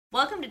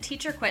Welcome to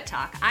Teacher Quit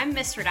Talk. I'm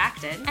Miss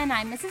Redacted. And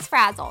I'm Mrs.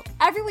 Frazzled.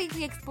 Every week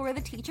we explore the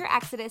teacher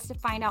exodus to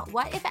find out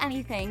what, if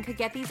anything, could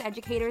get these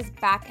educators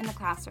back in the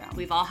classroom.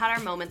 We've all had our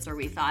moments where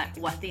we thought,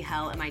 what the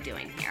hell am I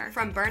doing here?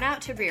 From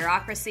burnout to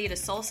bureaucracy to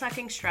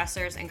soul-sucking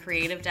stressors and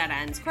creative dead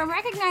ends. From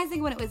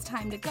recognizing when it was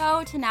time to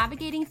go to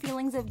navigating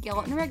feelings of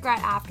guilt and regret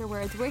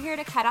afterwards, we're here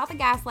to cut out the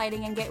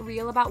gaslighting and get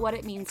real about what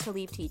it means to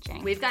leave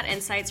teaching. We've got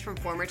insights from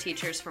former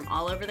teachers from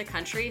all over the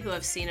country who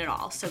have seen it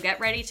all. So get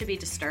ready to be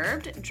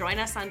disturbed. Join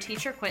us on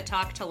Teacher Quit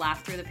Talk to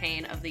laugh through the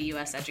pain of the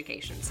U.S.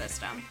 education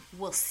system.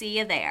 We'll see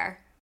you there.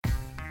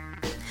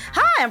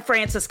 Hi, I'm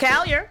Frances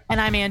Callier.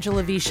 And I'm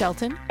Angela V.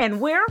 Shelton.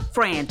 And we're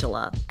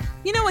Frangela.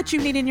 You know what you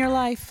need in your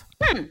life?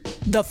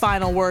 The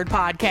Final Word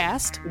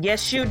podcast.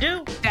 Yes, you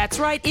do. That's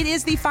right. It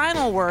is the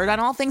final word on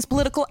all things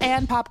political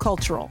and pop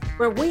cultural.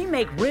 Where we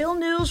make real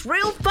news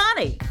real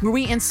funny. Where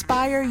we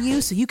inspire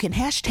you so you can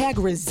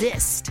hashtag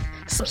resist.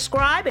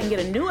 Subscribe and get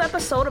a new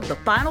episode of the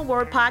Final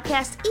Word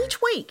podcast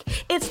each week.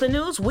 It's the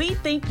news we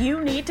think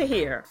you need to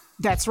hear.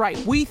 That's right.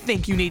 We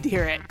think you need to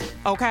hear it.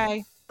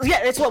 Okay?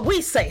 Yeah, it's what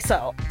we say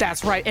so.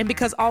 That's right. And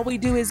because all we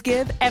do is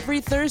give, every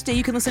Thursday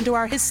you can listen to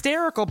our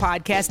hysterical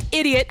podcast,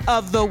 Idiot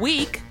of the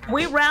Week.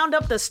 We round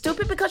up the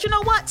stupid because you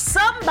know what?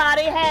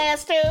 Somebody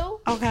has to.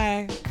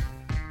 Okay.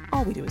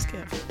 All we do is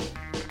give.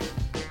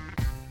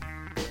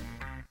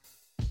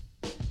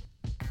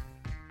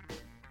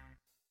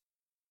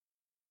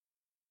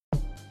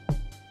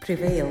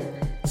 Prevail,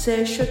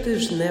 це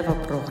щотижнева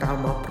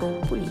програма про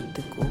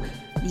політику.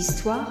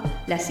 L'histoire,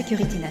 la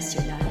sécurité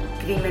nationale.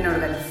 Crimen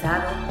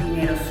organizado,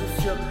 dinero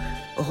sucio.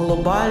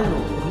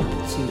 Глобальну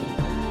корупцію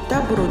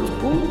та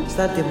боротьбу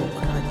за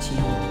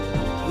демократію.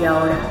 Y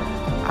ahora,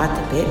 А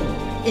тепер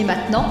Et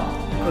maintenant,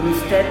 con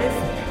ustedes,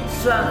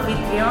 su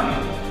anfitrión,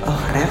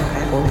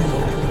 Greg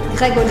Ollier.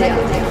 Greg Ollier.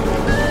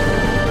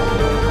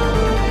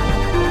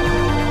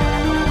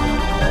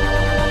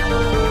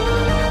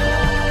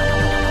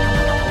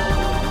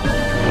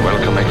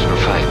 Welcome extra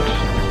fight.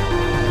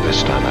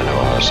 This time I know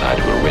our side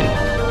will win.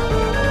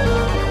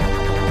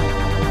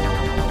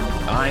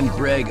 I'm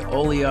Greg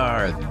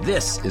Ollier.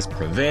 This is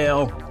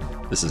Prevail.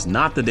 This is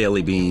not the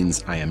Daily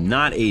Beans. I am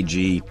not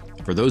AG.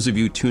 For those of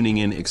you tuning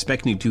in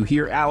expecting to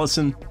hear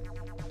Allison,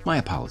 my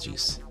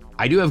apologies.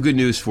 I do have good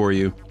news for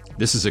you.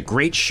 This is a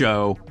great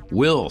show.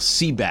 Will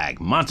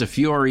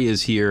Sebag-Montefiore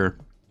is here.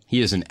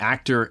 He is an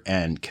actor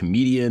and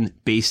comedian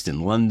based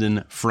in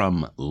London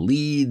from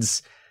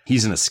Leeds.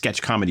 He's in a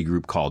sketch comedy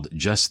group called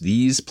Just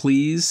These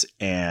Please,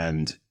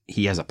 and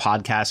he has a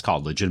podcast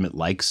called Legitimate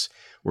Likes,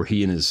 where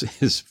he and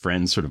his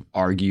friends sort of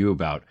argue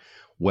about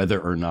whether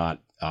or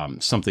not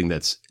something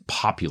that's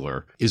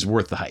popular is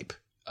worth the hype.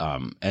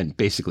 And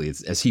basically,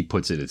 it's, as he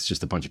puts it, it's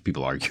just a bunch of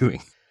people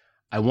arguing.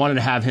 I wanted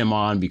to have him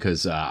on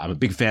because I'm a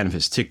big fan of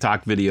his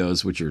TikTok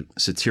videos, which are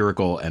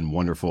satirical and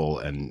wonderful,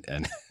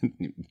 and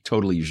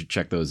totally you should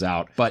check those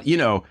out. But, you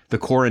know, the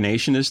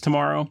coronation is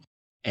tomorrow.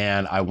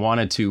 And I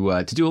wanted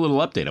to do a little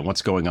update on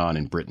what's going on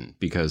in Britain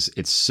because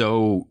it's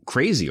so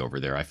crazy over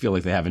there. I feel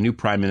like they have a new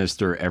prime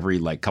minister every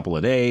couple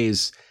of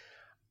days.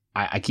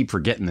 I keep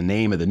forgetting the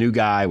name of the new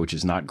guy, which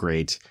is not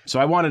great.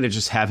 So I wanted to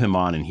just have him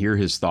on and hear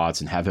his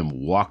thoughts and have him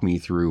walk me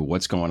through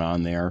what's going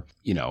on there,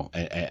 you know,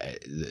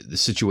 the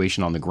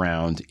situation on the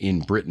ground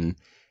in Britain.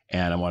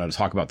 And I wanted to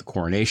talk about the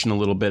coronation a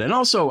little bit. And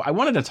also I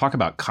wanted to talk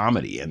about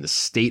comedy and the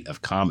state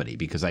of comedy,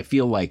 because I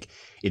feel like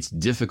it's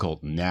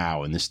difficult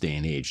now in this day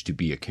and age to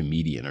be a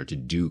comedian or to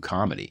do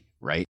comedy,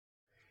 right?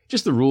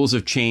 Just the rules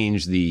have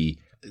changed. The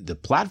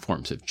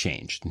platforms have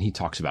changed. And he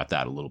talks about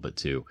that a little bit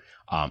too.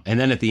 And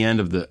then at the end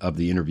of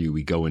the interview,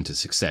 we go into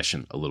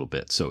Succession a little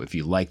bit. So if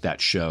you like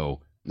that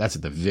show, that's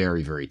at the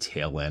very, very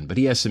tail end. But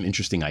he has some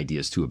interesting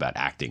ideas too about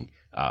acting,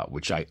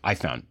 which I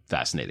found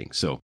fascinating.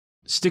 So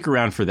stick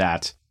around for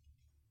that.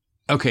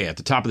 Okay, at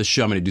the top of the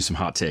show, I'm going to do some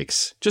hot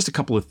takes. Just a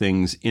couple of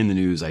things in the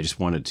news I just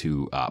wanted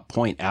to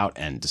point out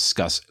and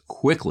discuss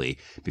quickly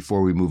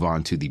before we move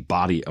on to the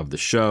body of the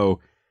show.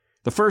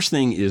 The first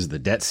thing is the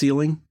debt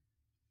ceiling.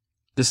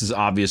 This is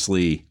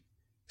obviously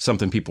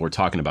something people are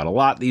talking about a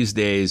lot these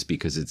days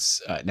because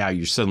it's now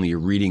you're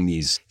reading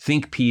these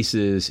think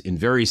pieces in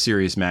very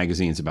serious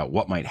magazines about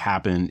what might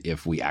happen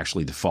if we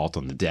actually default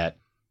on the debt.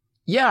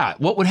 Yeah,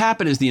 what would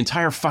happen is the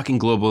entire fucking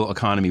global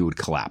economy would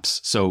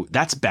collapse. So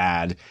that's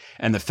bad.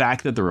 And the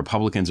fact that the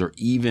Republicans are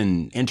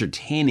even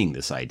entertaining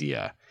this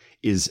idea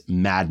is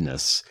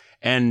madness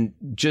and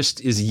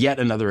just is yet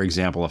another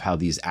example of how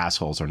these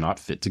assholes are not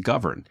fit to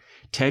govern.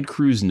 Ted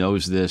Cruz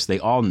knows this. They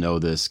all know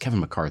this.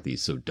 Kevin McCarthy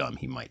is so dumb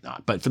he might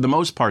not. But for the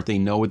most part, they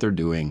know what they're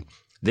doing.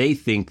 They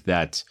think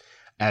that,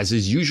 as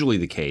is usually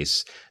the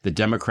case, the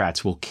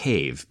Democrats will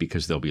cave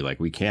because they'll be like,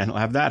 we can't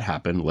have that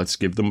happen. Let's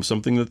give them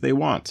something that they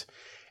want.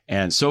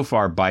 And so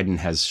far, Biden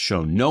has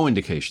shown no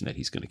indication that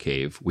he's going to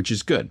cave, which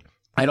is good.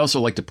 I'd also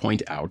like to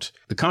point out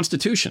the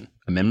Constitution,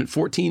 Amendment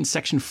 14,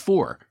 Section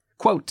 4,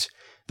 quote,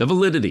 the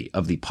validity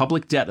of the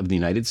public debt of the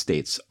United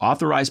States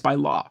authorized by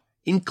law,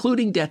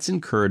 including debts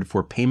incurred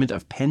for payment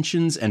of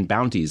pensions and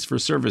bounties for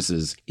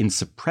services in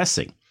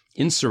suppressing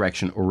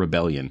insurrection or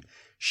rebellion,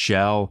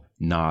 shall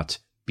not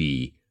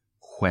be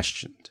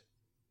questioned.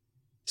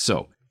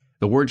 So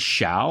the word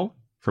shall,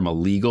 from a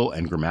legal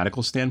and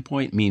grammatical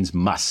standpoint, means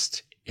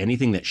must.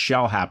 Anything that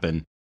shall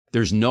happen,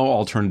 there's no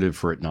alternative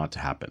for it not to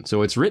happen.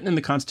 So it's written in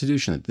the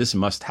Constitution that this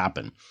must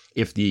happen.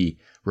 If the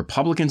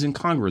Republicans in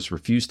Congress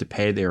refuse to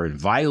pay, they are in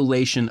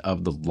violation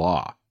of the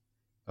law.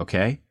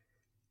 Okay?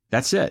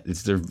 That's it.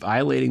 They're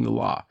violating the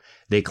law.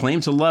 They claim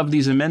to love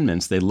these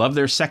amendments. They love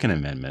their Second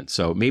Amendment.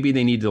 So maybe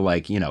they need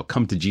to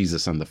come to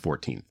Jesus on the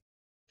 14th.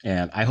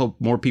 And I hope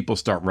more people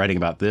start writing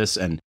about this.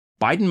 And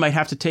Biden might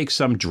have to take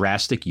some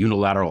drastic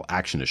unilateral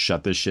action to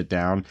shut this shit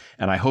down.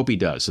 And I hope he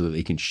does, so that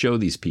they can show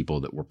these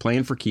people that we're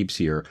playing for keeps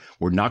here.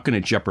 We're not going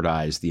to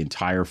jeopardize the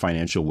entire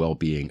financial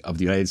well-being of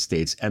the United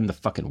States and the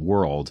fucking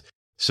world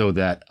so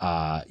that,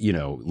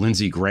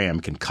 Lindsey Graham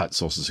can cut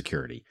Social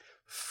Security.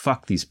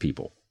 Fuck these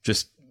people.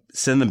 Just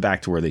send them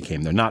back to where they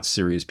came. They're not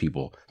serious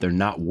people. They're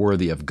not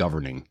worthy of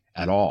governing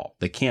at all.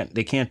 They can't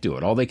do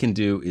it. All they can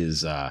do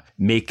is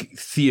make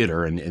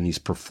theater and these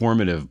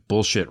performative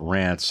bullshit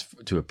rants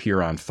to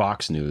appear on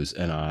Fox News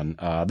and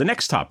on the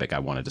next topic I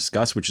want to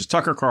discuss, which is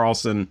Tucker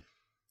Carlson.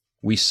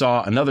 We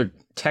saw another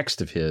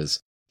text of his.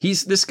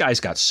 This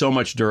guy's got so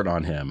much dirt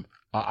on him.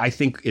 I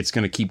think it's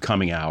going to keep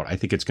coming out. I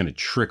think it's going to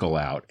trickle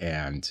out.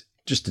 And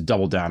just to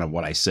double down on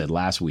what I said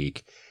last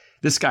week,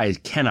 this guy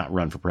cannot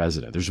run for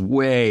president. There's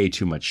way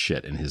too much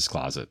shit in his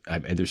closet.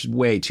 There's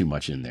way too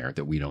much in there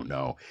that we don't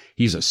know.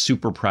 He's a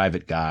super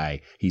private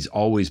guy. He's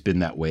always been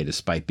that way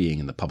despite being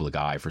in the public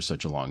eye for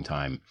such a long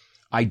time.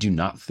 I do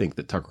not think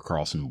that Tucker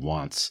Carlson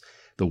wants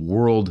the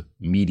world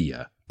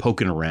media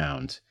poking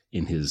around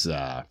in his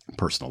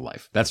personal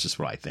life. That's just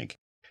what I think.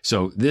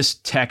 So this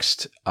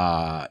text,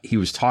 he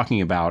was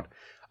talking about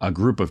a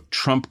group of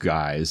Trump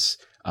guys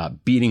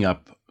beating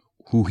up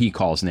who he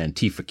calls an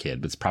Antifa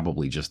kid, but it's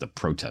probably just a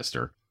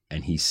protester.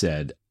 And he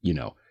said,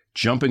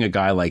 jumping a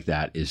guy like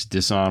that is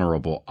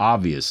dishonorable.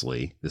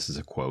 Obviously, this is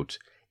a quote,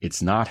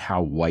 "It's not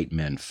how white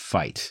men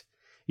fight.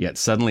 Yet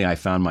suddenly I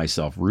found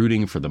myself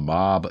rooting for the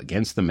mob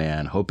against the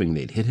man, hoping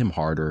they'd hit him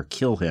harder,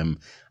 kill him.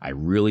 I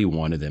really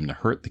wanted them to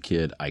hurt the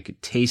kid. I could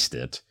taste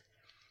it."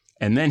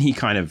 And then he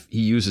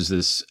uses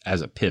this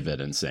as a pivot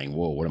and saying,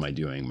 whoa, what am I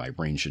doing? My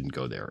brain shouldn't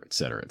go there, et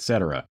cetera, et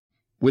cetera.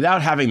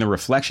 Without having the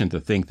reflection to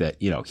think that,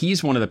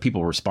 he's one of the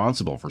people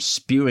responsible for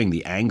spewing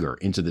the anger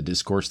into the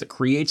discourse that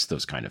creates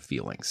those kind of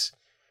feelings.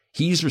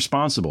 He's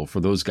responsible for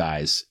those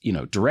guys,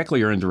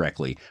 directly or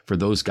indirectly, for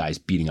those guys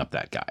beating up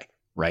that guy,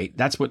 right?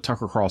 That's what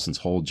Tucker Carlson's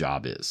whole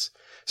job is.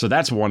 So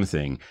that's one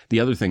thing. The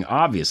other thing,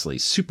 obviously,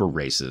 super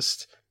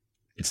racist.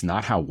 It's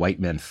not how white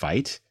men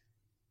fight.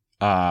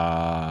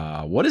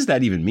 What does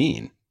that even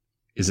mean?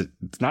 It's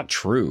not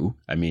true.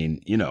 I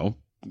mean, I don't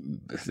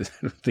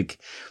think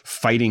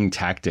fighting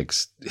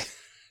tactics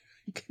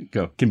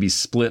can be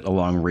split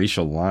along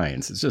racial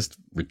lines. It's just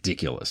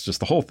ridiculous. Just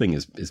the whole thing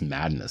is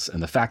madness.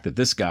 And the fact that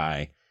this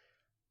guy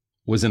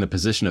was in a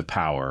position of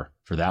power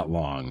for that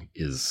long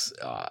is,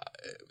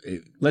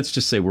 let's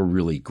just say we're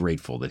really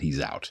grateful that he's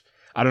out.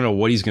 I don't know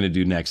what he's going to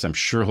do next. I'm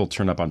sure he'll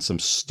turn up on some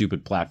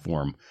stupid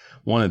platform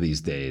one of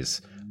these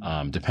days,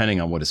 depending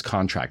on what his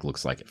contract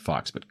looks like at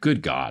Fox. But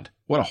good God,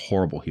 what a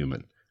horrible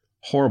human.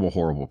 Horrible,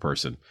 horrible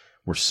person.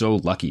 We're so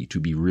lucky to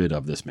be rid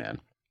of this man.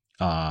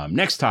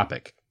 Next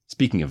topic.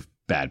 Speaking of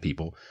bad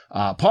people,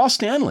 Paul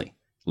Stanley,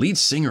 lead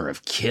singer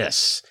of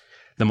Kiss,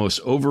 the most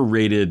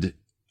overrated,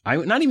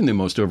 not even the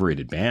most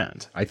overrated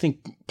band. I think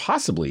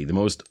possibly the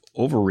most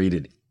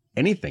overrated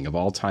anything of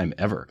all time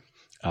ever.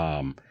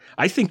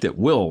 I think that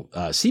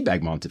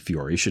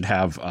Sebag-Montefiore should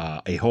have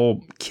a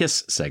whole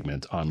Kiss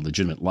segment on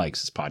Legitimate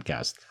Likes, his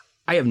podcast.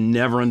 I have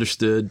never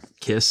understood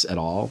Kiss at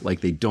all. Like,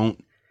 they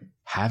don't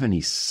have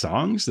any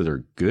songs that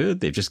are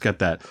good. They've just got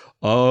that,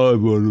 I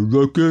want to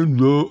rock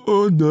and roll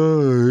all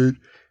night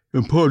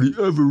and party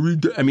every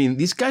day. I mean,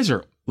 these guys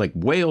are like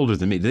way older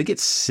than me. Do they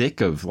get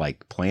sick of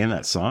like playing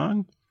that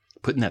song,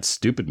 putting that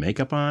stupid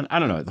makeup on? I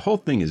don't know. The whole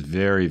thing is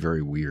very,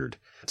 very weird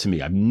to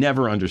me. I've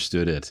never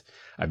understood it.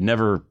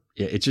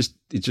 It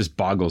just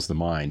boggles the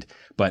mind.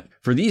 But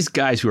for these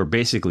guys who are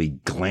basically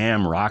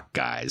glam rock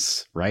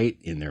guys, right,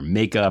 in their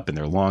makeup and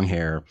their long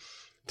hair,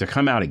 to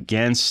come out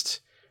against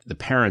the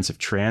parents of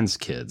trans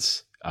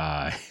kids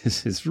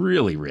is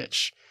really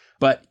rich.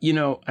 But,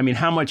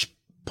 how much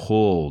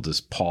pull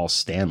does Paul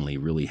Stanley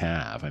really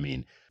have? I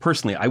mean,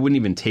 personally, I wouldn't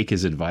even take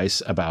his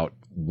advice about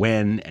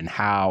when and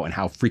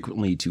how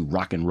frequently to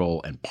rock and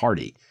roll and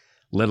party,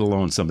 let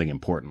alone something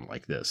important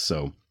like this.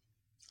 So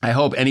I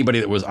hope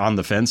anybody that was on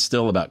the fence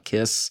still about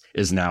Kiss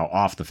is now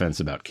off the fence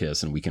about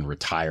Kiss, and we can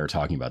retire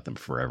talking about them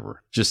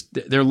forever. Just,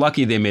 they're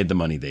lucky they made the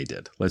money they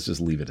did. Let's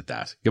just leave it at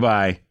that.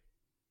 Goodbye.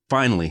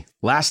 Finally,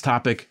 last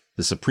topic,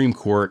 the Supreme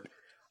Court.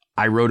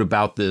 I wrote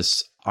about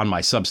this on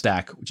my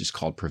Substack, which is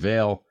called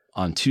Prevail,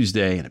 on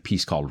Tuesday, in a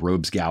piece called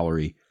Rogues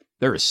Gallery.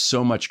 There is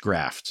so much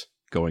graft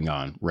going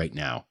on right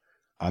now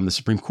on the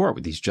Supreme Court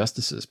with these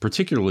justices,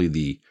 particularly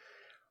the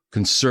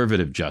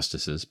conservative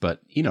justices,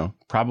 but,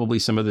 probably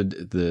some of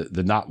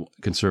the not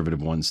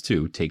conservative ones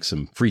too, take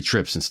some free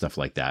trips and stuff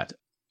like that.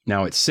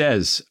 Now it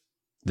says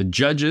the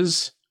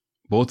judges,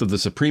 Both of the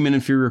supreme and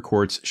inferior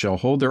courts shall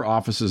hold their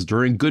offices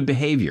during good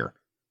behavior.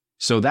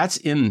 So that's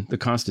in the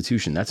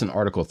Constitution. That's in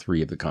Article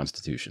 3 of the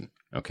Constitution.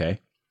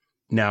 Okay.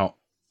 Now,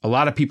 a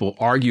lot of people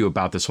argue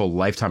about this whole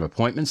lifetime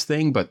appointments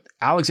thing, but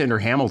Alexander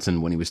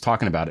Hamilton, when he was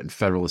talking about it in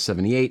Federalist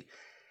 78,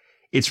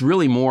 it's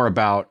really more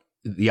about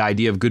the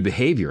idea of good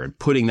behavior and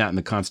putting that in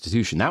the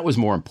Constitution. That was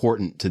more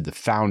important to the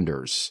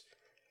founders,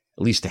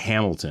 at least to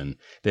Hamilton,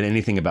 than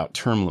anything about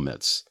term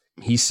limits.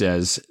 He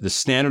says, the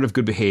standard of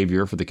good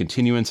behavior for the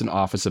continuance in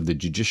office of the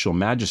judicial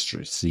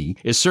magistracy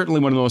is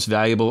certainly one of the most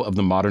valuable of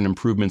the modern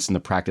improvements in the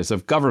practice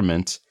of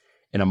government.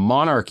 In a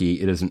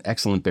monarchy, it is an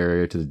excellent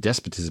barrier to the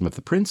despotism of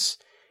the prince.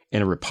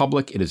 In a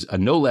republic, it is a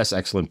no less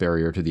excellent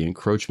barrier to the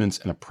encroachments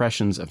and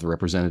oppressions of the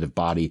representative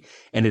body,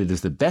 and it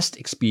is the best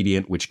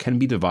expedient which can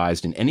be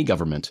devised in any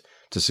government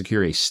to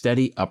secure a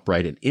steady,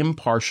 upright, and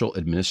impartial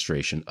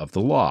administration of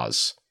the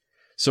laws.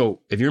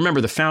 So, if you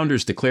remember, the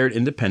founders declared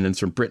independence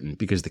from Britain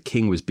because the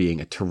king was being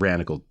a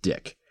tyrannical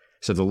dick.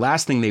 So the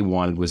last thing they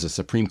wanted was a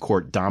Supreme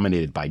Court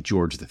dominated by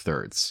George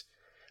III's.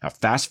 Now,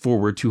 fast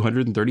forward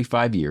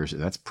 235 years,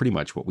 and that's pretty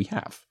much what we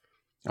have.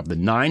 Of the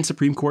 9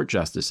 Supreme Court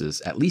justices,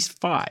 at least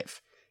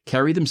 5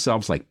 carry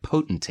themselves like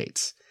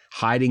potentates,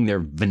 hiding their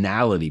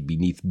venality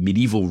beneath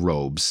medieval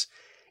robes,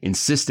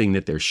 insisting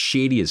that their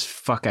shady as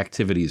fuck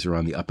activities are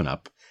on the up and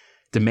up,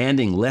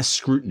 demanding less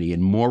scrutiny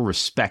and more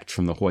respect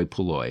from the hoi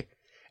polloi,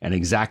 and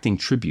exacting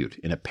tribute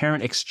in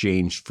apparent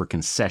exchange for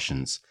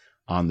concessions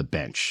on the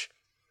bench.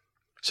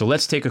 So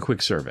let's take a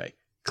quick survey.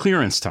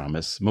 Clarence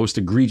Thomas, most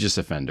egregious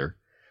offender.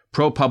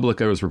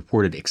 ProPublica was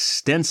reported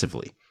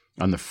extensively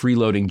on the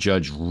freeloading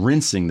judge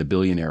rinsing the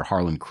billionaire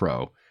Harlan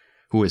Crow,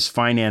 who has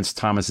financed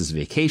Thomas's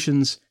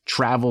vacations,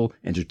 travel,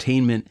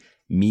 entertainment,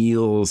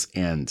 meals,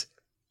 and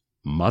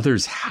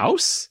mother's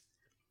house?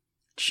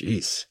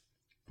 Jeez.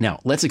 Now,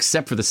 let's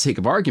accept for the sake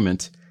of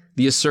argument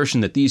the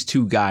assertion that these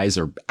two guys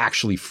are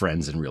actually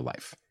friends in real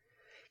life.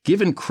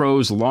 Given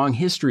Crow's long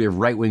history of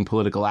right-wing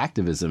political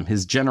activism,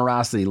 his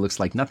generosity looks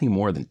like nothing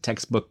more than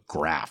textbook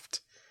graft.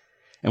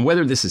 And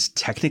whether this is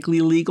technically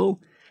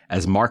legal,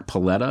 as Mark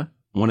Paletta,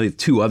 one of the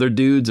 2 other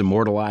dudes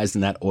immortalized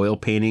in that oil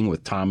painting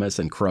with Thomas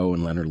and Crow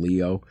and Leonard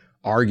Leo,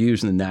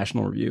 argues in the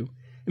National Review,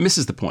 it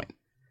misses the point.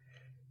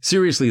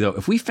 Seriously, though,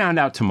 if we found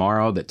out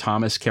tomorrow that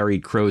Thomas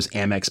carried Crow's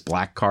Amex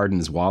Black Card in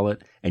his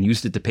wallet and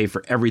used it to pay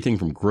for everything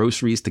from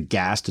groceries to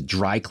gas to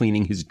dry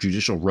cleaning his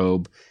judicial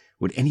robe,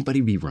 would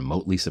anybody be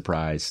remotely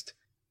surprised?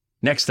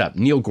 Next up,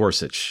 Neil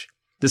Gorsuch.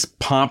 This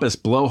pompous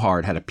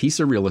blowhard had a piece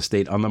of real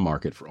estate on the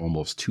market for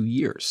almost 2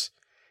 years.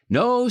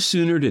 No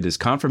sooner did his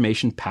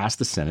confirmation pass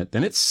the Senate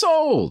than it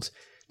sold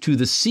to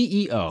the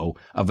CEO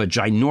of a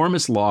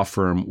ginormous law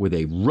firm with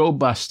a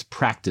robust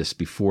practice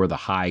before the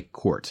High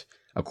Court,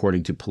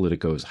 according to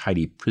Politico's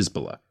Heidi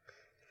Przybyla.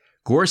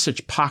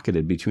 Gorsuch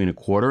pocketed between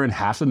 $250,000 and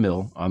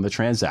 $500,000 on the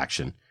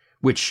transaction,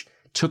 which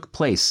took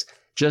place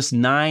just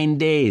 9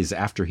 days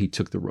after he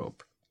took the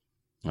rope.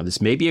 Now,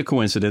 this may be a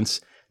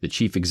coincidence. The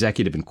chief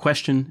executive in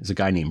question is a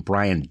guy named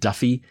Brian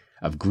Duffy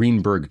of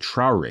Greenberg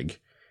Traurig.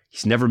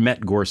 He's never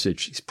met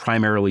Gorsuch. He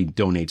primarily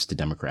donates to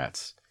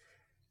Democrats.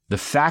 The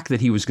fact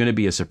that he was going to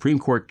be a Supreme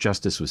Court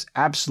justice was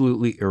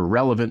absolutely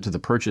irrelevant to the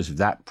purchase of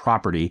that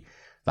property,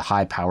 the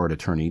high-powered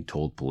attorney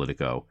told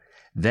Politico.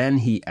 Then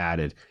he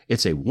added,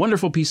 "It's a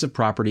wonderful piece of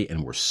property,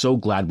 and we're so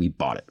glad we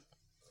bought it."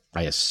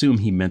 I assume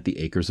he meant the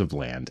acres of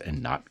land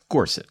and not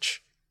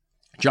Gorsuch.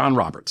 John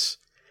Roberts.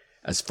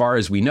 As far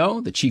as we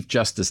know, the Chief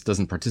Justice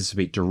doesn't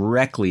participate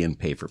directly in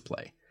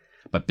pay-for-play.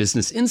 But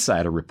Business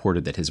Insider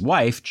reported that his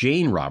wife,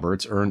 Jane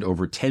Roberts, earned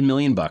over $10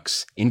 million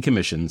in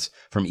commissions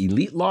from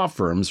elite law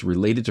firms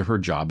related to her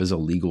job as a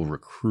legal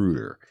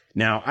recruiter.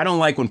 Now, I don't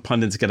like when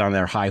pundits get on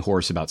their high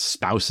horse about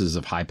spouses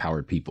of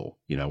high-powered people.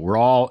 You know, we're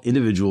all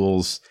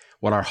individuals.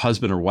 What our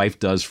husband or wife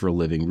does for a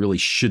living really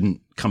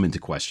shouldn't come into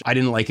question. I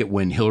didn't like it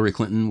when Hillary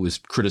Clinton was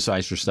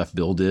criticized for stuff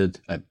Bill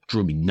did. It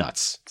drove me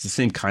nuts. It's the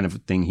same kind of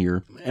thing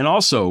here. And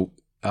also,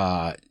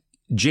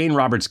 Jane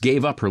Roberts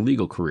gave up her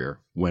legal career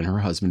when her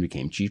husband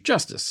became Chief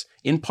Justice,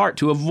 in part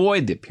to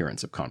avoid the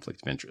appearance of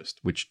conflict of interest,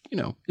 which,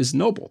 is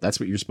noble.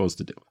 That's what you're supposed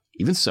to do.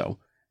 Even so,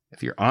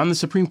 if you're on the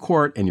Supreme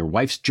Court and your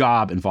wife's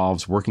job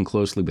involves working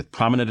closely with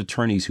prominent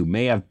attorneys who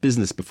may have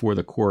business before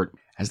the court,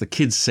 as the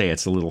kids say,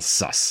 it's a little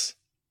sus.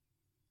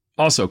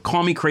 Also,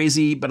 call me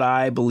crazy, but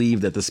I believe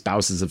that the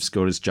spouses of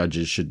SCOTUS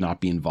judges should not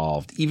be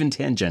involved, even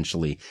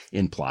tangentially,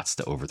 in plots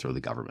to overthrow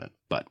the government.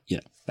 But,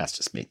 that's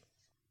just me.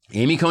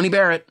 Amy Coney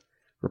Barrett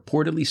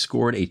reportedly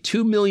scored a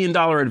 $2 million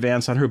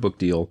advance on her book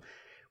deal,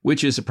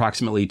 which is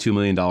approximately $2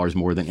 million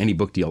more than any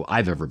book deal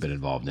I've ever been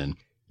involved in.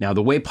 Now,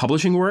 the way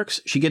publishing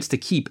works, she gets to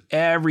keep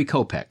every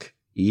kopeck,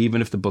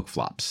 even if the book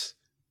flops.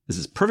 This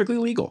is perfectly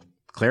legal.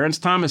 Clarence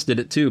Thomas did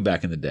it too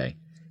back in the day,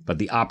 but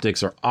the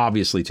optics are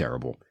obviously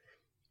terrible.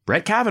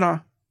 Brett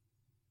Kavanaugh,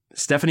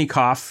 Stephanie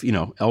Koff,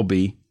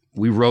 LB,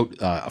 we wrote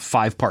a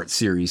 5-part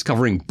series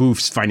covering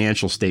Boof's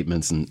financial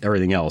statements and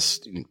everything else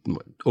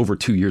over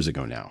 2 years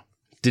ago now.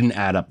 Didn't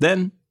add up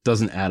then,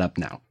 doesn't add up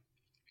now.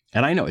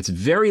 And I know it's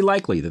very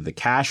likely that the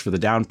cash for the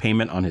down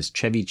payment on his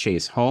Chevy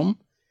Chase home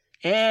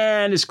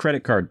and his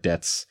credit card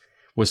debts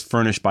was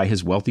furnished by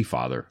his wealthy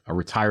father, a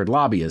retired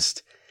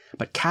lobbyist,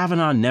 but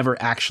Kavanaugh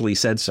never actually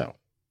said so.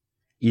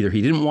 Either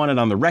he didn't want it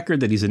on the record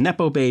that he's a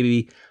Nepo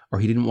baby, or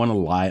he didn't want to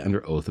lie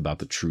under oath about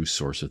the true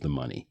source of the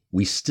money.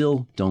 We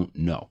still don't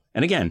know.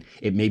 And again,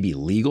 it may be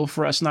legal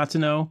for us not to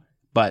know,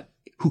 but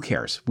who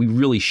cares? We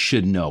really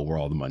should know where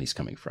all the money's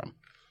coming from.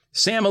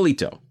 Sam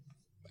Alito.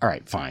 All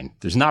right, fine.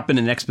 There's not been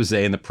an expose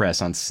in the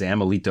press on Sam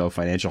Alito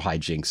financial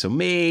hijinks, so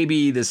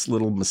maybe this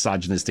little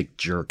misogynistic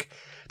jerk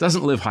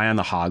doesn't live high on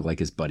the hog like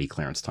his buddy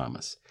Clarence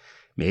Thomas.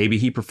 Maybe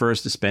he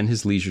prefers to spend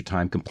his leisure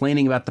time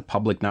complaining about the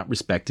public not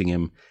respecting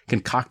him,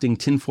 concocting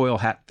tinfoil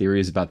hat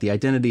theories about the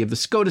identity of the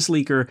SCOTUS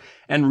leaker,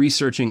 and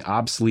researching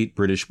obsolete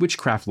British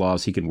witchcraft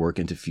laws he can work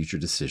into future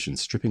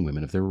decisions stripping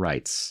women of their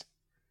rights.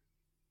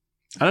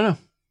 I don't know.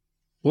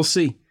 We'll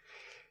see.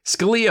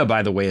 Scalia,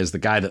 by the way, is the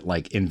guy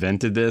that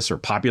invented this or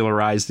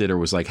popularized it or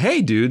was like,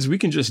 hey, dudes, we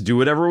can just do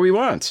whatever we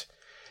want.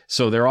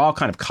 So they're all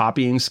kind of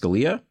copying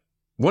Scalia.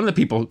 One of the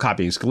people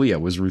copying Scalia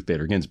was Ruth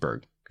Bader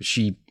Ginsburg.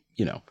 She,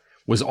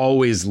 was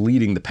always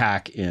leading the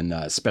pack in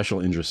special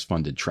interest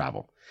funded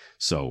travel.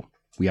 So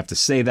we have to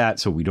say that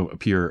so we don't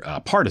appear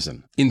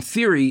partisan. In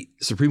theory,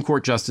 Supreme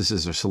Court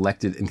justices are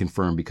selected and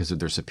confirmed because of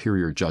their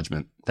superior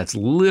judgment. That's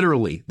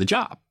literally the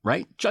job,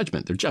 right?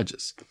 Judgment. They're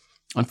judges.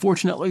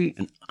 Unfortunately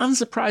and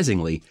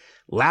unsurprisingly,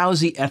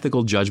 lousy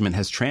ethical judgment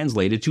has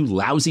translated to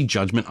lousy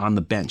judgment on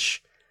the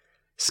bench.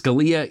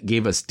 Scalia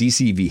gave us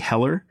DC v.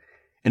 Heller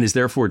and is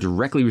therefore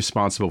directly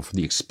responsible for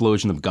the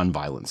explosion of gun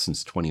violence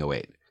since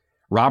 2008.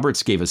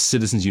 Roberts gave us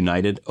Citizens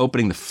United,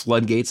 opening the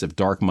floodgates of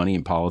dark money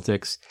in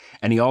politics.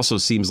 And he also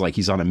seems like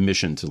he's on a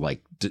mission to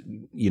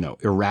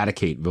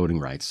eradicate voting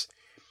rights.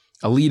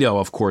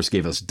 Alito, of course,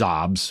 gave us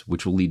Dobbs,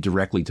 which will lead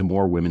directly to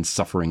more women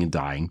suffering and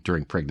dying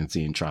during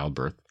pregnancy and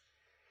childbirth.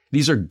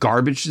 These are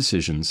garbage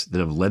decisions that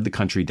have led the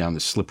country down the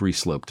slippery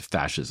slope to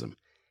fascism.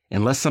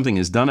 Unless something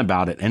is done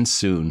about it, and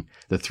soon,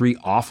 the three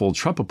awful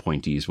Trump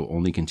appointees will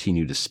only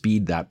continue to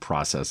speed that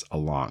process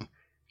along.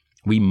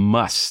 We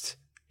must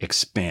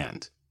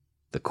expand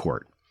the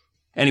court.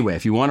 Anyway,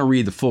 if you want to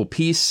read the full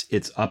piece,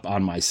 it's up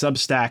on my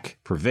Substack,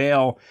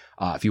 Prevail.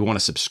 If you want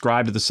to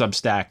subscribe to the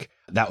Substack,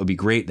 that would be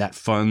great. That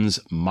funds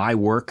my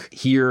work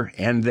here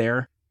and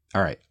there.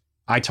 All right.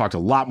 I talked a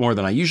lot more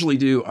than I usually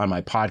do on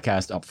my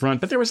podcast up front,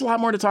 but there was a lot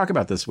more to talk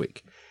about this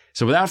week.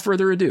 So without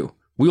further ado,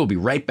 we will be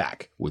right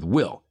back with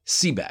Will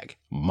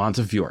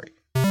Sebag-Montefiore.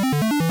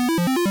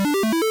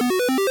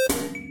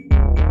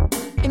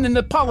 In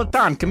the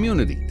Napolitan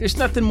community, there's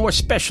nothing more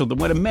special than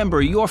when a member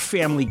of your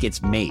family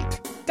gets made.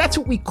 That's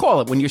what we call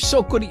it when you're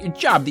so good at your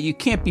job that you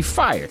can't be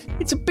fired.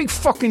 It's a big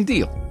fucking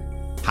deal.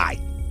 Hi,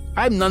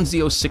 I'm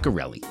Nunzio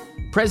Ciccarelli,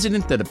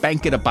 president of the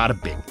Banquet of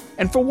Bada Bing.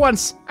 And for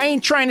once, I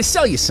ain't trying to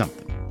sell you something.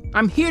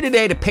 I'm here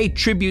today to pay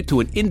tribute to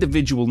an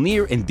individual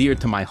near and dear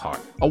to my heart.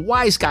 A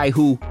wise guy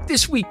who,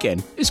 this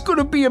weekend, is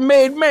gonna be a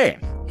made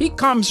man. He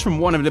comes from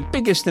one of the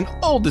biggest and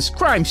oldest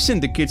crime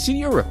syndicates in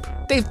Europe.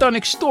 They've done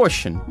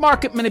extortion,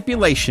 market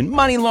manipulation,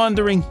 money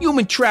laundering,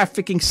 human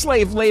trafficking,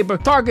 slave labor,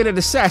 targeted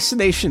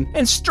assassination,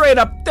 and straight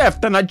up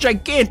theft on a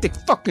gigantic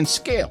fucking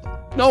scale.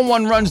 No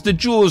one runs the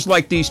jewels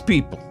like these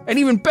people. And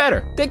even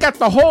better, they got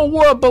the whole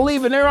world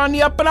believing they're on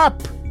the up and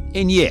up.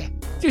 And yeah,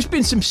 there's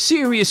been some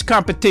serious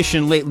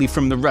competition lately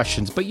from the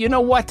Russians, but you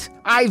know what?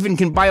 Ivan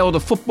can buy all the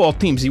football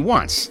teams he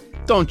wants.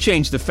 Don't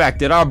change the fact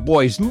that our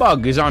boy's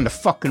mug is on the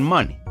fucking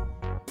money.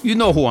 You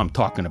know who I'm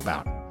talking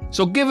about.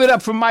 So give it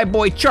up for my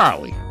boy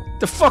Charlie,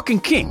 the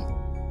fucking king.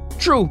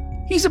 True,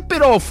 he's a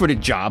bit old for the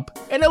job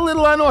and a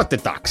little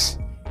unorthodox.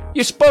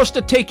 You're supposed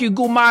to take your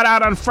Gumar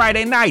out on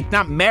Friday night,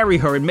 not marry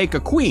her and make her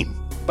queen.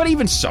 But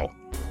even so,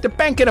 the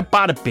Banquet of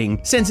Bada Bing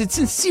sends its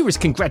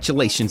sincerest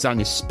congratulations on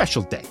this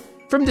special day.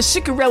 From the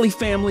Ciccarelli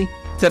family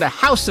to the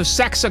House of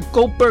Saxe,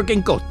 Goldberg,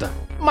 and Gotha.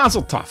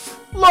 Mazel tov.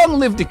 Long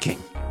live the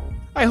king.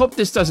 I hope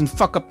this doesn't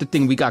fuck up the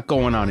thing we got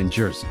going on in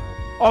Jersey.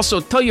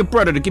 Also, tell your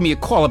brother to give me a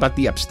call about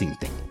the Epstein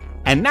thing.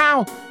 And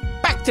now,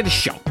 back to the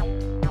show.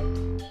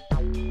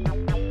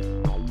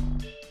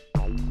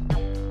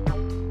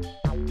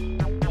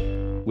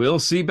 Will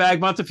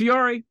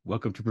Sebag-Montefiore,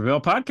 welcome to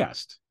Prevail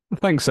Podcast.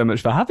 Thanks so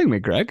much for having me,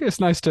 Greg. It's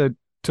nice to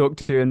talk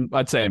to you,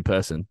 I'd say in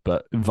person,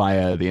 but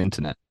via the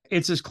internet.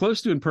 It's as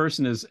close to in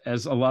person as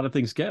a lot of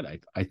things get,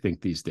 I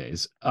think, these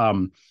days.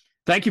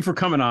 Thank you for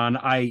coming on.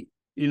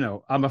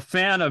 I'm a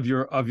fan of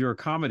your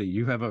comedy.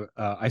 You have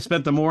I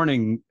spent the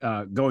morning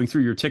going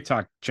through your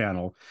TikTok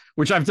channel,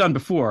 which I've done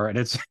before, and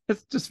it's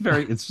just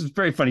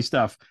very funny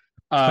stuff.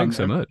 Thanks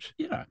so much.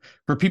 Yeah.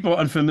 For people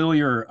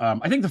unfamiliar,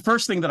 I think the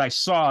first thing that I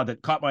saw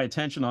that caught my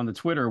attention on the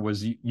Twitter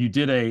was you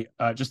did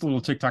just a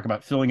little TikTok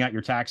about filling out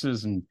your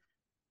taxes, and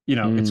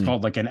it's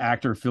called like an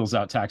actor fills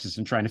out taxes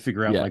and trying to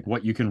figure out like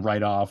what you can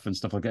write off and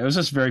stuff like that. It was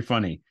just very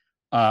funny,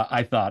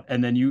 I thought.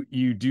 And then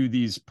you do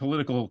these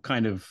political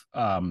kind of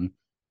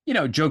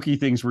jokey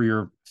things where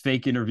you're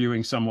fake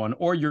interviewing someone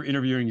or you're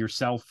interviewing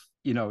yourself,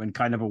 in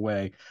kind of a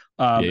way.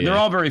 They're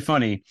all very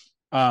funny.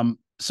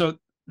 So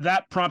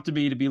that prompted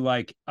me to be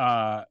like,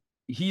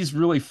 he's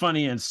really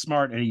funny and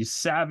smart and he's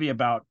savvy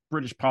about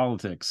British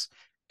politics.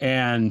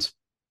 And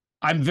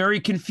I'm very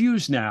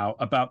confused now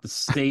about the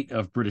state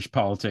of British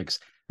politics.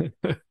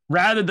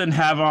 Rather than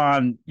have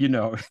on,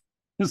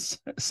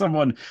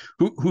 someone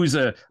who's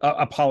a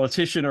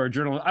politician or a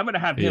journalist, I'm going to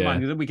have him on,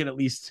 because then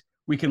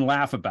we can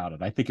laugh about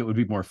it. I think it would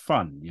be more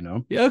fun,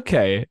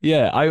 Okay,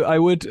 yeah, I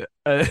would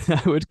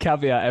I would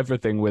caveat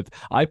everything with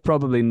I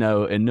probably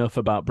know enough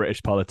about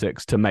British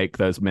politics to make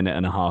those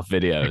 1.5-minute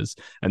videos,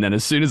 and then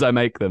as soon as I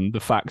make them, the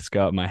facts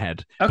go out of my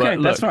head. Okay, but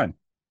look, that's fine.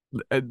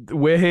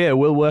 We're here.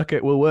 We'll work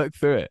it. We'll work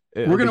through it.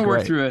 We're going to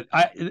work through it.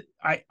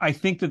 I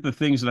think that the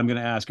things that I'm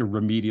going to ask are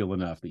remedial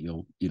enough that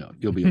you'll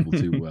be able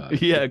to.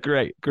 Yeah,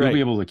 great. You'll be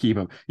able to keep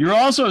them. You're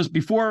also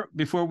before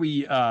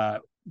we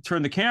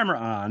turn the camera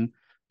on.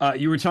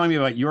 You were telling me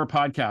about your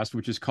podcast,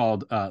 which is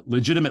called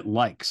Legitimate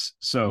Likes.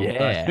 So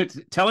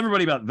tell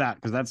everybody about that,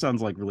 because that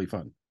sounds like really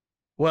fun.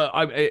 Well,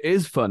 it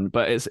is fun,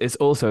 but it's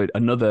also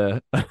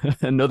another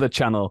another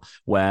channel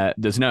where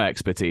there's no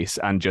expertise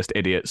and just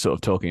idiots sort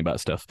of talking about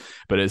stuff.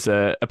 But it's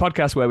a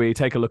podcast where we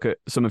take a look at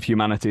some of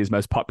humanity's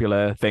most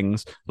popular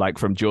things, like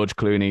from George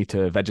Clooney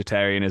to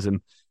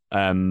vegetarianism,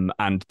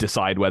 and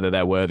decide whether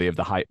they're worthy of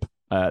the hype.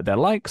 They're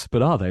likes,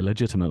 but are they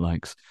legitimate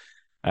likes?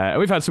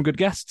 We've had some good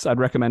guests. I'd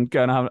recommend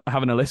going and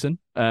having a listen.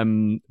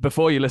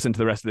 Before you listen to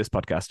the rest of this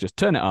podcast, just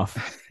turn it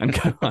off and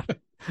go on.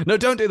 No,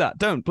 don't do that.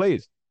 Don't,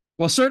 please.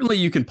 Well, certainly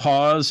you can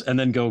pause and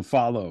then go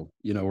follow,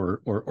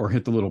 or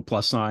hit the little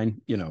plus sign,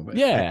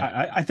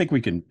 Yeah, I think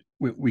we can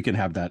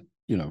have that,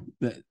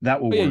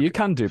 that will work. Yeah, you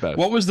can do both.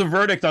 What was the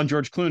verdict on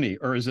George Clooney,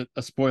 or is it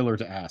a spoiler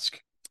to ask?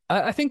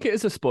 I think it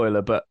is a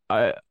spoiler, but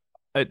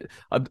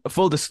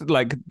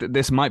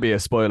this might be a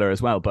spoiler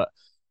as well, but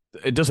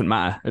it doesn't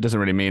matter. It doesn't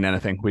really mean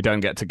anything. We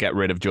don't get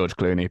rid of George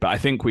Clooney, but I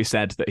think we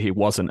said that he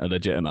wasn't a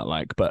legitimate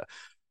like, but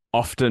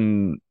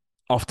often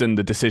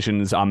the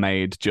decisions are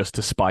made just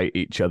to spite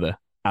each other.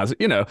 As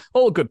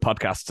all good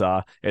podcasts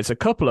are. It's a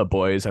couple of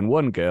boys and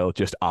one girl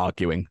just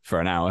arguing for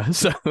an hour.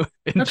 So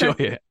enjoy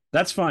it.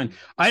 That's fine.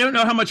 I don't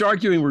know how much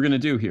arguing we're going to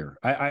do here.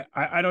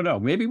 I don't know.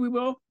 Maybe we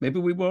will. Maybe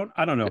we won't.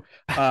 I don't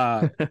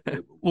know.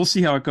 We'll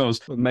see how it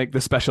goes. We'll make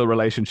the special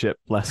relationship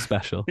less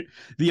special.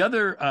 The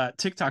other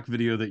TikTok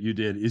video that you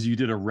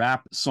did a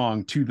rap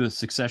song to the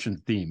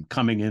Succession theme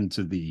coming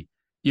into the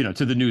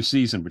to the new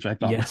season, which I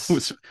thought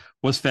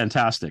was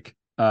fantastic.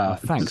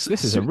 Thanks.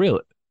 This is a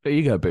real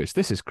ego boost.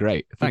 This is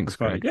great. Thanks,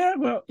 Greg. Yeah,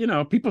 well,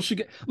 people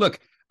should look.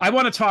 I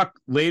want to talk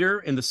later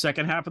in the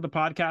second half of the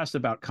podcast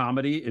about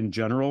comedy in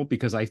general,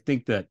 because I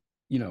think that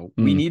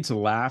we need to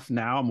laugh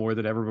now more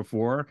than ever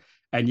before,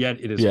 and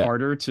yet it is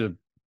harder to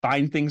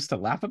find things to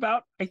laugh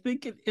about. I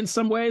think in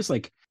some ways,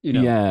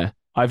 Yeah,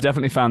 I've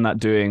definitely found that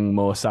doing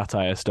more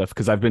satire stuff,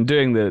 because I've been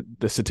doing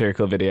the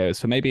satirical videos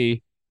for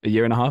maybe 1.5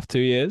 years, 2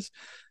 years,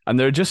 and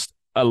there are just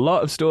a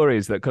lot of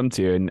stories that come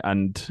to you,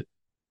 and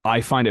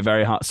I find it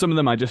very hard. Some of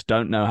them I just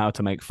don't know how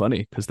to make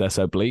funny because they're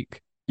so bleak.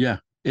 Yeah,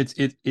 it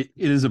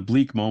is a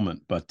bleak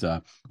moment, but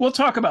we'll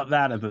talk about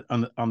that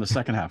on the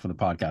second half of the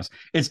podcast.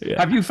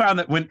 Have you found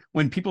that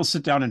when people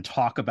sit down and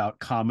talk about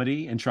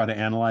comedy and try to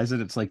analyze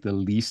it, it's like the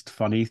least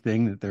funny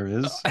thing that there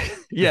is?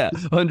 Yeah,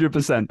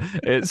 100%.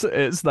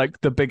 It's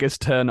like the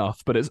biggest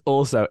turnoff, but it's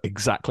also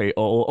exactly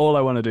all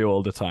I want to do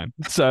all the time.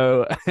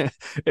 So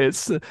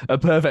it's a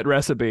perfect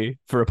recipe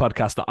for a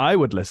podcast that I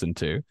would listen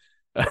to.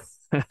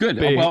 Good.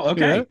 Well,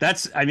 okay.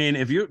 That's,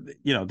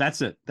 if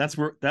that's it. That's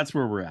where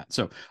we're at.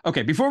 So,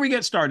 okay. Before we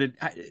get started,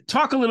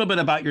 talk a little bit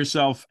about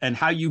yourself and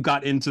how you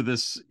got into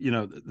this,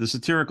 the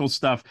satirical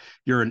stuff.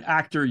 You're an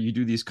actor, you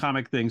do these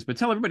comic things, but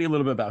tell everybody a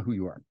little bit about who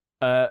you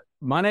are.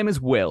 My name is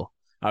Will.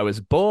 I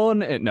was born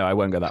no, I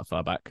won't go that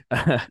far back.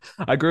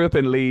 I grew up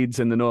in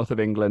Leeds in the north of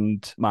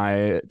England.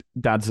 My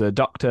dad's a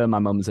doctor. My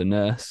mum's a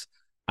nurse.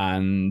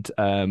 And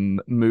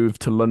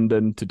moved to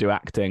London to do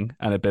acting,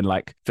 and had been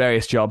like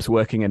various jobs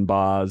working in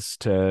bars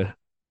to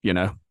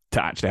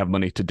actually have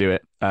money to do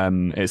it.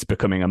 It's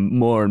becoming a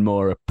more and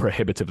more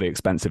prohibitively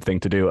expensive thing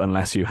to do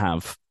unless you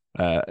have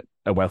a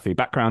wealthy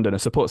background and a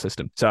support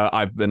system. So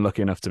I've been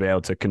lucky enough to be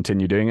able to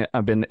continue doing it.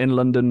 I've been in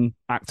London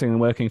acting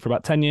and working for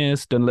about 10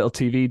 years, done little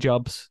TV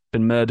jobs,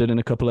 been murdered in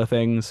a couple of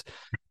things,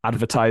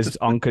 advertised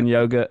Onken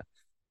yogurt.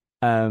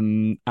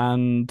 And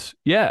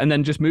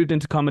then just moved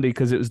into comedy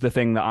because it was the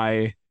thing that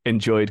I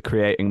enjoyed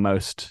creating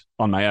most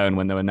on my own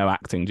when there were no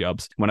acting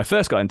jobs. When I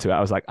first got into it, I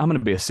was like, I'm going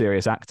to be a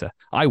serious actor.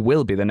 I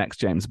will be the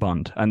next James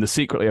Bond. And there's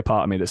secretly a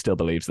part of me that still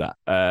believes that.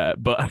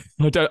 But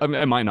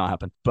it might not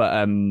happen.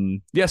 But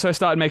so I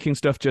started making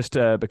stuff just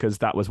because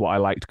that was what I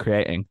liked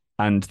creating.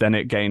 And then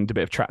it gained a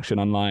bit of traction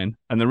online.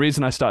 And the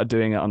reason I started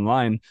doing it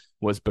online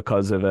was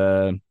because of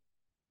a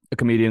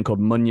comedian called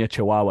Munya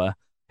Chihuahua,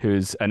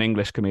 who's an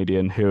English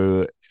comedian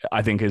who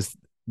I think is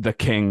the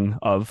king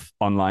of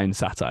online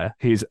satire.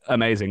 He's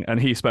amazing. And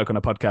he spoke on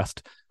a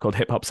podcast called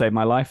Hip Hop Saved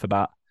My Life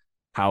about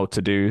how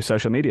to do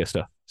social media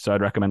stuff. So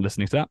I'd recommend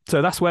listening to that.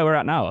 So that's where we're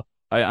at now.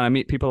 I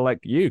meet people like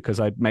you because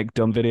I make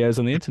dumb videos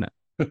on the internet.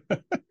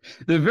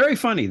 They're very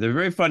funny. They're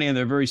very funny and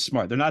they're very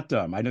smart. They're not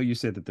dumb. I know you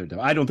say that they're dumb.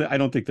 I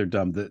don't think they're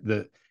dumb.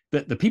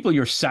 the people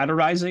you're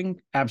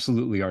satirizing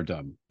absolutely are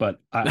dumb, but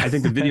I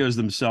think the videos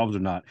themselves are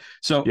not.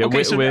 So Yeah,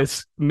 okay, so we're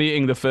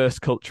meeting the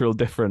first cultural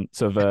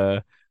difference of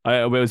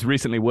I was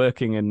recently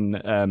working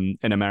in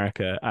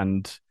America,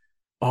 and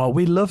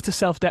we love to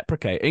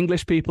self-deprecate.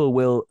 English people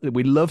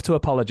we love to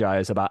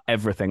apologize about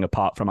everything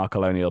apart from our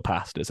colonial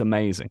past. It's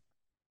amazing.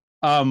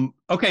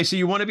 Okay, so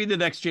you want to be the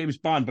next James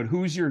Bond, but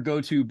who's your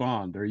go-to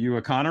Bond? Are you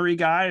a Connery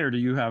guy, or do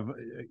you have,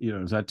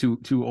 is that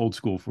too old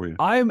school for you?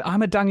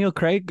 I'm a Daniel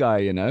Craig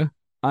guy,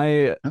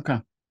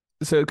 Okay.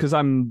 So because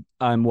I'm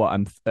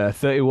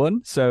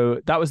 31,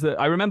 so that was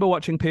I remember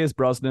watching Pierce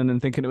Brosnan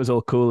and thinking it was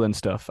all cool and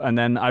stuff, and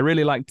then I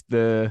really liked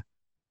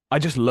I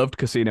just loved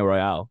Casino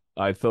Royale.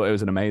 I thought it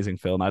was an amazing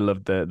film. I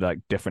loved the like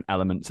different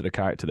elements of the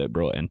character that it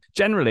brought in.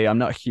 Generally, I'm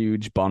not a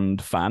huge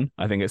Bond fan.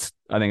 I think it's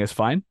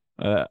fine.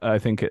 I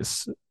think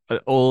it's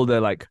all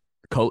the like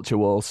culture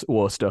war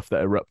stuff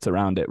that erupts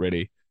around it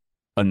really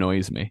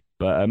annoys me.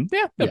 But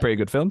they're pretty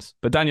good films.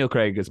 But Daniel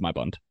Craig is my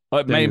Bond.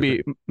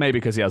 Maybe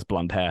because he has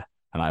blonde hair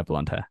and I have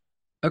blonde hair.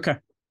 Okay.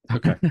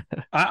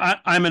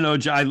 I'm an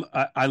OG.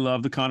 I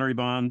love the Connery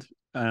Bond,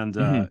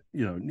 and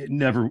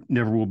never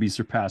will be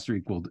surpassed or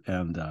equaled.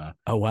 And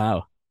oh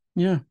wow,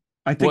 yeah,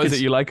 I think what is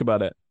it you like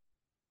about it?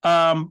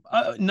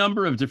 A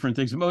number of different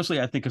things. Mostly,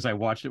 I think, because I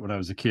watched it when I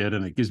was a kid,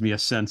 and it gives me a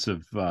sense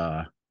of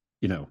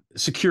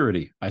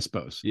security, I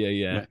suppose.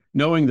 Yeah.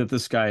 Knowing that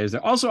this guy is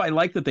there. Also, I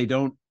like that they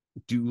don't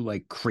do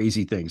like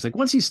crazy things. Like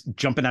once he's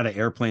jumping out of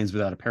airplanes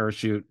without a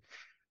parachute,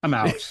 I'm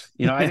out.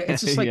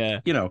 It's just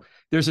like,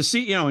 there's a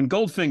scene, in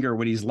Goldfinger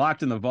when he's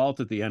locked in the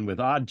vault at the end with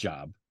Odd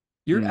Job.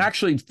 You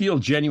actually feel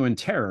genuine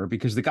terror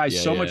because the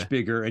guy's so much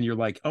bigger, and you're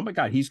like, oh my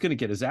God, he's going to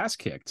get his ass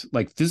kicked,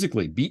 like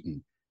physically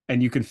beaten.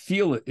 And you can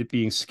feel it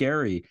being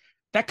scary.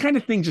 That kind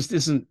of thing just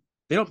isn't,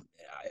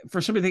 for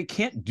somebody, they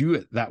can't do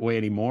it that way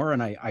anymore.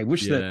 And I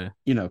wish that,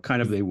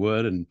 kind of they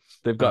would. And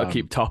they've got to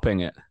keep topping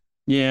it.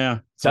 Yeah.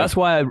 That's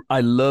why I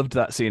loved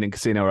that scene in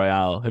Casino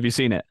Royale. Have you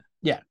seen it?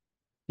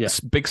 Yeah.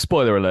 Big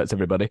spoiler alerts,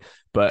 everybody.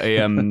 But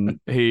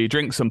he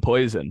drinks some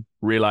poison,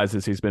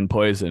 realizes he's been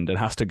poisoned, and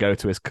has to go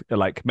to his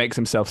makes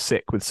himself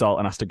sick with salt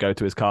and has to go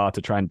to his car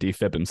to try and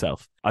defib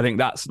himself. I think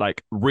that's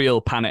like real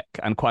panic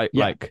and quite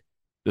like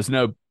there's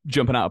no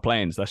jumping out of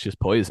planes. That's just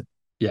poison.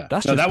 Yeah,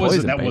 that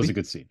was a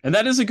good scene, and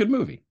that is a good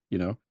movie.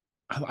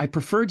 I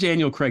prefer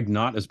Daniel Craig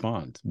not as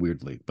Bond,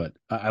 weirdly, but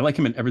I like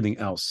him in everything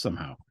else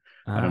somehow.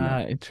 I don't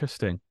know.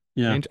 Interesting.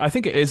 Yeah, I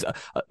think it is.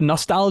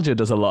 Nostalgia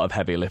does a lot of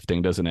heavy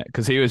lifting, doesn't it?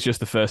 Because he was just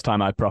the first time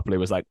I properly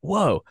was like,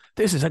 "Whoa,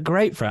 this is a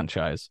great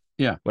franchise."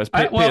 Yeah. Whereas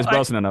Pierce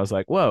Brosnan, I was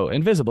like, "Whoa,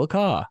 invisible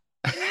car."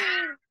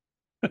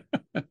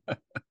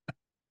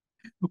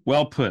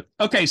 Well put.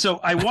 Okay,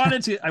 so I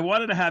wanted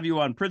to have you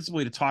on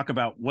principally to talk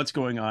about what's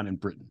going on in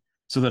Britain,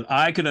 so that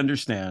I could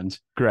understand.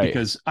 Great.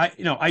 Because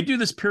I do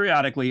this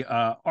periodically.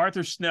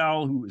 Arthur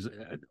Snell, who was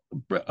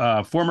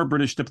a former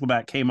British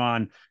diplomat, came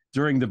on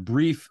during the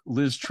brief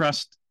Liz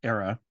Truss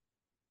era.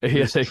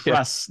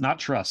 Truss, not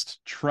trust.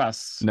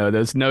 Truss. No,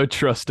 there's no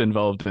trust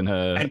involved in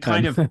her. And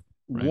kind of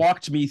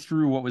walked me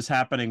through what was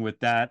happening with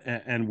that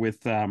and with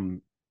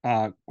Kwasi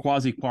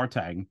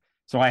Kwarteng.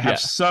 So I have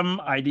some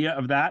idea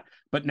of that.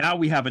 But now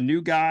we have a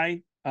new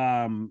guy,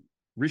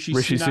 Rishi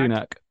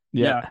Sunak.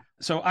 Yeah.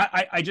 So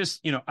I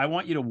just, I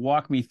want you to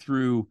walk me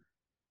through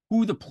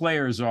who the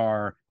players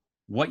are,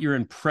 what your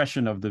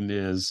impression of them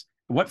is,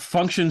 what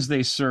functions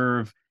they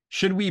serve.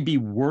 Should we be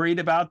worried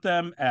about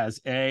them as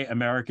A,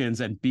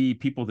 Americans, and B,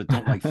 people that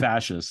don't like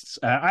fascists?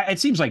 It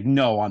seems like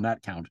no on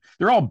that count.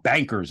 They're all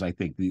bankers, I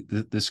think,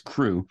 this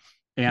crew.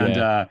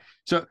 And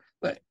so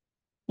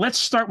let's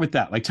start with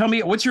that. Like, tell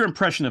me, what's your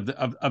impression of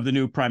the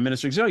new prime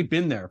minister? He's only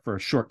been there for a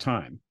short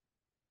time.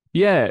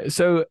 Yeah.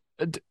 So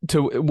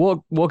to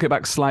walk it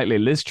back slightly,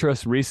 Liz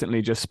Truss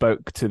recently just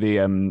spoke to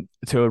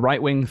to a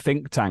right-wing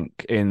think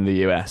tank in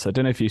the US. I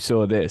don't know if you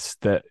saw this,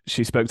 that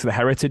she spoke to the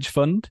Heritage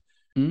Fund.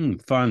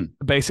 Fun.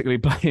 Basically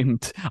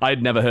blamed,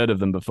 I'd never heard of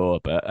them before,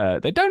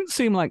 but they don't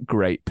seem like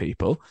great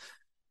people.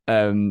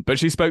 But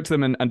she spoke to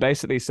them and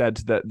basically said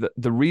that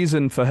the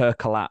reason for her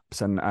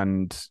collapse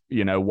and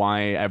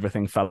why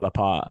everything fell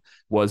apart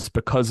was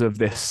because of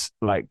this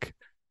like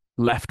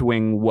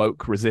left-wing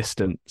woke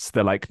resistance,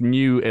 the like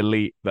new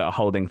elite that are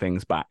holding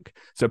things back.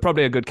 So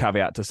probably a good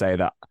caveat to say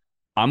that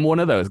I'm one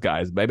of those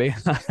guys, baby.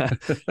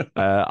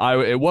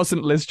 It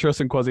wasn't Liz Truss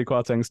and Kwasi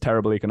Kwarteng's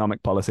terrible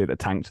economic policy that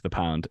tanked the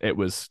pound. It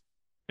was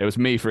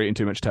me for eating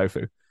too much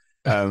tofu.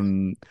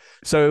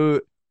 So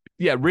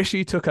yeah,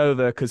 Rishi took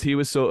over because he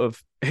was sort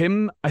of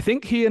I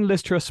think he and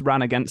Liz Truss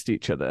ran against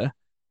each other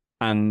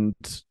and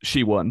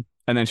she won.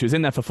 And then she was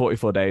in there for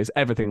 44 days.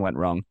 Everything went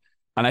wrong.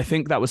 And I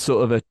think that was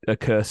sort of a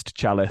cursed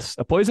chalice,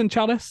 a poisoned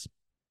chalice.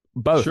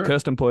 Both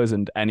cursed and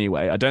poisoned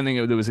anyway. I don't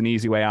think there was an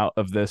easy way out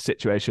of the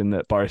situation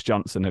that Boris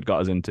Johnson had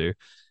got us into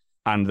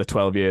and the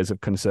 12 years of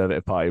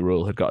Conservative Party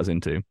rule had got us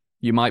into.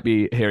 You might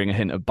be hearing a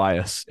hint of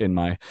bias in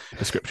my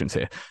descriptions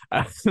here.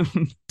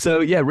 So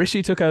yeah,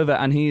 Rishi took over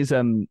and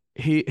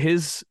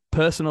his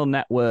personal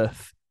net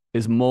worth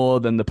is more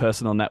than the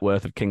personal net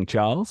worth of King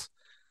Charles.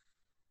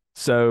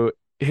 So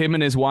him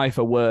and his wife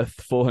are worth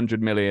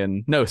 400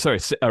 million. No, sorry,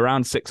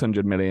 around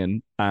 600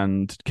 million.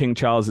 And King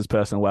Charles's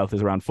personal wealth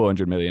is around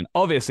 400 million.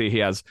 Obviously, he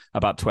has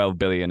about 12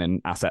 billion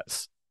in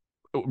assets,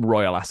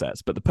 royal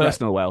assets, but the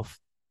personal wealth,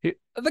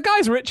 the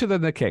guy's richer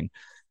than the king.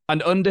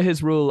 And under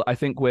his rule, I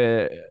think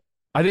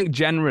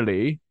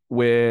generally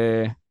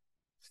we're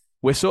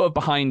sort of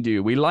behind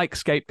you. We like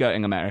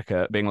scapegoating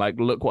America, being like,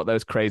 look what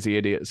those crazy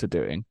idiots are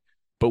doing.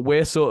 But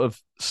we're sort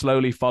of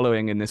slowly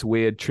following in this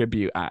weird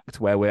tribute act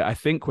where we're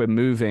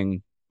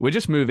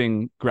just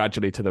moving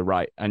gradually to the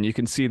right. And you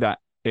can see that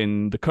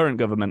in the current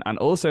government and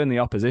also in the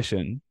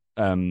opposition,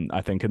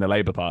 I think, in the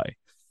Labour Party.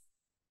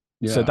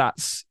 Yeah. So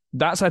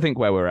that's I think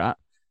where we're at.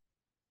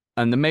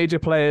 And the major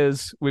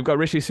players, we've got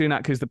Rishi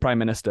Sunak, who's the Prime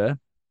Minister,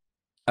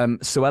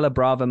 Suella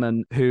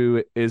Braverman,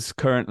 who is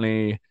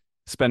currently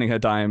spending her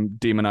time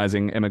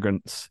demonizing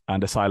immigrants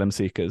and asylum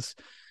seekers.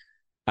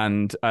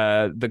 And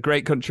the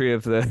great country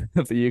of the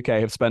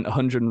UK have spent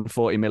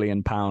 £140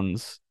 million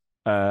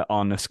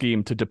on a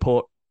scheme to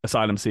deport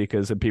asylum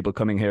seekers and people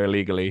coming here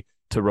illegally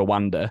to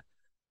Rwanda.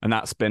 And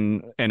that's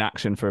been in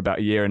action for about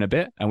a year and a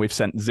bit. And we've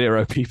sent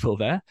 0 people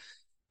there.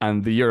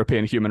 And the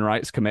European Human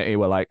Rights Committee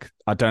were like,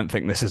 I don't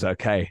think this is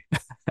okay.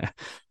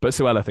 But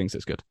Suella thinks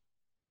it's good.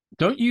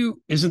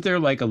 Isn't there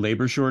like a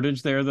labor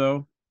shortage there,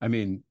 though? I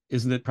mean,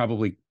 isn't it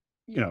probably,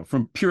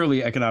 from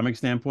purely economic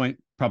standpoint,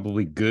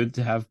 probably good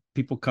to have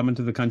people come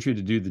into the country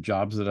to do the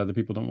jobs that other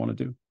people don't want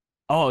to do?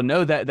 Oh,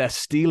 no, they're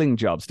stealing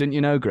jobs. Didn't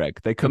you know, Greg?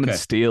 They come and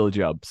steal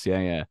jobs.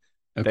 Yeah.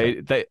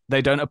 Okay.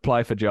 They don't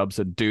apply for jobs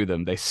and do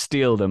them. They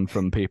steal them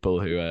from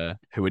people who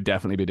would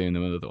definitely be doing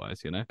them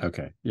otherwise,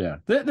 Okay. Yeah.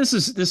 This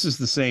is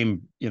the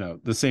same,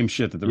 the same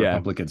shit that the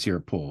Republicans here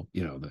pull.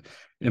 The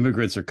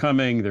immigrants are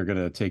coming, they're going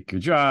to take your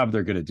job,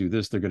 they're going to do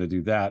this, they're going to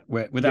do that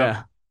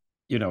without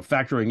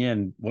factoring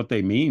in what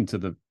they mean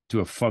to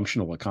a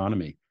functional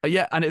economy.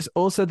 Yeah, and it's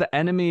also the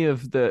enemy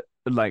of this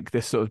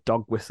sort of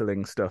dog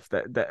whistling stuff.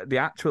 That the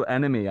actual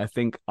enemy, I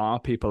think, are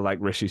people like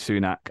Rishi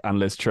Sunak and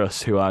Liz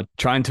Truss, who are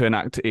trying to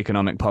enact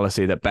economic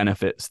policy that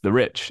benefits the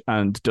rich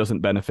and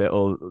doesn't benefit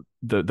all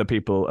the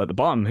people at the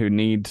bottom who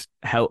need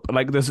help.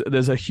 Like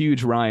there's a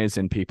huge rise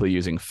in people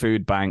using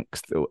food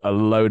banks. A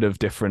load of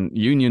different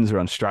unions are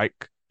on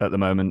strike at the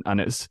moment,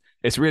 and it's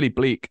really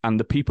bleak. And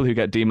the people who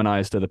get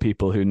demonized are the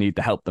people who need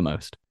the help the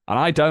most. And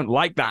I don't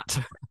like that.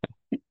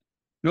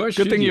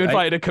 Good thing you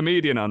invited a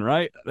comedian on,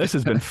 right? This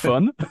has been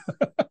fun.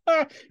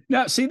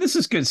 Now, see, this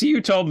is good. See, you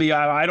told me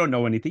I don't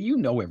know anything. You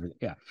know everything.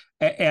 Yeah.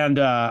 And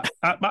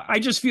I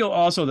just feel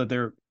also that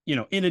they're,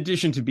 in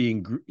addition to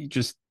being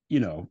just,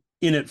 in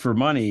it for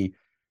money,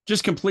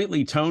 just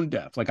completely tone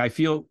deaf. Like I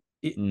feel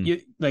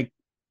like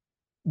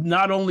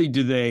not only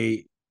do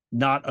they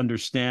not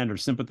understand or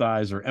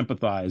sympathize or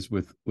empathize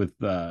with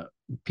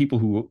people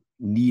who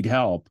need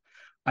help,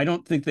 I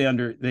don't think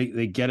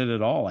they get it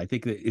at all. I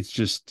think that it's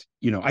just,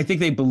 I think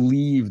they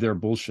believe their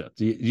bullshit.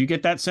 Do you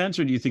get that sense,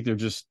 or do you think they're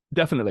just...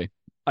 Definitely.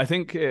 I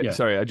think,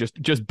 sorry, I just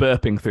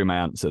burping through my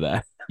answer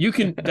there. You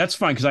can, that's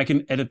fine, because I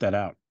can edit that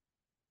out.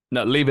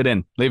 No, leave it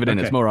in.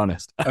 Okay. It's more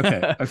honest.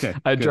 Okay.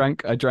 I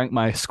drank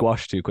my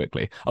squash too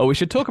quickly. Oh, we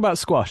should talk about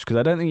squash, because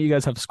I don't think you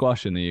guys have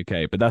squash in the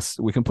UK, but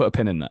we can put a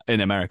pin in that,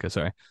 in America,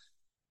 sorry.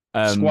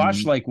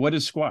 Squash? Like, what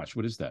is squash?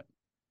 What is that?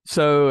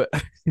 So...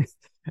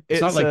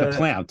 It's not like the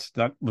plant,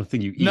 not the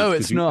thing you eat. No,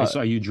 it's not. I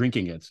saw you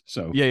drinking it.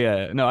 So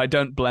yeah. No, I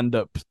don't blend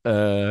up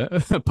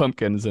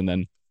pumpkins and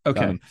then.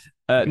 Okay.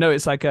 No,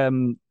 it's like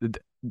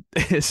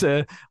it's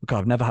a God.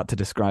 I've never had to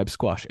describe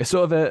squash. It's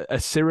sort of a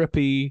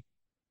syrupy,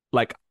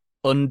 like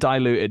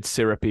undiluted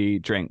syrupy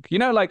drink.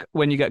 Like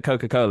when you get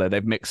Coca-Cola,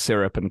 they've mixed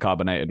syrup and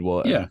carbonated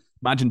water. Yeah.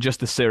 Imagine just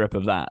the syrup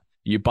of that.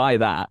 You buy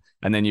that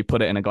and then you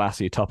put it in a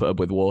glass. You top it up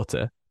with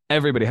water.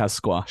 Everybody has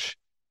squash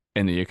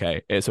in the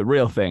UK. It's a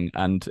real thing,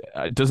 and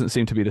it doesn't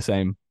seem to be the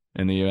same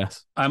in the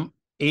US. I'm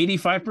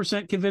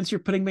 85% convinced you're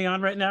putting me on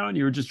right now, and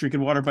you were just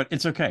drinking water, but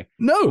it's okay.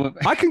 No,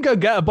 I can go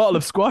get a bottle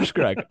of squash,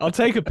 Greg. I'll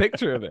take a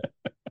picture of it.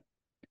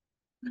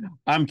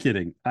 I'm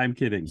kidding.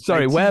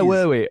 Sorry, where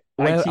were we?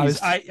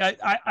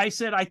 I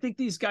said I think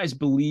these guys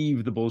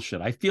believe the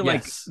bullshit. I feel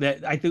like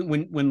that. I think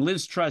when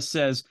Liz Truss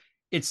says,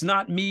 it's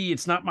not me,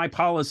 it's not my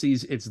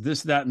policies, it's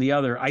this, that, and the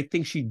other, I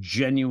think she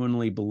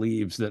genuinely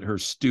believes that her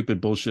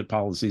stupid bullshit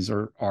policies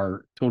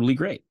are totally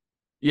great.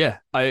 Yeah,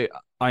 I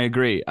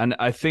agree. And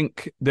I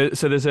think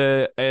there's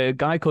a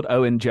guy called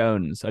Owen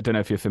Jones. I don't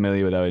know if you're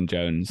familiar with Owen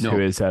Jones, who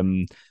is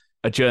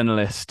a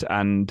journalist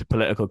and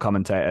political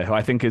commentator who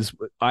I think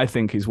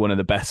he's one of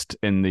the best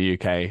in the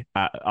UK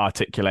at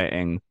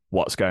articulating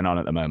what's going on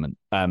at the moment.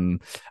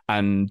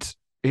 And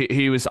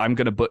he was, I'm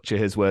going to butcher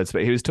his words,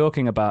 but he was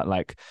talking about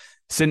like,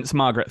 since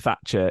Margaret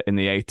Thatcher in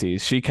the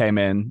 80s, she came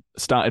in,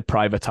 started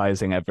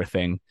privatizing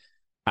everything,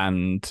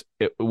 and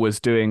it was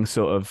doing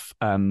sort of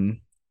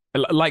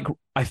like,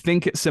 I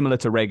think it's similar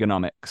to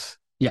Reaganomics.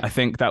 Yeah. I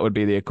think that would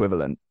be the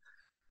equivalent.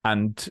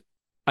 And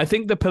I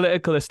think the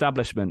political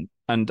establishment,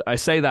 and I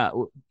say that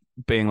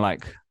being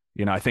like,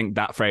 I think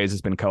that phrase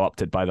has been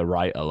co-opted by the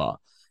right a lot,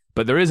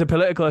 but there is a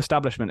political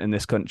establishment in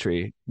this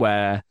country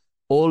where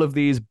all of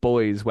these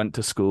boys went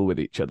to school with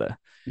each other.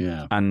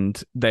 Yeah.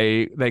 And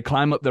they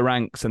climb up the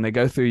ranks and they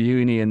go through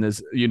uni, and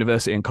there's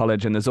university and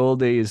college, and there's all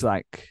these,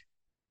 like,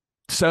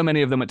 so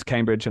many of them went to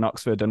Cambridge and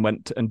Oxford and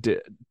went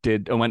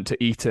to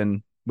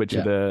Eton, which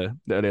are the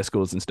earlier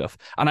schools and stuff.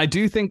 And I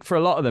do think for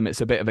a lot of them,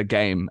 it's a bit of a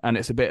game and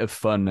it's a bit of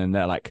fun, and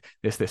they're like,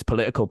 this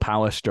political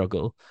power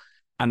struggle.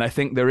 And I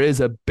think there is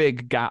a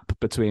big gap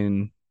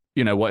between,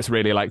 you know, what it's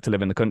really like to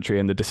live in the country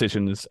and the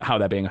decisions, how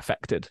they're being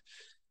affected.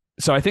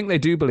 So I think they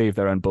do believe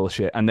their own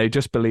bullshit, and they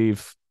just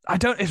believe,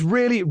 it's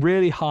really,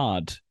 really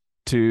hard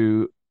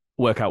to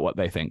work out what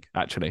they think,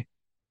 actually,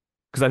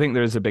 because I think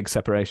there is a big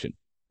separation.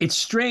 It's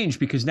strange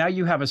because now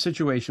you have a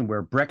situation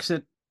where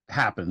Brexit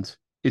happened.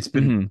 It's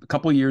been a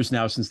couple of years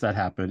now since that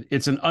happened.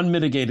 It's an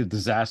unmitigated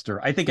disaster.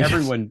 I think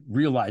everyone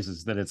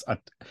realizes that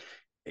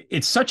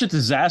it's such a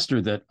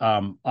disaster that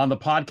on the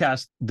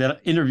podcast, that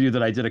interview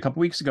that I did a couple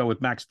of weeks ago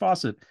with Max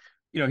Fawcett,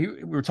 you know,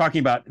 we were talking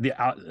about the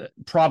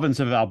province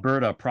of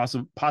Alberta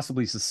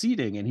possibly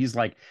seceding. And he's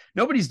like,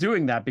 nobody's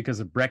doing that because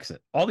of Brexit.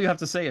 All you have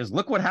to say is,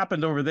 look what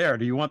happened over there.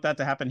 Do you want that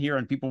to happen here?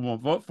 And people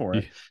won't vote for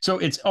it. Yeah. So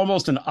it's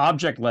almost an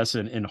object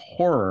lesson in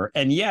horror.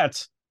 And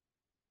yet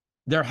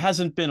there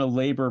hasn't been a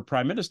Labour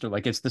prime minister.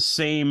 Like, it's the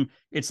same.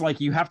 It's like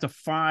you have to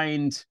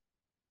find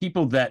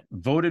people that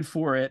voted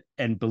for it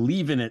and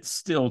believe in it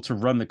still to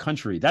run the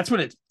country. That's what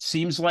it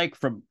seems like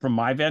from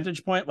my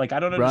vantage point. Like, I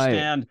don't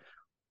understand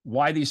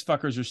why these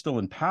fuckers are still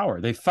in power.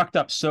 They fucked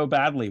up so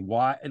badly.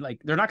 Why? Like,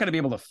 they're not going to be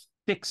able to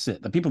fix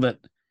it. The people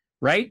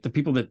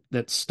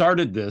that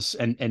started this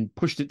and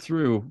pushed it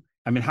through.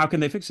 I mean, how can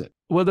they fix it?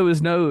 Well,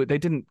 they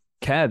didn't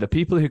care. The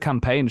people who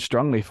campaigned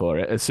strongly for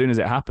it, as soon as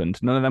it happened,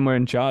 none of them were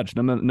in charge.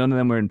 None of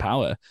them were in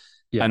power.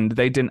 Yeah. And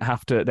they didn't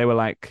have to, they were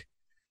like,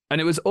 and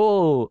it was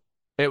all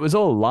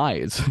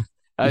lies.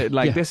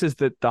 This is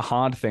the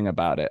hard thing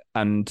about it.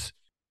 And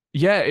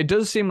yeah, it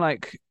does seem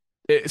like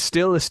it's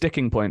still a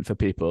sticking point for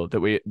people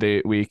that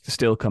we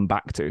still come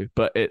back to,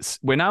 but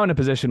we're now in a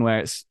position where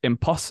it's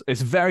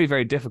very,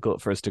 very difficult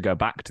for us to go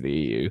back to the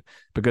EU,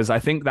 because I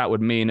think that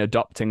would mean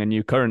adopting a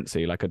new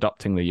currency, like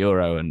adopting the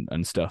euro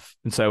and stuff.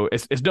 And so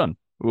it's done.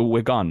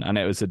 We're gone, and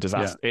it was a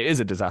disaster. Yeah. It is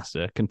a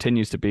disaster.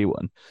 Continues to be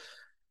one.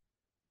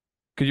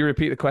 Could you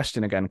repeat the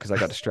question again? Because I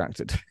got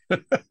distracted.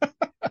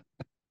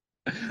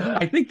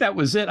 I think that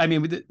was it. I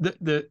mean,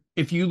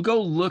 if you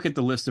go look at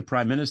the list of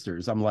prime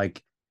ministers, I'm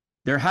like,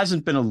 there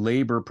hasn't been a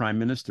Labour prime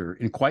minister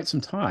in quite some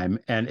time,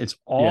 and it's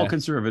all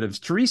conservatives.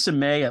 Theresa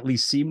May at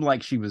least seemed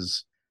like she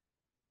was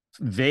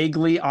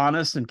vaguely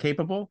honest and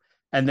capable,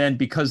 and then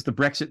because the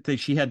Brexit thing,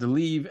 she had to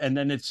leave, and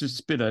then it's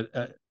just been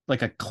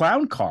a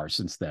clown car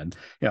since then.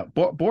 Yeah,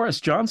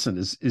 Boris Johnson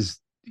is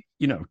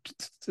you know,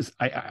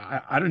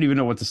 I don't even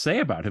know what to say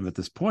about him at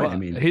this point. Well, I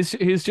mean,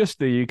 he's just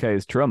the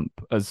UK's Trump,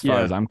 as far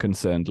as I'm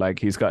concerned. Like,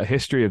 he's got a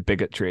history of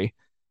bigotry.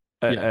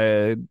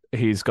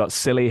 He's got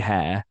silly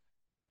hair.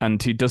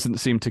 And he doesn't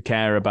seem to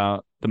care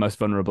about the most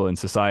vulnerable in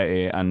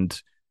society,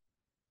 and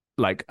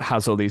like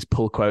has all these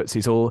pull quotes.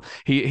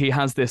 He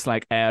has this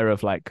like air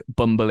of like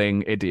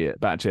bumbling idiot,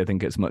 but actually I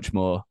think it's much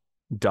more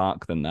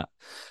dark than that.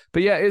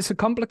 But yeah, it's a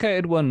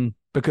complicated one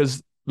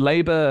because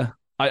Labour,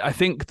 I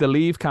think the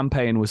Leave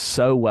campaign was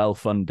so well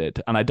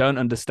funded, and I don't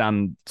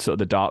understand sort of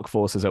the dark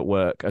forces at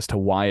work as to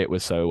why it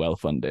was so well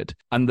funded.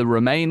 And the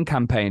Remain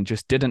campaign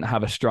just didn't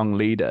have a strong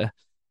leader.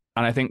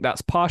 And I think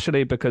that's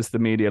partially because the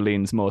media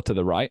leans more to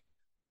the right.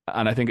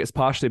 And I think it's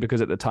partially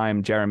because at the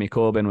time, Jeremy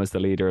Corbyn was the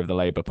leader of the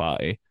Labour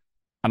Party.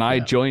 And I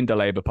joined the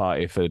Labour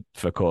Party for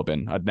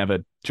Corbyn. I'd never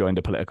joined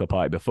a political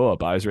party before,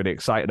 but I was really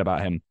excited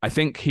about him. I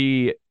think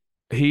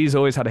he's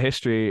always had a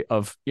history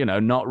of, you know,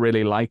 not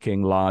really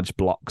liking large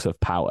blocks of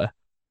power.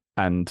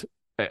 And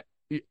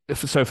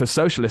so for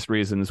socialist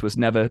reasons was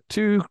never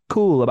too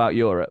cool about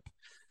Europe,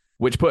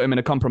 which put him in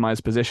a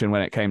compromised position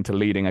when it came to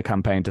leading a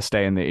campaign to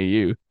stay in the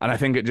EU. And I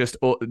think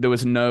there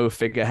was no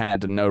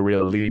figurehead and no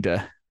real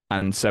leader.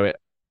 And so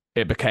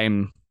it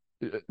became,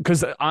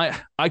 because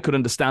I could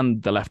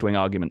understand the left-wing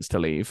arguments to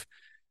leave,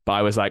 but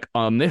I was like,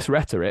 on this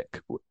rhetoric,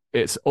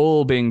 it's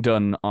all being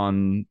done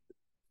on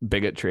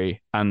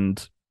bigotry.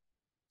 And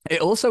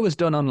it also was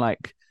done on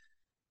like,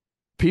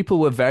 people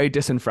were very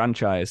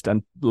disenfranchised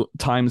and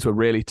times were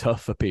really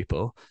tough for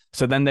people.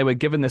 So then they were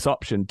given this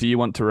option, do you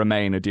want to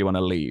remain or do you want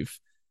to leave?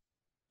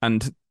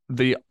 And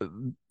the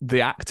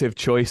active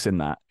choice in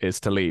that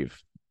is to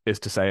leave, is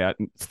to say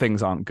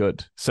things aren't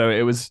good. So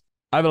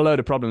I have a load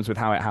of problems with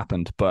how it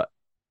happened, but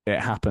it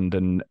happened,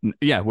 and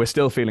we're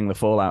still feeling the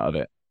fallout of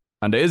it.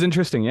 And it is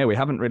interesting, we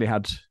haven't really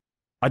had,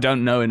 I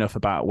don't know enough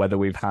about whether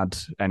we've had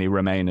any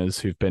Remainers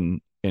who've been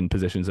in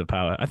positions of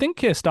power. I think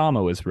Keir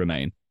Starmer was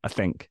Remain,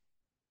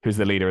 who's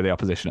the leader of the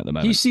opposition at the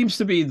moment. He seems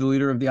to be the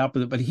leader of the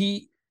opposite, but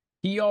he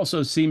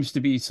also seems to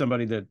be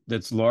somebody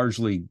that's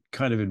largely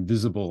kind of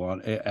invisible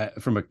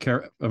from a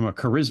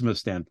charisma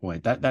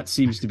standpoint. That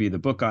seems to be the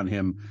book on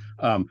him.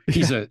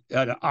 He's an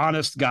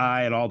honest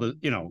guy, and all the,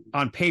 you know,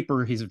 on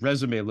paper his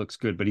resume looks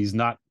good, but he's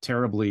not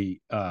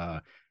terribly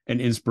an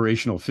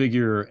inspirational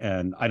figure.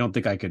 And I don't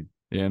think I could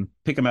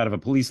pick him out of a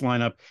police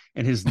lineup.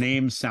 And his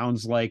name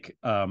sounds like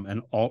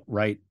an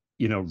alt-right,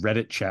 you know,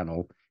 Reddit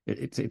channel.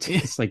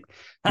 It's like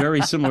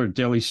very similar to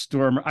Daily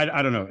Storm.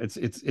 I don't know.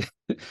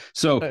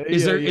 So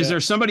is there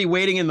somebody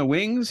waiting in the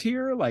wings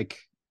here? Like,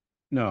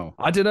 no,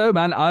 I don't know,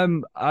 man.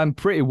 I'm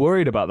pretty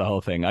worried about the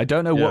whole thing. I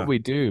don't know what we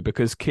do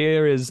because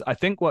Keir is. I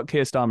think what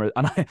Keir Starmer is,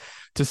 and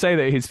to say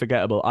that he's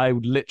forgettable, I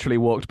literally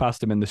walked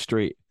past him in the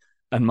street,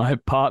 and my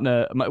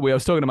partner, I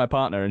was talking to my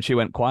partner, and she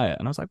went quiet,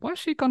 and I was like, "Why has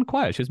she gone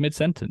quiet?" She was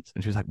mid-sentence,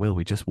 and she was like, "Will,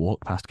 we just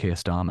walked past Keir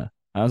Starmer."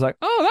 And I was like,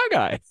 "Oh, that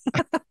guy."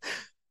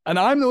 And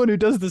I'm the one who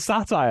does the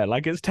satire.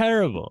 Like, it's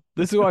terrible.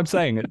 This is what I'm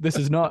saying. This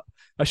is not.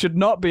 I should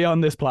not be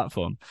on this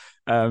platform.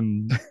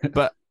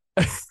 But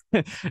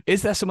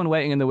is there someone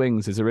waiting in the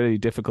wings? Is a really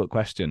difficult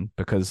question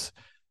because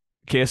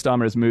Keir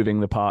Starmer is moving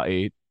the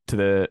party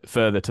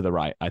further to the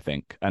right, I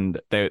think, and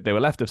they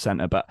were left of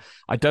centre. But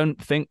I don't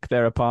think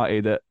they're a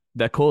party that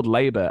they're called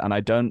Labour, and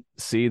I don't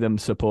see them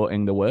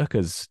supporting the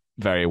workers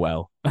very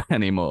well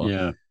anymore.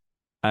 Yeah,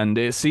 and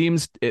it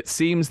seems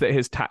that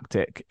his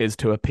tactic is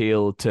to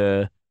appeal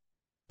to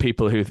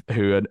people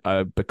who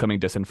are becoming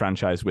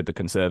disenfranchised with the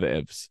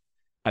Conservatives,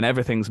 and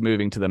everything's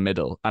moving to the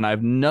middle. And I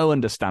have no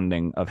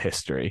understanding of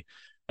history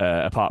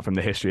apart from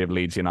the history of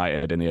Leeds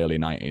United in the early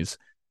 90s.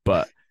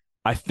 But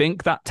I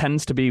think that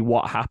tends to be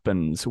what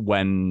happens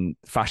when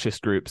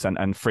fascist groups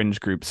and fringe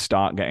groups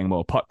start getting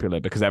more popular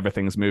because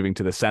everything's moving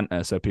to the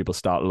center. So people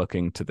start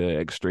looking to the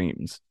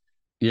extremes.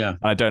 Yeah.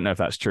 I don't know if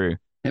that's true.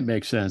 It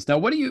makes sense. Now,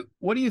 what do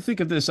you think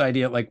of this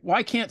idea? Like,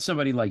 why can't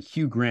somebody like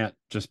Hugh Grant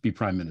just be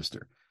prime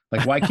minister?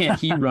 Like, why can't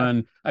he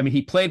run? I mean,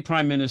 he played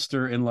prime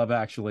minister in Love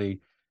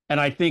Actually. And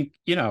I think,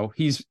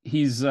 he's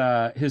his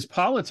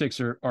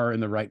politics are in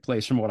the right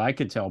place from what I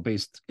could tell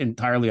based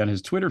entirely on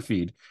his Twitter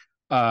feed.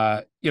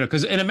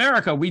 Because in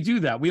America, we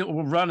do that.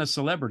 We'll run a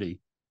celebrity.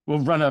 We'll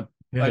run a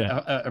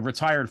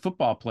retired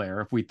football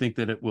player if we think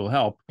that it will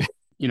help,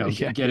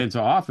 get into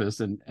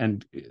office.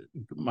 And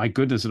my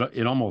goodness,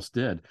 it almost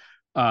did.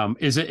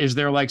 Is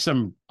there like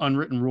some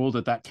unwritten rule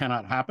that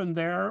cannot happen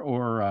there,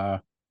 or?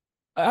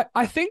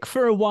 I think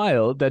for a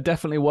while there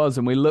definitely was,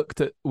 and we looked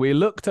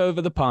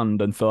over the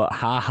pond and thought,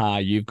 "Ha,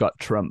 you've got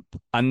Trump."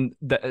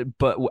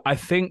 But I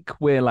think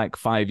we're like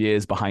 5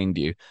 years behind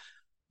you.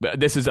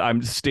 But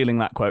I'm stealing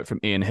that quote from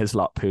Ian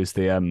Hislop, who's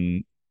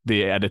the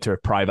editor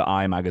of Private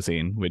Eye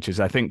magazine, which is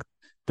I think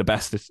the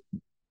best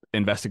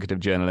investigative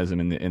journalism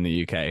in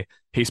the UK.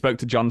 He spoke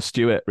to Jon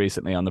Stewart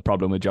recently on The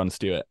Problem with Jon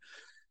Stewart,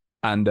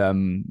 and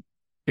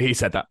he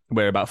said that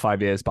we're about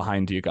 5 years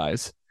behind you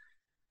guys,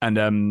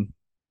 and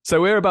so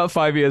we're about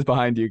 5 years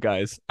behind you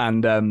guys.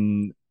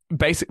 And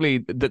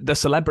basically the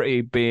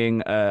celebrity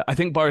being, I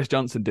think Boris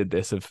Johnson did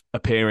this of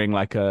appearing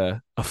like a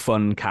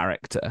fun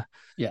character.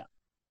 Yeah.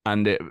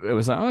 And it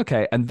was like,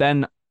 okay. And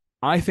then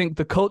I think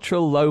the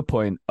cultural low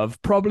point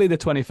of probably the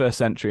 21st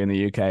century in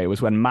the UK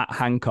was when Matt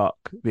Hancock,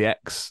 the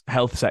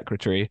ex-health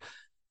secretary,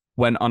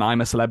 went on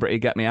I'm a Celebrity,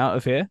 Get Me Out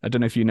of Here. I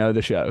don't know if you know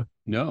the show.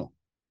 No.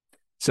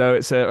 So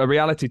it's a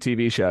reality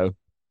TV show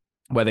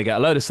where they get a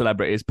load of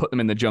celebrities, put them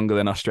in the jungle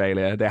in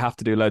Australia. They have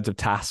to do loads of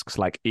tasks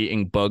like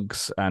eating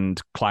bugs and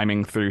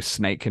climbing through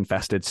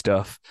snake-infested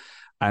stuff.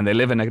 And they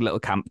live in a little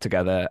camp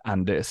together,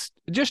 and it's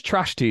just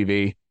trash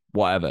TV,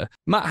 whatever.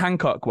 Matt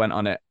Hancock went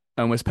on it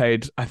and was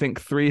paid, I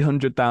think,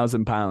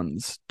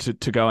 £300,000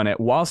 to go on it,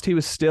 whilst he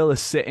was still a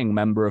sitting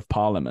member of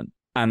Parliament.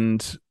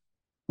 And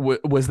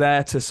was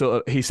there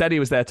to he said he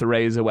was there to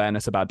raise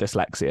awareness about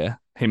dyslexia.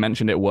 He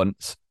mentioned it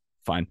once.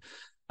 Fine.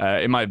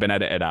 It might have been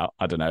edited out.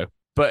 I don't know.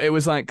 But it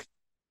was like,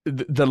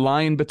 the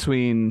line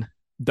between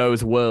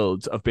those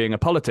worlds of being a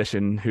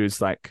politician who's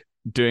like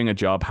doing a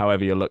job,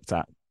 however you're looked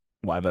at,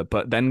 whatever,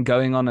 but then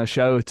going on a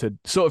show to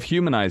sort of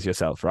humanize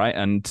yourself, right?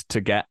 And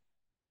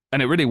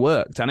it really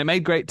worked, and it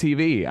made great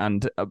TV,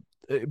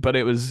 but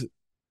it was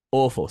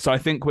awful. So I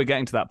think we're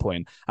getting to that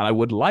point, and I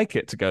would like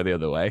it to go the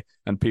other way,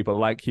 and people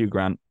like Hugh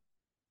Grant,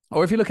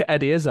 or if you look at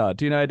Eddie Izzard,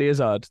 do you know Eddie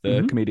Izzard,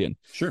 the comedian?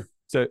 Sure.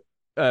 So,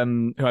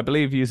 who I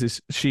believe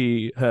uses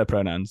she, her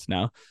pronouns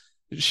now.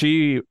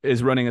 She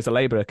is running as a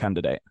Labour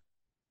candidate.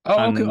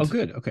 Oh, okay. Oh,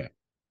 good. Okay.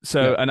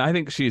 So, and I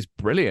think she's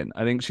brilliant.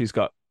 I think she's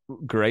got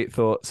great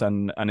thoughts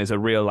and is a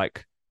real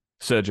like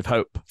surge of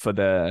hope for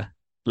the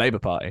Labour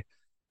Party.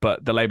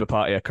 But the Labour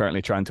Party are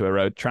currently trying to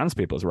erode trans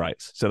people's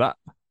rights. So that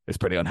is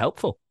pretty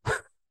unhelpful.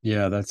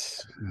 Yeah,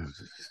 that's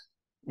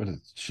what a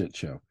shit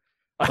show.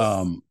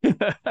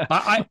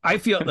 I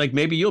feel like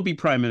maybe you'll be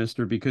prime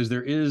minister because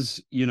there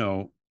is,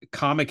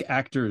 comic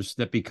actors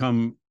that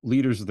become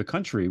leaders of the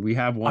country. We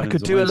have one. I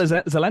could do a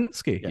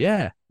Zelensky.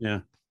 Yeah.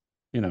 It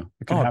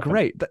could happen.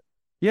 Great.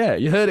 Yeah,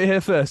 you heard it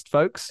here first,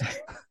 folks.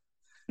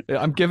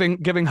 I'm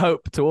giving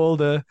hope to all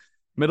the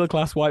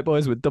middle-class white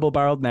boys with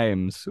double-barreled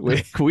names.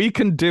 We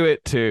can do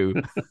it too.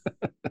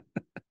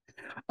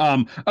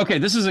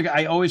 Okay,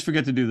 I always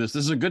forget to do this.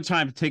 This is a good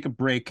time to take a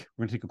break.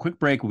 We're gonna take a quick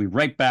break. We'll be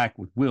right back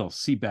with Will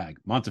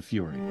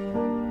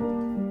Sebag-Montefiore.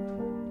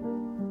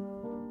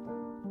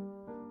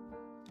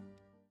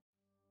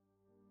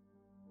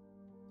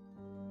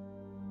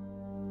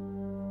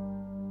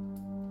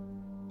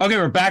 Okay,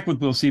 we're back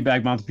with Will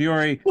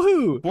Sebag-Montefiore.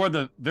 Woohoo! For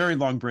the very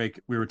long break,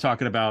 we were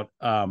talking about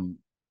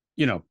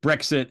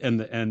Brexit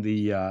and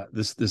the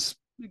this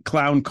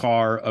clown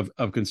car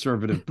of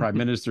conservative prime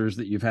ministers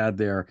that you've had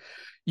there.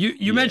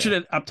 You mentioned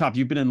it up top.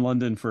 You've been in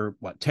London for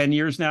what, 10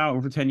 years now?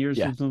 Over 10 years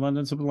you've been in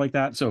London, something like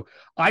that. So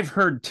I've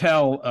heard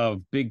tell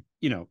of big,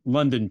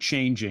 London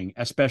changing,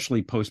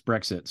 especially post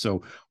Brexit.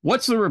 So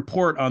what's the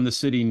report on the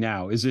city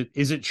now? Is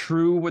it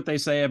true what they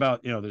say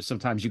about, there's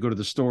sometimes you go to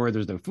the store,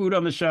 there's no food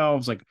on the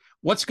shelves? Like,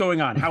 what's going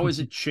on? How has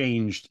it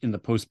changed in the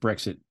post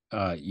Brexit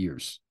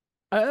years?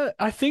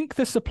 I think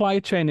the supply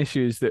chain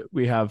issues that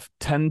we have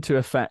tend to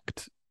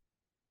affect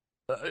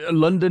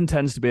London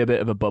tends to be a bit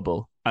of a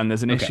bubble. And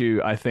there's an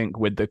issue, I think,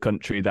 with the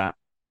country that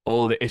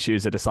all the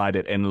issues are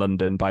decided in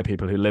London by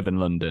people who live in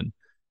London.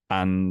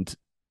 And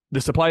the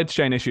supply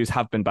chain issues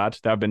have been bad.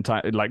 There have been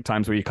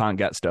times where you can't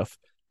get stuff.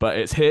 But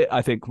it's hit,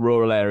 I think,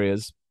 rural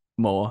areas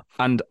more.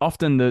 And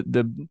often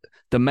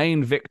the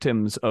main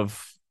victims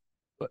of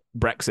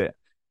Brexit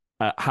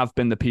have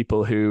been the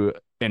people who,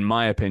 in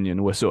my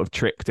opinion, were sort of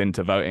tricked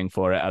into voting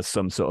for it as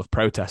some sort of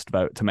protest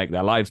vote to make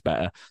their lives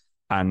better.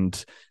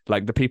 And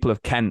like the people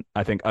of Kent,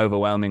 I think,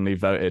 overwhelmingly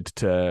voted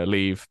to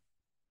leave.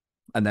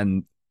 And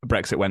then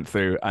Brexit went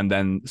through. And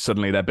then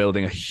suddenly they're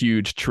building a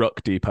huge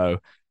truck depot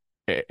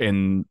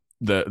in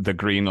the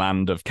green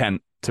land of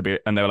Kent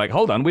and they were like,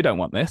 hold on, we don't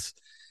want this.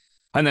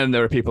 And then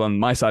there are people on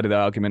my side of the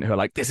argument who are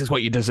like, this is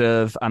what you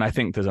deserve. And I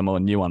think there's a more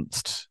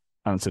nuanced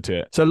answer to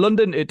it. So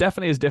London, it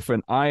definitely is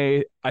different.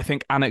 I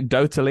think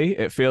anecdotally,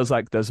 it feels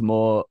like there's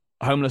more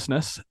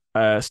homelessness.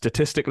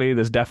 Statistically,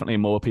 there's definitely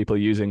more people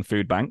using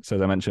food banks,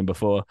 as I mentioned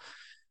before,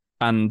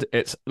 and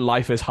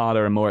life is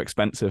harder and more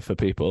expensive for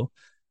people.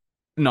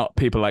 Not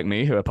people like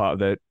me who are part of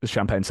the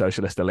Champagne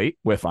socialist elite.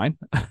 We're fine.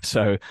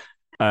 So,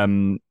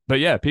 but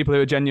yeah, people who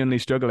are genuinely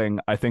struggling,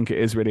 I think it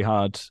is really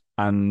hard.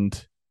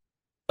 And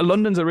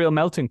London's a real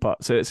melting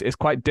pot, so it's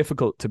quite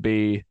difficult to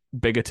be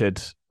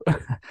bigoted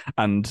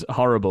and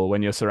horrible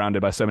when you're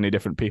surrounded by so many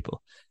different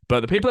people. But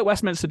the people at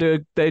Westminster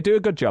do a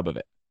good job of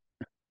it.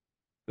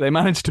 They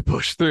managed to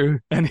push through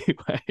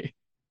anyway.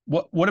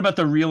 What about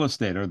the real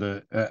estate? Are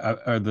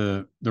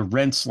the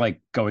rents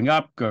like going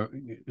up?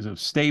 Is it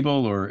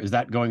stable, or is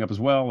that going up as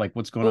well? Like,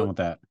 what's going on with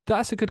that?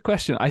 That's a good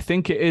question. I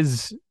think it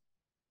is.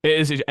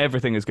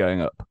 Everything is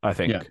going up. I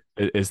think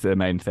is the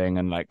main thing,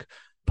 and like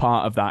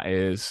part of that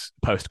is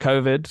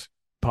post-COVID.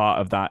 Part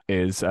of that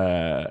is,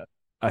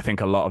 I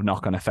think, a lot of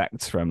knock-on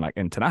effects from like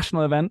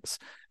international events.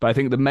 But I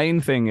think the main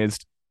thing is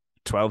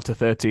 12 to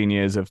 13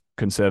 years of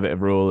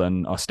conservative rule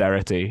and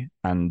austerity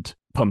and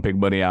pumping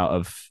money out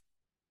of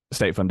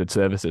state-funded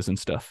services and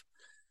stuff.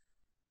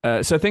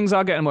 So things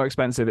are getting more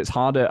expensive. It's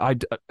harder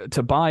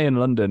to buy in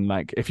London.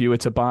 Like if you were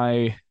to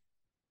buy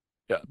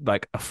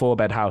like a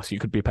 4-bed house, you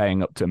could be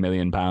paying up to £1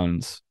 million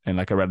in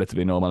like a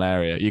relatively normal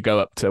area. You go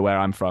up to where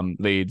I'm from,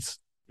 Leeds,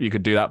 you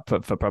could do that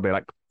for probably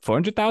like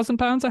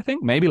 £400,000, I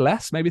think, maybe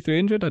less, maybe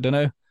 300. I don't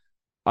know.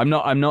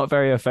 I'm not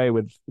very au fait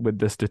with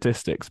the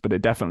statistics, but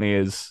it definitely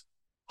is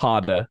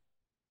harder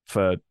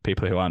for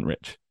people who aren't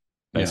rich,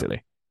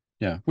 basically.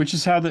 Yeah. Which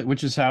is how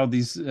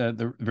these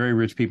the very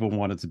rich people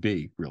want it to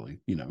be, really.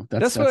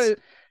 That's what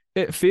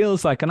it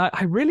feels like, and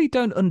I really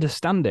don't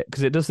understand it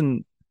because it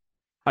doesn't.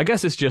 I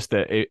guess it's just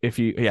that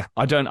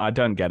I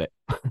don't get it.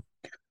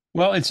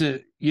 Well, it's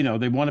they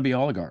want to be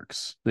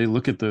oligarchs. They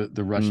look at the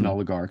Russian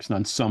oligarchs, and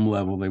on some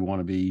level, they want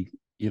to be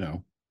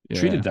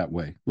treated that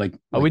way. Like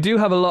we do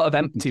have a lot of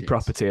empty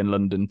property in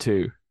London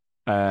too.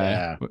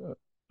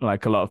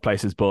 Like a lot of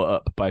places bought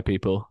up by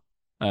people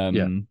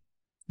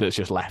that's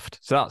just left.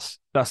 So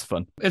that's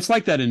fun. It's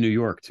like that in New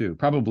York too.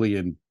 Probably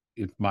in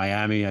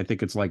Miami, I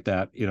think it's like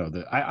that.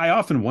 I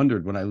often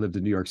wondered when I lived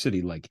in New York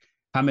City, like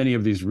how many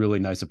of these really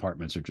nice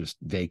apartments are just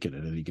vacant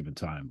at any given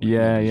time.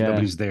 Like,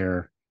 nobody's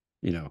there.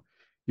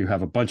 You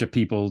have a bunch of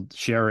people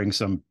sharing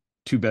some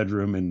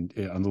 2-bedroom and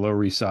on the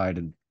Lower East Side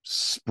and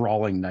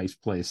sprawling nice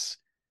place.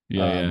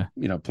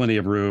 Plenty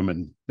of room,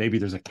 and maybe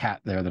there's a cat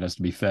there that has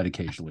to be fed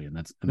occasionally, and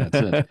that's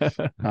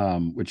it.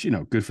 Which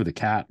good for the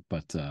cat,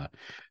 but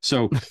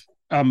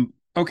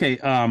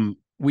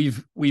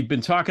we've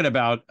been talking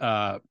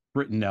about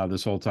Britain now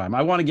this whole time.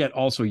 I want to get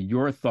also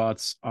your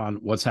thoughts on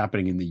what's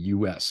happening in the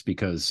US,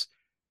 because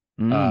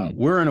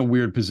we're in a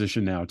weird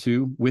position now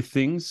too with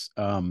things.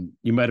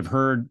 You might have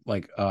heard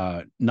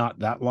not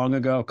that long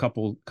ago, a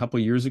couple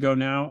years ago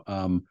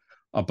now,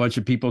 a bunch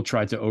of people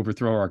tried to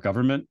overthrow our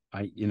government.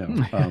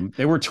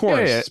 They were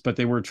tourists, but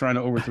they were trying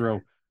to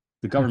overthrow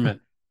the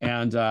government.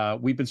 And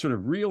we've been sort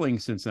of reeling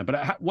since then.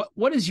 But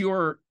what is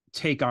your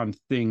take on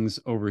things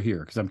over here?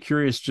 Because I'm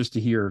curious just to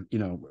hear,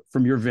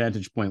 from your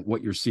vantage point,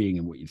 what you're seeing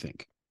and what you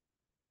think.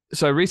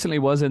 So I recently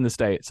was in the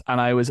States,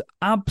 and I was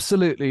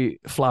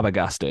absolutely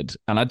flabbergasted,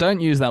 and I don't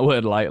use that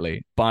word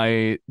lightly,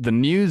 by the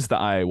news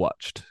that I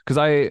watched.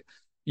 Because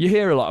you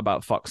hear a lot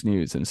about Fox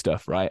News and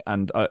stuff, right?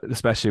 And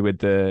especially with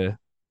the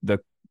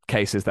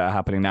cases that are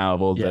happening now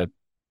of all the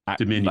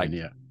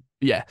Dominion,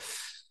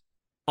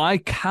 I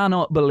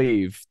cannot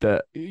believe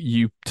that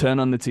you turn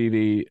on the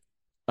TV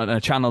on a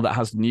channel that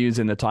has news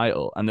in the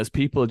title and there's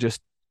people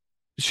just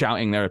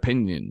shouting their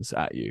opinions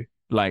at you.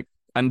 Like,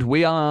 And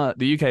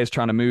the UK is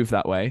trying to move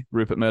that way.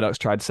 Rupert Murdoch's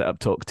tried to set up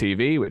Talk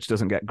TV, which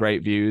doesn't get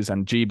great views.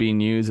 And GB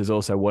News is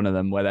also one of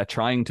them, where they're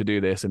trying to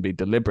do this and be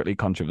deliberately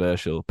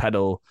controversial,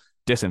 peddle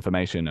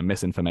disinformation and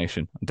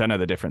misinformation. I don't know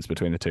the difference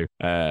between the two.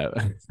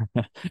 And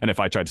if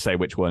I try to say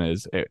which one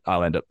is,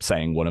 I'll end up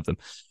saying one of them.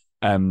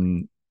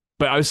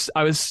 But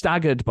I was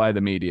staggered by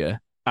the media.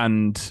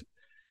 And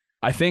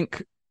I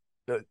think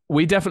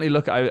we definitely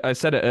look, I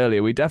said it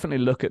earlier, we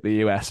definitely look at the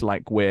US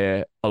like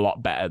we're a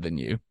lot better than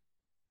you.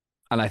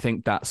 And I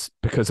think that's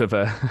because of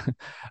a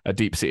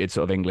deep-seated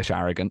sort of English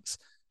arrogance,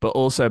 but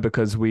also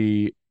because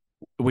we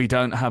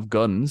don't have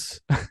guns.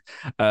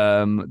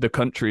 Our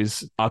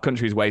country's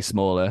way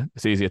smaller.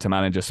 It's easier to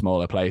manage a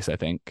smaller place, I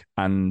think.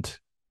 And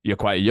you're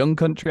quite a young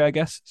country, I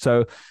guess.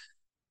 So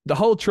the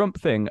whole Trump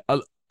thing,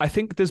 I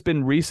think there's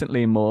been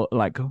recently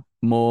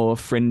more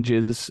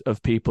fringes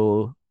of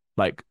people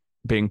like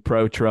being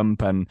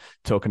pro-Trump and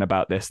talking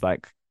about this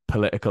like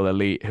political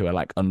elite who are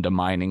like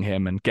undermining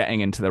him and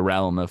getting into the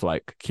realm of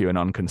like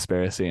QAnon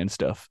conspiracy and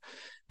stuff.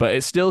 But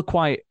it's still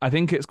I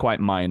think it's quite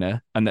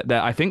minor, and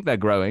I think they're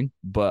growing,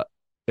 but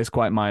it's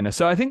quite minor.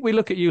 So I think we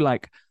look at you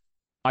like,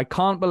 I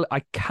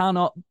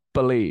cannot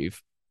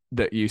believe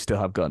that you still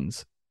have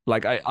guns.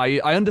 Like I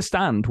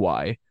understand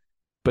why,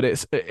 but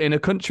it's in a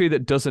country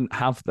that doesn't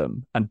have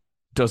them and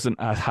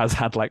has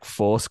had like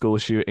 4 school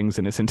shootings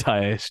in its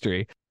entire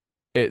history.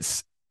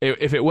 If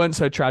it weren't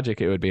so tragic,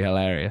 it would be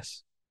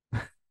hilarious.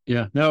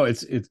 Yeah, no,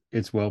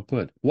 it's well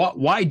put.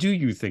 Why do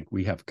you think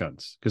we have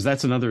guns? Because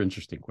that's another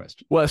interesting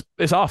question. Well,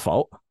 it's our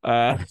fault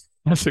as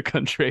a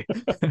country.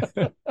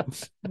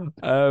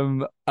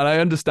 And I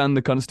understand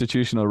the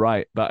constitutional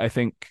right, but I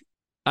think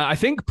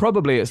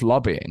probably it's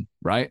lobbying,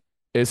 right?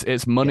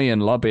 It's money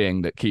and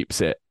lobbying that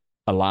keeps it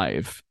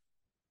alive.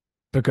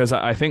 Because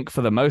I think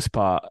for the most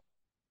part,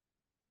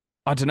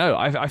 I don't know.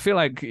 I feel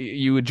like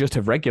you would just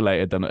have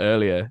regulated them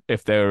earlier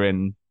if they were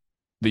in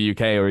the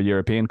UK or a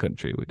European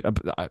country.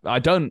 I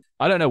don't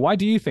know. Why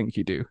do you think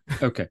you do?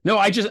 Okay. No,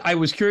 I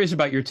was curious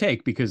about your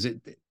take, because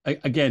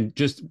again,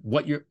 just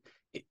what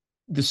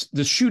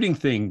the shooting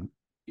thing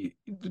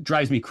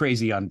drives me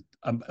crazy on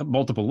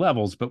multiple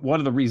levels. But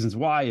one of the reasons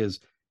why is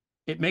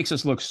it makes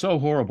us look so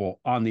horrible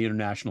on the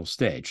international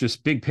stage.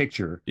 Just big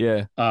picture.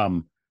 Yeah.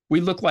 We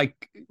look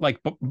like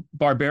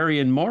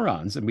barbarian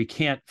morons, and we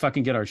can't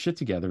fucking get our shit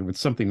together with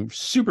something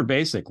super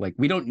basic. Like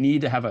you don't need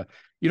to have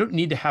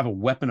a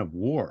weapon of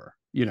war.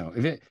 You know,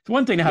 if it's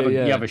one thing to have you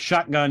have a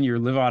shotgun, you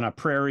live on a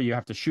prairie, you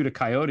have to shoot a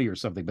coyote or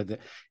something, but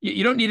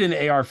you don't need an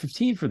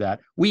AR-15 for that.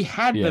 We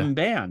had them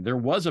banned. There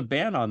was a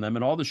ban on them,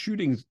 and all the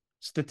shooting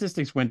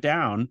statistics went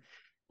down.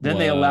 Then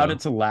they allowed it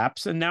to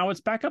lapse, and now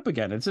it's back up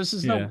again.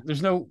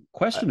 There's no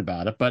question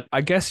about it. But I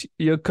guess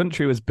your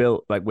country was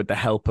built like with the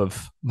help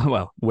of,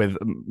 with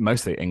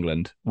mostly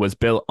England, was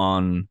built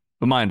on,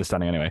 from my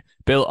understanding anyway,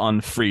 built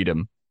on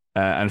freedom.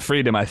 And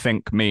freedom, I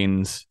think,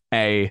 means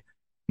A,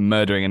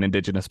 murdering an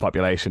indigenous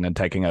population and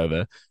taking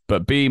over,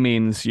 but B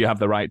means you have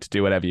the right to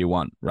do whatever you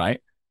want,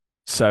 right?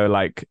 So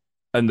like,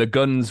 and the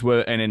guns were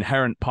an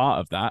inherent part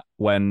of that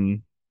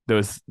when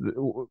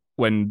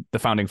the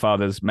founding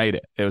fathers made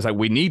it. It was like,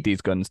 we need these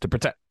guns to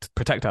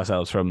protect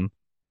ourselves from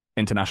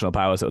international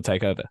powers that will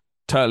take over.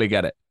 Totally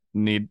get it.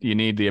 You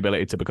need the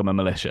ability to become a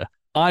militia.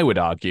 I would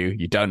argue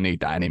you don't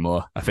need that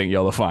anymore. I think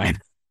you're fine.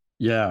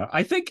 Yeah,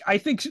 I think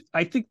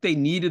they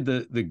needed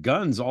the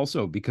guns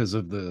also because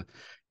of the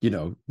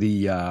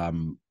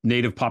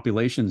native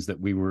populations that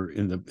we were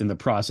in the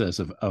process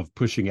of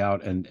pushing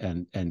out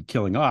and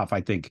killing off.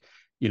 I think,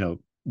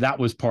 that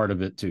was part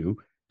of it too.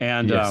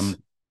 And, yes.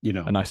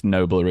 A nice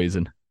noble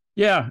reason.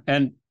 Yeah.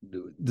 And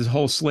this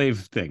whole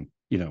slave thing,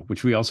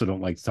 which we also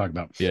don't like to talk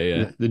about.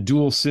 Yeah. The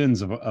dual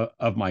sins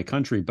of my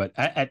country. But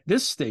at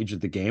this stage of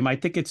the game, I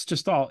think it's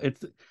just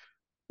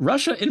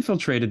Russia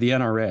infiltrated the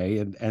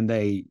NRA and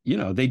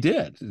they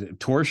did.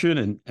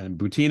 Torsion and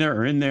Butina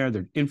are in there.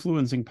 They're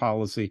influencing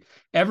policy.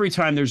 Every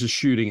time there's a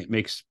shooting, it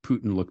makes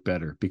Putin look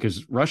better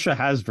because Russia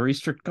has very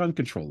strict gun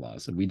control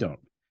laws and we don't.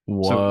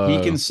 Whoa. So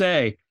he can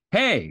say,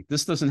 hey,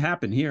 this doesn't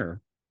happen here.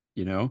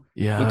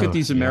 Yeah. Look at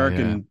these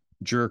American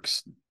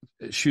jerks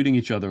shooting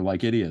each other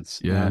like idiots.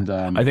 Yeah. And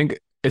I think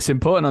it's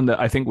important on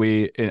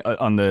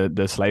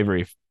the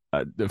slavery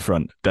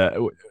front that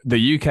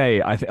the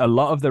UK, I think a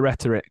lot of the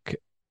rhetoric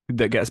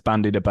that gets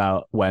bandied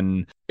about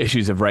when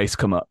issues of race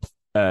come up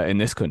in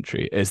this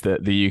country is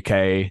that the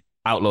UK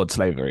outlawed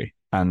slavery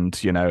and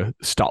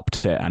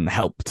stopped it and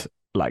helped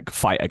like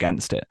fight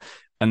against it,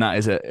 and that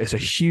is it's a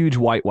huge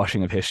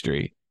whitewashing of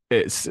history.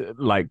 It's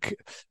like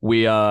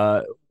we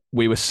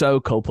were so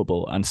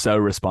culpable and so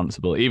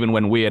responsible. Even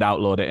when we had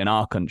outlawed it in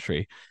our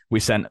country, we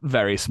sent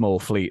very small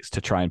fleets to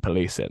try and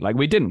police it. Like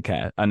we didn't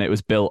care. And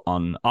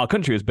our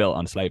country was built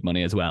on slave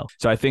money as well.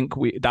 So I think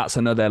that's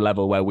another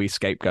level where we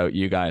scapegoat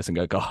you guys and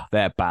go, God,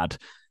 they're bad.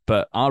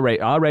 But our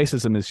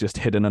racism is just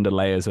hidden under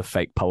layers of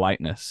fake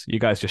politeness. You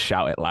guys just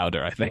shout it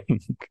louder, I think.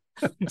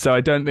 So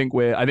I think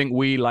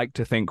we like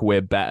to think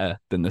we're better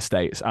than the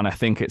States. And I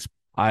think it's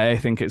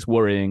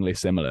worryingly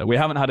similar. We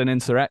haven't had an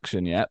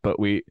insurrection yet, but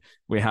we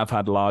have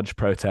had large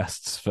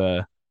protests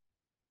for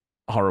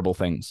horrible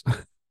things.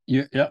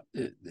 Yeah,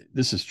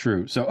 this is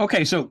true. So,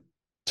 okay, so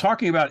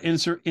talking about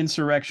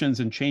insurrections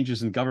and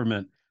changes in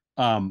government,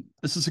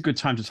 this is a good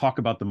time to talk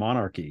about the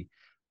monarchy,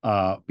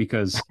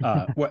 because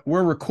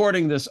we're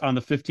recording this on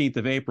the 15th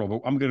of April,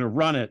 but I'm going to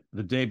run it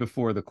the day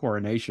before the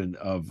coronation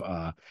of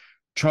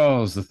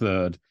Charles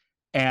III.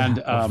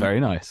 And very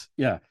nice.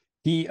 Yeah,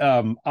 he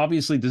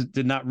obviously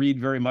did not read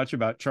very much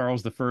about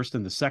Charles I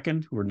and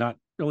II, who were not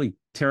really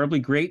terribly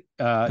great,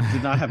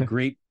 did not have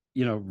great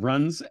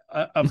runs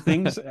of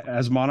things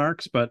as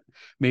monarchs, but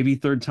maybe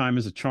third time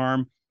is a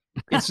charm.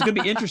 It's going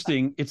to be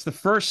interesting. It's the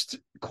first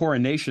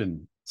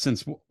coronation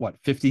since what,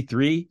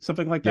 53,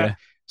 something like that. Yeah.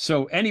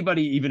 So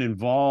anybody even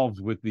involved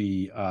with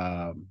the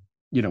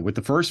with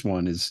the first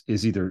one is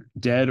either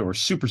dead or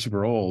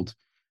super old.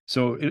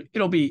 So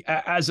it'll be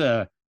as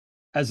a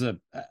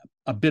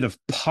bit of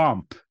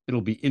pomp.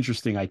 It'll be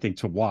interesting, I think,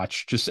 to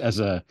watch, just as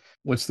a,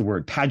 what's the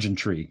word,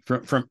 pageantry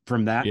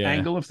from that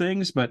angle of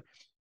things. But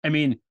I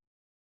mean,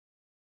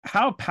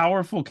 how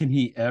powerful can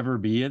he ever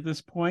be at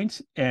this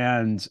point?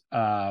 And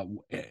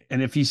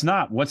if he's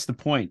not, what's the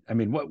point? I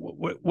mean,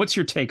 what's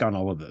your take on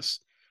all of this?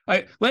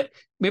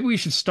 Maybe we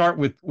should start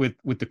with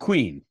the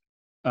Queen.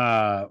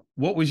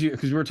 What was your,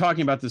 because we were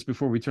talking about this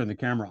before we turned the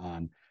camera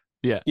on.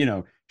 Yeah,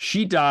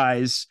 she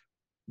dies.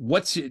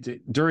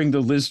 During the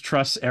Liz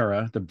Truss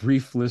era, the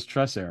brief Liz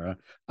Truss era,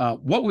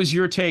 what was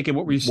your take and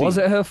what were you seeing? Was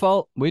it her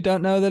fault? We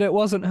don't know that it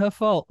wasn't her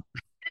fault.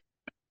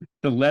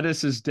 The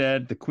lettuce is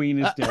dead. The Queen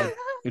is dead.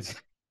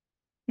 It's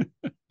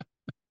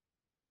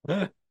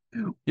what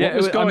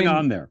was going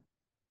on there?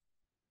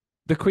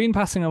 The Queen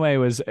passing away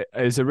is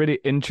a really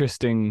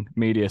interesting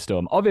media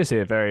storm. Obviously,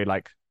 a very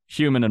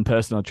human and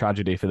personal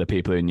tragedy for the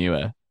people who knew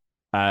her.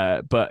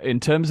 But in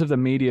terms of the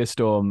media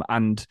storm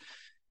and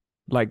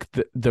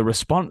the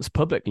response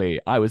publicly,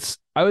 I was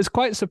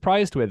quite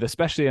surprised with,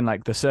 especially in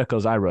the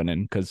circles I run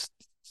in, because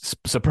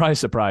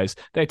surprise,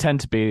 they tend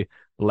to be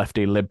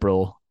lefty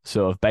liberal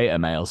sort of beta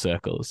male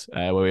circles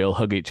where we all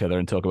hug each other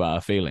and talk about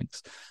our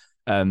feelings.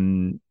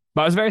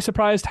 But I was very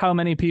surprised how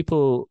many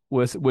people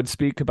would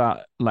speak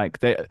about,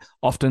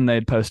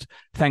 they'd post,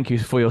 "Thank you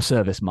for your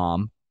service,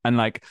 Mom."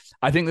 And I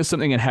think there's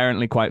something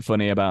inherently quite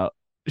funny about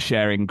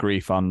sharing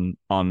grief on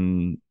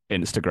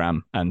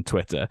Instagram and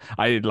Twitter.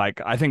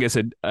 I think it's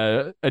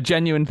a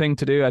genuine thing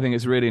to do. I think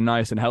it's really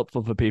nice and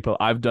helpful for people.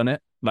 I've done it.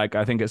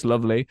 I think it's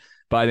lovely,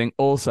 but I think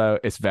also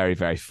it's very,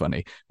 very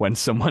funny when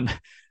someone,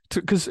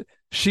 because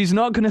she's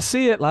not going to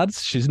see it,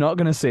 lads. She's not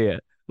going to see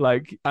it.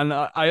 And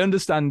I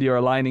understand you're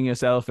aligning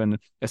yourself and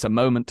it's a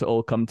moment to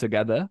all come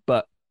together,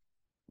 but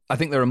I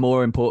think there are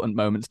more important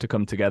moments to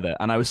come together.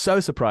 And I was so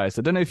surprised.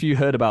 I don't know if you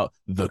heard about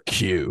the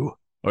queue,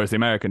 or as the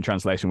American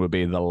translation would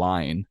be, the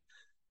line,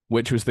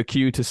 which was the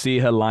queue to see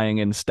her lying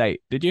in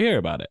state. Did you hear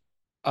about it?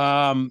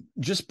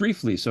 Just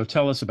briefly. So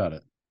tell us about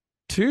it.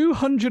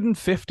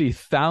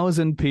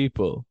 250,000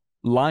 people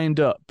lined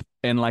up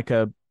in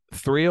a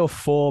 3 or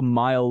 4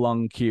 mile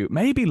long queue,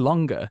 maybe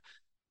longer,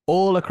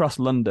 all across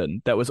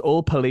London, that was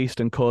all policed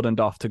and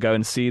cordoned off to go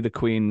and see the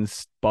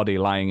Queen's body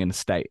lying in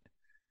state.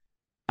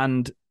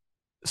 And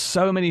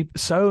so many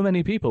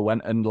people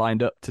went and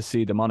lined up to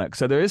see the monarch.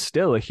 So there is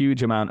still a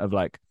huge amount of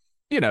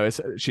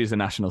she's a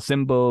national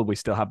symbol. We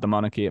still have the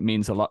monarchy. It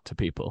means a lot to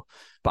people.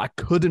 But I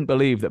couldn't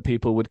believe that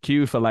people would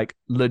queue for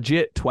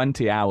legit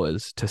 20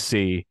 hours to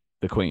see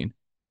the Queen.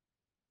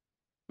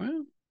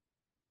 Well,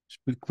 she's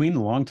been Queen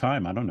a long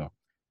time. I don't know.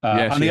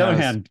 On the other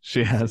hand,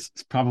 she has.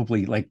 It's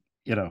probably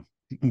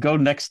you can go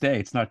next day.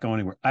 It's not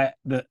going anywhere. I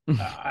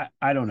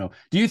don't know.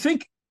 Do you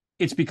think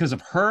it's because of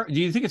her? Do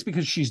you think it's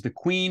because she's the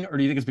Queen, or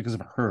do you think it's because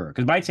of her?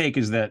 Because my take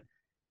is that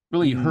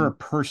really her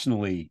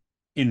personally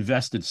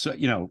invested. So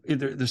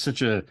there's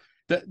such a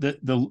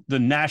the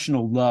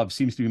national love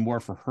seems to be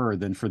more for her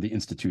than for the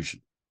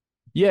institution.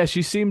 Yeah, she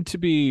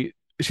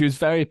was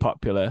very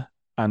popular,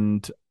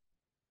 and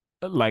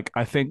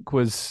I think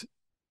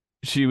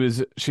she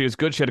was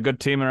good. She had a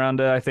good team around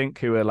her, I think,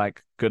 who were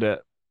good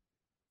at,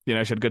 she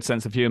had a good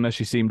sense of humor.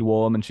 She seemed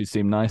warm and she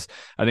seemed nice.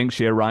 I think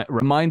she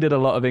reminded a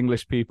lot of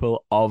English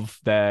people of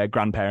their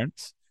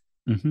grandparents.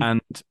 Mm-hmm.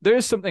 And there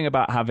is something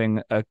about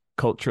having a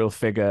cultural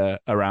figure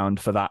around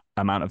for that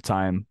amount of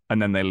time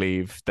and then they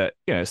leave, that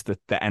it's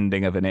the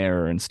ending of an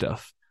era and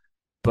stuff.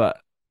 But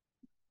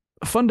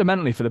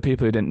fundamentally, for the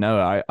people who didn't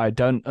know, I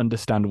don't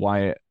understand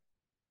why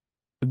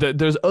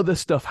there's other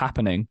stuff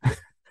happening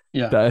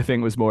that I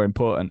think was more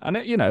important. And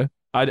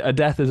a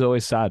death is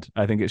always sad.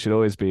 I think it should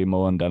always be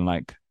mourned. And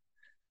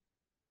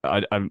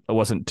I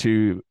wasn't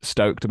too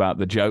stoked about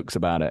the jokes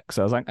about it, because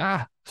I was like,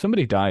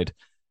 somebody died.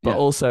 But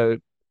also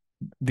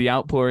the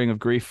outpouring of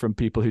grief from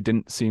people who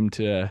didn't seem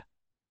to.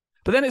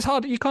 But then it's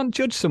hard. You can't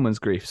judge someone's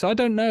grief. So I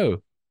don't know.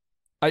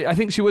 I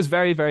think she was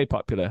very, very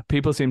popular.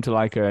 People seemed to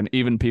like her. And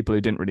even people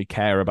who didn't really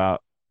care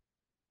about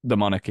the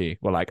monarchy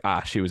were like,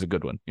 she was a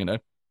good one,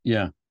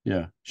 Yeah.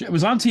 Yeah. It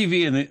was on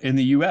TV in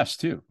the US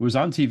too. It was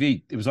on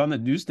TV. It was on the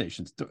news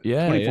stations.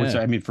 24/7.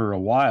 I mean, for a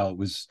while it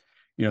was,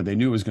 they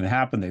knew it was going to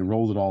happen. They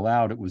rolled it all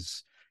out. It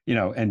was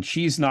and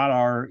she's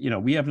not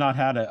we have not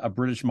had a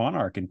British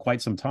monarch in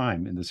quite some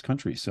time in this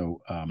country.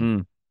 So,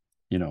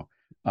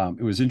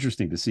 it was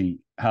interesting to see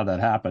how that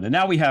happened. And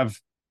now we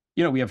have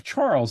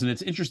Charles, and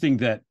it's interesting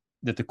that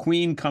the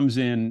Queen comes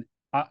in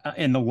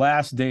the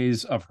last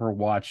days of her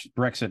watch.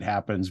 Brexit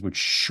happens, which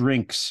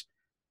shrinks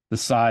the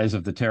size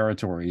of the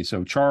territory.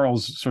 So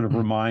Charles sort of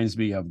reminds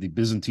me of the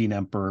Byzantine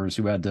emperors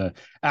who had to,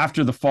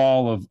 after the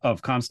fall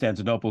of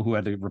Constantinople, who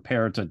had to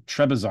repair to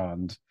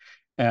Trebizond,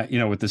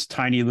 with this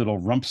tiny little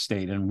rump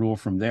state and rule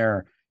from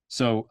there.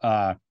 So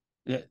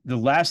the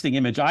lasting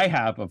image I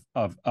have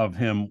of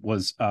him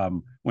was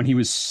when he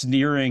was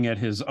sneering at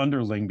his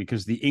underling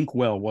because the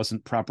inkwell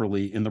wasn't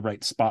properly in the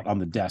right spot on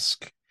the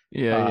desk.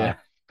 Yeah.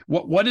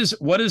 What is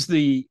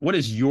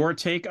your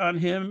take on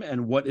him,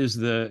 and what is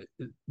the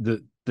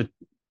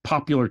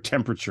popular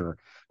temperature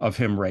of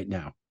him right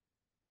now?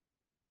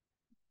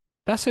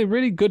 That's a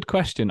really good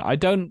question. I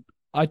don't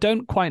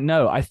quite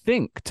know. I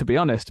think, to be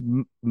honest,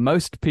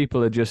 most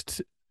people are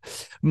just,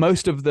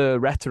 most of the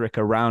rhetoric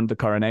around the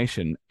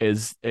coronation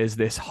is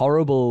this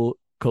horrible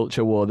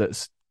culture war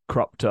that's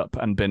cropped up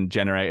and been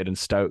generated and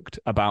stoked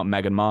about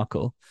Meghan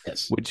Markle,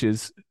 yes, which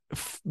is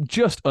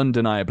just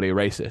undeniably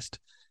racist.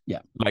 Yeah,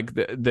 like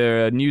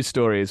there are news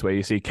stories where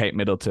you see Kate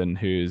Middleton,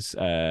 who's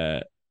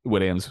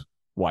William's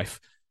wife,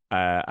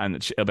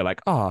 and she'll be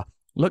like, "Oh,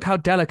 look how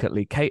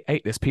delicately Kate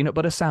ate this peanut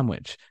butter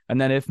sandwich."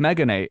 And then if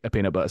Meghan ate a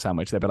peanut butter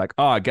sandwich, they'd be like,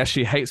 "Oh, I guess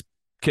she hates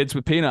kids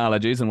with peanut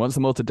allergies and wants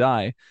them all to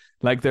die."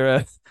 Like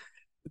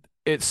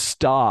it's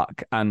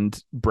stark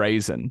and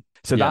brazen.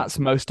 So that's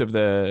most of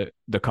the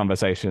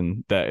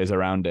conversation that is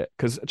around it.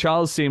 Because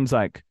Charles seems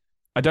like,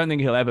 I don't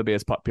think he'll ever be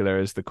as popular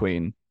as the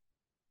Queen,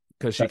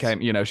 because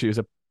she was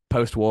a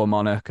post-war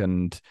monarch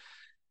and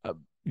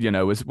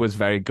was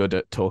very good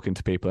at talking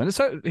to people, and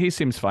so he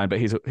seems fine, but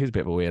he's a bit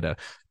of a weirdo.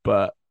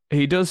 But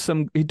he does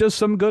some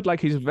good.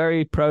 Like, he's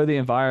very pro the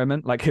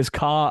environment. Like, his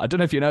car, I don't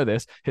know if you know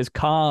this, his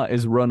car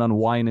is run on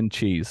wine and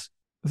cheese,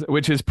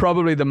 which is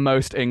probably the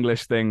most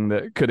English thing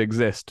that could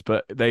exist.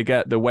 But they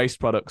get the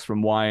waste products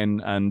from wine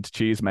and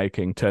cheese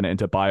making, turn it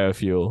into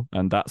biofuel,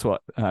 and that's how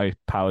he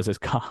powers his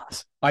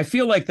cars. I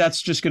feel like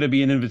that's just going to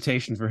be an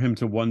invitation for him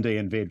to one day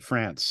invade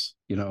France.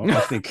 I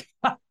think.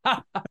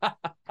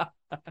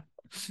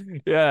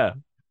 Yeah,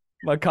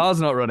 my car's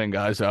not running,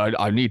 guys, so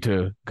I need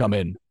to come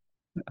in.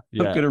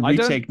 Yeah, I'm going to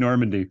retake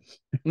Normandy.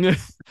 Yeah,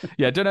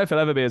 I don't know if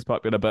it'll ever be as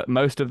popular, but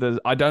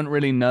I don't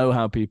really know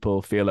how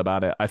people feel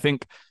about it. I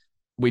think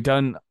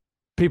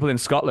people in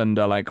Scotland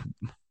are like,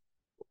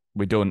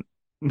 we don't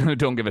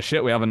give a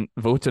shit. We haven't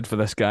voted for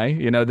this guy.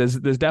 There's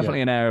definitely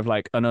an air of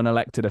like an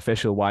unelected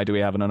official. Why do we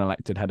have an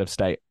unelected head of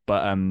state?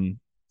 But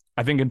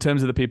I think in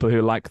terms of the people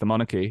who like the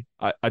monarchy,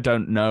 I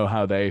don't know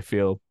how they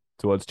feel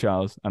towards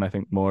Charles, and I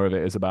think more of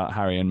it is about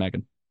Harry and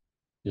Meghan.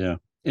 Yeah,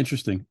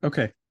 interesting.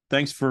 Okay,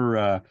 thanks for.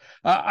 I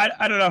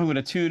don't know if I'm going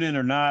to tune in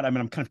or not. I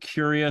mean, I'm kind of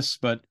curious,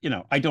 but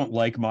I don't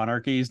like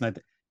monarchies, and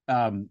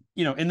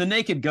in The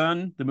Naked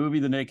Gun, the movie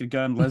The Naked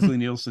Gun, Leslie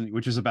Nielsen,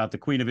 which is about the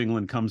Queen of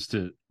England, comes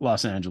to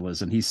Los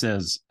Angeles, and he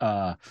says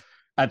at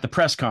the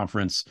press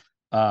conference,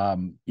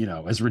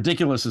 as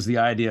ridiculous as the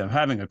idea of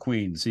having a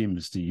queen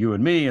seems to you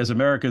and me, as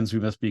Americans, we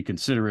must be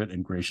considerate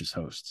and gracious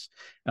hosts.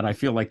 And I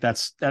feel like that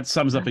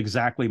sums up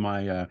exactly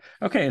my,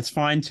 okay, it's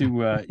fine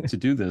to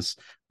do this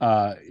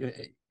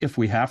if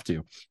we have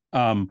to.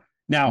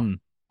 Now,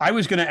 I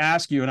was going to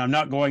ask you, and I'm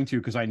not going to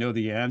because I know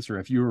the answer,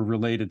 if you were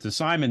related to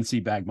Simon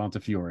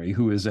Sebag-Montefiore,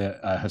 who is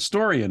a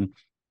historian.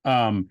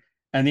 And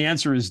the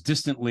answer is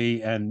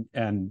distantly, and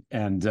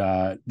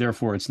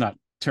therefore it's not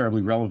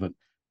terribly relevant.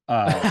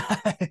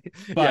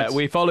 Yeah,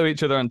 we follow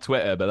each other on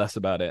Twitter, but that's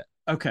about it.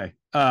 Okay,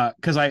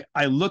 because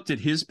I looked at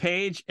his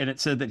page and it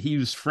said that he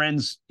was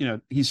friends.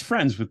 He's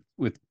friends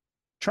with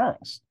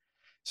Charles.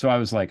 So I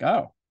was like,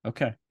 oh,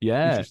 okay.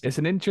 Yeah, it's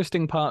an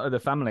interesting part of the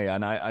family,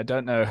 and I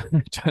don't know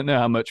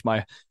how much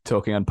my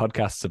talking on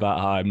podcasts about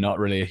how I'm not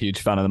really a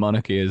huge fan of the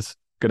monarchy is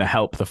going to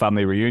help the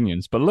family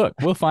reunions. But look,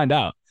 we'll find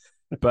out.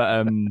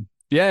 But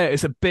yeah,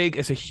 it's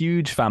a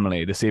huge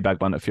family, the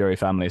Sebag-Montefiore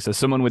family. So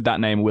someone with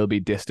that name will be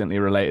distantly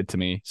related to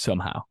me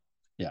somehow.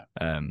 Yeah.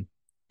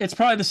 It's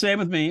probably the same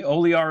with me.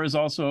 Oliar is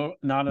also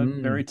not a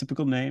very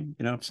typical name.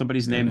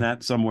 Somebody's named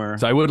that somewhere.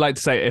 So I would like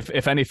to say,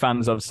 if any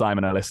fans of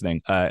Simon are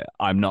listening,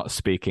 I'm not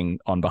speaking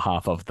on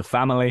behalf of the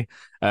family,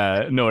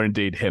 nor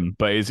indeed him,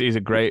 but he's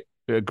a great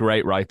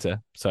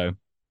writer. So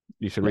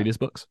you should read his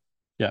books.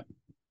 Yeah,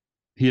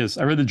 he is.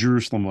 I read the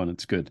Jerusalem one.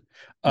 It's good.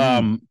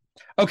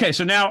 Okay,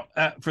 so now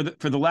for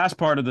the last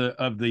part of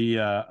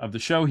the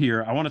show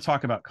here, I want to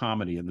talk about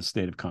comedy and the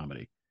state of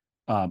comedy,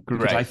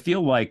 because I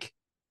feel like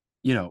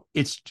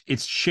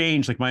it's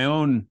changed. Like, my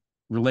own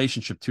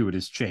relationship to it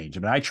has changed.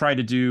 I mean, I try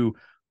to do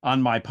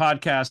on my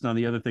podcast and on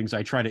the other things,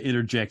 I try to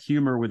interject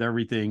humor with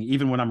everything.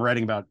 Even when I'm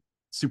writing about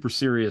super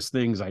serious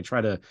things, I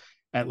try to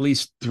at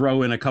least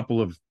throw in a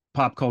couple of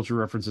pop culture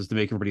references to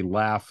make everybody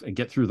laugh and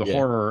get through the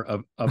horror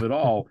of it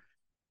all.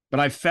 But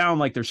I've found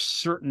like there's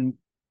certain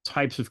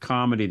types of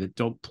comedy that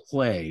don't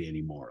play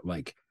anymore.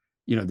 Like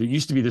there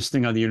used to be this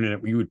thing on the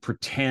internet where you would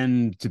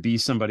pretend to be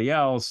somebody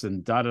else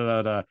and da da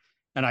da da.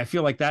 And I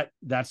feel like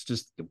that's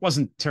just, it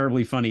wasn't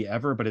terribly funny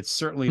ever, but it's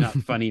certainly not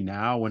funny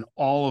now when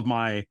all of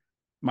my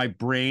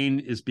brain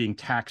is being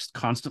taxed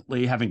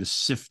constantly, having to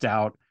sift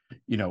out,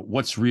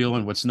 what's real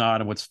and what's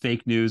not, and what's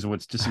fake news and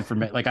what's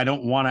disinformation. Like I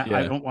don't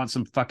want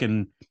some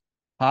fucking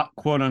hot,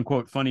 quote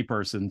unquote funny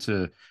person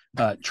to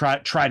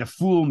try to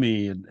fool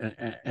me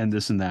and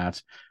this and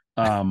that.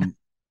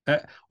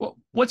 Well,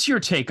 what's your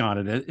take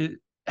on it?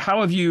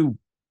 How have you?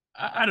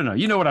 I don't know.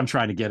 You know what I'm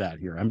trying to get at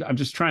here. I'm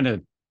just trying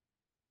to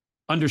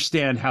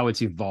understand how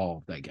it's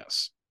evolved, I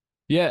guess.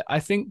 Yeah, I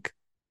think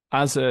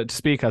to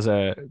speak as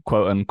a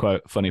quote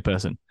unquote funny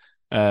person,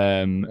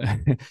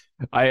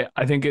 I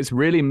think it's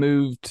really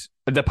moved.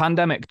 The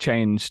pandemic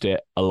changed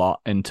it a lot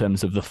in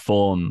terms of the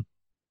form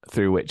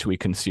through which we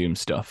consume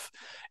stuff.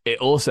 It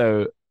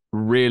also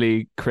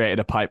really created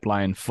a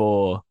pipeline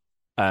for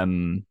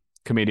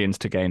comedians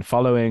to gain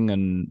following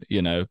and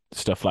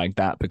stuff like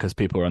that because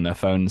people are on their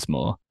phones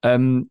more.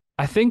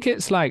 I think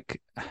it's like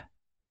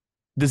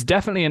there's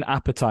definitely an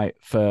appetite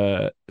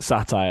for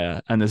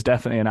satire, and there's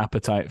definitely an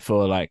appetite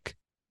for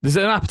there's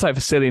an appetite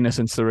for silliness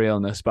and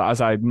surrealness. But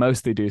as I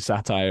mostly do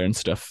satire and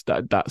stuff,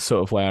 that's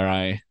sort of where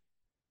I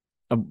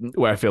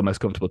feel most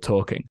comfortable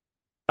talking.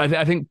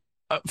 I think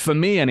for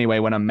me anyway,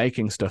 when I'm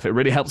making stuff, it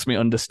really helps me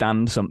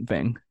understand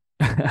something.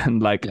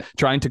 And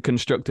trying to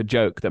construct a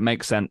joke that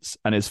makes sense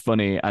and is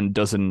funny and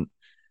doesn't,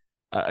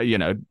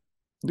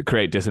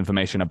 create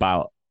disinformation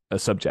about a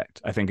subject,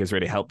 I think is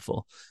really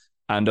helpful.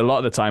 And a lot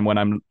of the time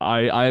when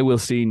I will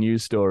see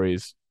news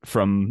stories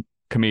from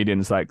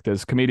comedians,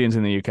 there's comedians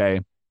in the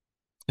UK,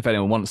 if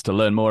anyone wants to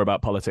learn more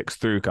about politics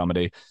through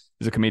comedy,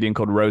 there's a comedian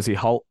called Rosie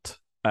Holt,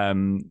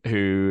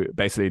 who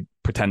basically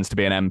pretends to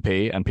be an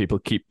MP and people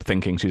keep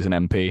thinking she's an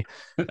MP.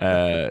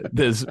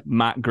 There's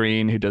Matt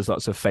Green, who does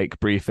lots of fake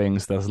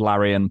briefings. There's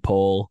Larry and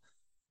Paul,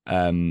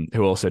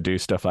 who also do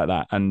stuff like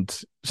that. And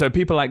so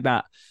people like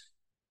that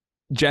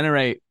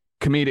generate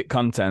comedic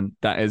content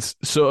that is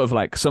sort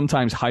of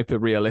sometimes hyper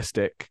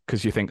realistic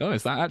because you think, oh,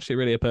 is that actually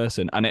really a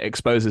person? And it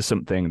exposes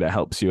something that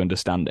helps you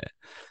understand it,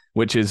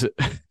 which is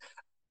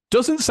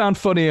doesn't sound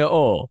funny at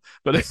all,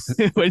 but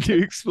when you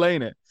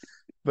explain it,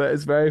 but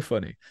it's very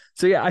funny.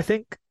 So yeah, I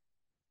think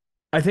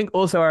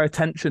also our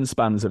attention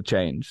spans have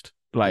changed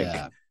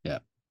a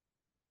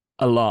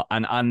lot,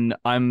 and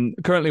I'm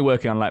currently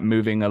working on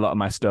moving a lot of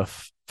my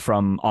stuff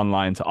from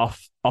online to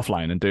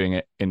offline and doing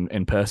it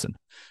in person.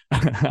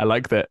 I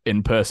like that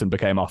in person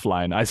became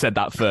offline. I said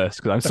that first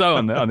because I'm so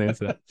on the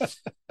internet.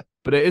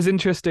 But it is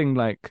interesting,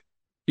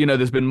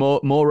 there's been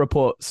more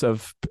reports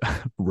of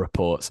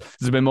reports.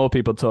 There's been more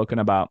people talking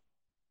about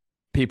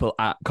people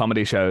at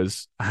comedy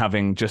shows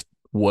having just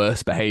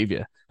worse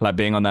behavior,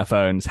 being on their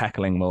phones,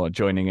 heckling more,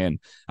 joining in.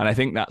 And I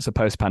think that's a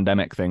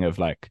post-pandemic thing of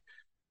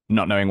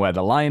not knowing where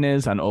the line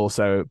is and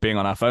also being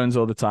on our phones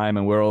all the time.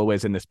 And we're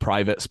always in this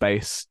private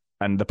space,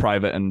 and the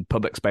private and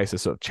public space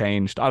has sort of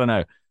changed. I don't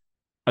know.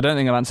 I don't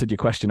think I've answered your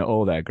question at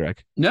all there,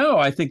 Greg. No,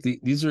 I think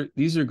these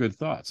are good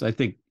thoughts. I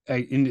think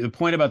the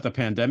point about the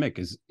pandemic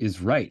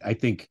is right. I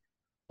think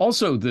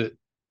also the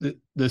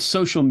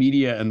social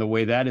media and the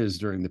way that is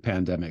during the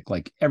pandemic,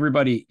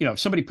 everybody, if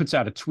somebody puts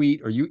out a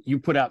tweet or you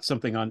put out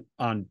something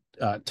on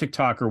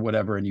TikTok or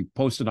whatever, and you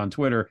post it on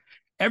Twitter,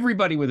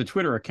 everybody with a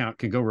Twitter account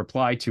can go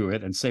reply to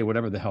it and say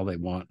whatever the hell they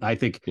want. I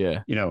think,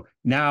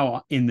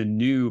 now in the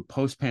new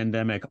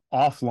post-pandemic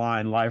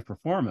offline live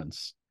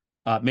performance,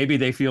 maybe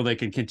they feel they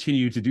can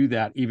continue to do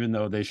that, even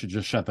though they should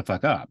just shut the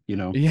fuck up,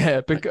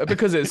 Yeah,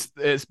 because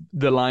it's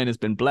the line has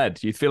been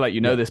bled. You feel like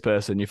this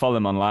person, you follow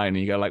them online, and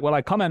you go well,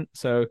 I comment,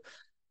 so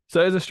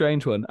it's a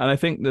strange one. And I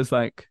think there's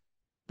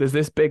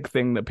this big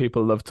thing that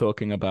people love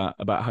talking about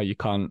how you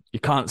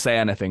can't say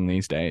anything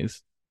these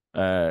days,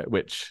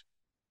 which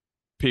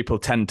people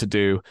tend to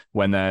do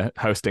when they're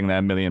hosting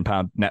their £1 million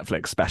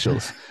Netflix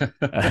specials.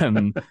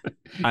 And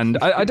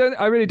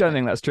I really don't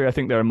think that's true. I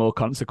think there are more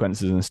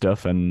consequences and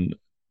stuff.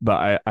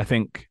 But I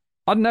think,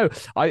 I don't know.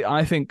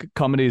 I think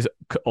comedy is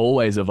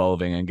always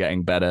evolving and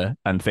getting better,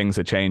 and things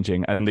are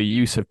changing, and the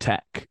use of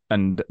tech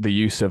and the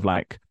use of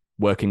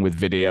working with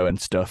video and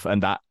stuff,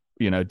 and that,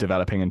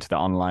 developing into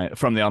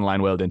from the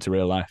online world into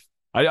real life.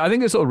 I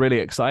think it's all really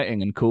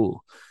exciting and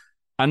cool.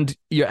 And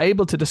you're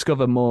able to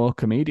discover more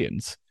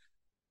comedians.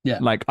 Yeah.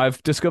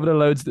 I've discovered a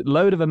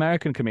load of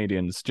American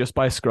comedians just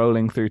by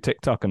scrolling through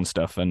TikTok and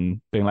stuff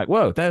and being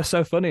whoa, they're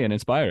so funny and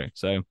inspiring.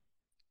 So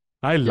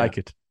I like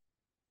it.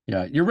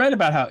 Yeah, you're right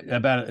about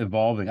it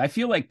evolving. I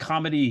feel like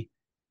comedy,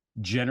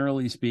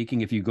 generally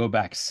speaking, if you go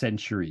back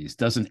centuries,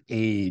 doesn't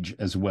age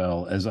as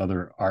well as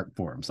other art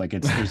forms.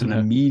 There's an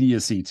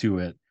immediacy to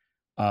it,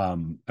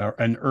 or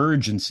an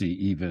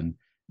urgency even,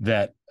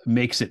 that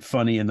makes it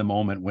funny in the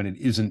moment when it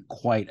isn't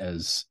quite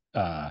as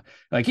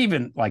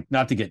even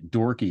not to get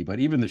dorky, but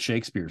even the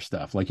Shakespeare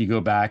stuff. You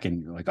go back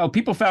and you're oh,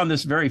 people found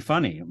this very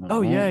funny.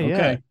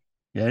 Okay.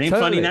 Yeah, it ain't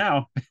funny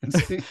now.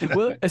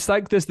 Well, it's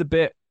there's the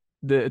bit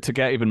to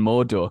get even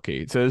more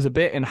dorky. So there's a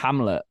bit in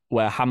Hamlet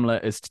where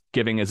Hamlet is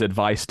giving his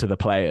advice to the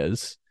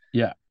players,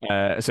 Yeah.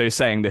 So he's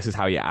saying this is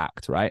how you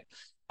act, right?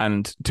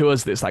 And to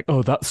us, it's like,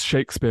 oh, that's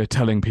Shakespeare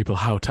telling people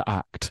how to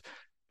act.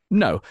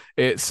 No,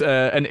 it's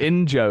an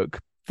in-joke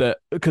that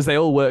because they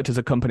all worked as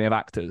a company of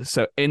actors.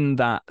 So in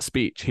that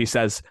speech, he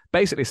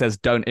basically says,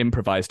 don't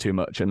improvise too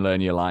much and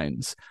learn your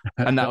lines.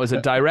 And that was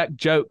a direct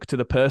joke to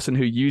the person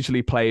who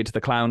usually played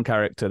the clown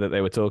character that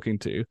they were talking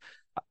to,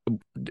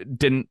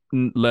 didn't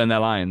learn their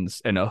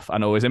lines enough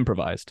and always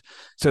improvised.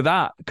 So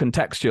that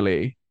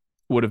contextually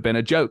would have been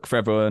a joke for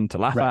everyone to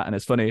laugh at, and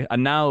it's funny.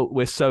 And now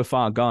we're so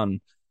far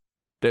gone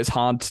that it's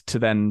hard to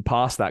then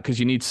pass that because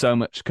you need so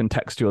much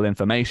contextual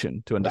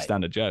information to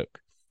understand a joke.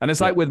 And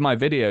it's like with my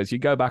videos, you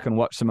go back and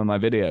watch some of my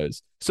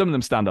videos. Some of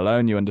them stand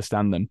alone, you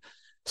understand them.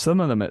 Some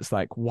of them, it's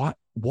like, what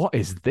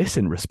is this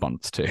in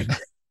response to?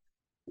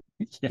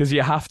 Because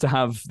you have to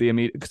have the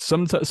immediate.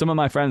 Some of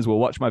my friends will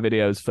watch my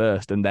videos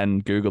first and then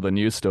Google the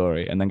news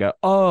story and then go,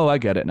 "Oh, I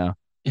get it now."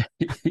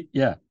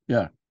 Yeah.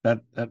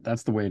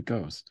 That's the way it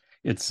goes.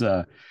 It's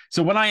so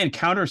when I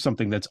encounter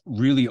something that's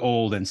really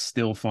old and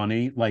still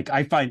funny, like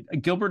I find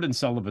Gilbert and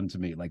Sullivan to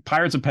me, like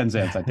Pirates of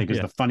Penzance, I think is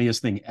the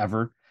funniest thing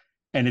ever,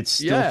 and it's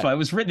still fun. It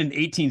was written in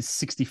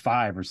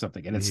 1865 or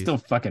something, and it's still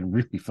fucking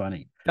really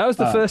funny. That was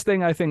the first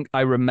thing I think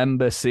I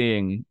remember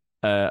seeing.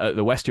 At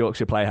the West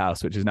Yorkshire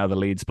Playhouse, which is now the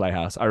Leeds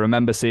Playhouse. I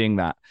remember seeing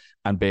that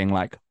and being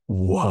like,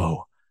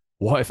 whoa,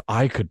 what if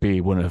I could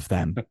be one of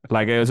them?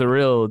 Like, it was a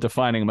real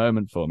defining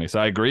moment for me. So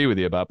I agree with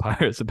you about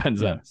Pirates of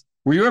Penzance.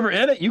 Were you ever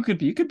in it? You could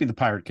be the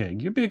pirate king.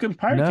 You'd be a good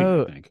pirate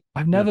king, I think.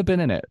 I've never been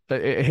in it.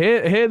 But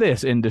hear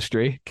this,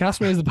 industry. Cast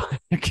me as the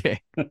pirate king.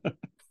 But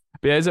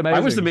yeah, it's amazing.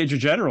 I was the major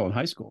general in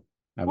high school.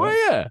 I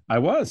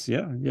was,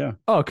 yeah.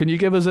 Oh, can you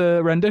give us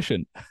a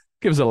rendition?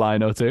 Give us a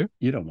line or two.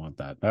 You don't want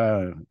that.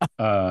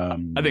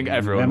 I think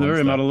everyone wants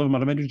that. Model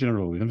of Major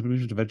General. We have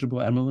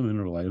vegetable, animal, and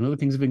mineral. I know the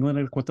kings of England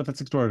are quite that's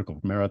historical.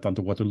 Marathon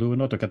to Waterloo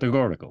and auto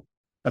categorical.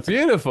 That's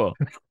beautiful.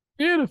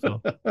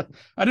 Beautiful.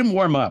 I didn't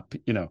warm up,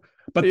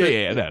 But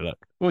look.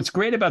 What's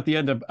great about the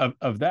end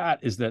of that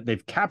is that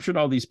they've captured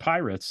all these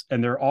pirates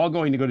and they're all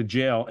going to go to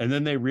jail, and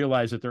then they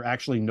realize that they're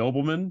actually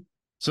noblemen.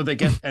 So they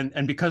get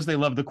and because they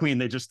love the queen,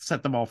 they just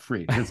set them all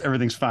free because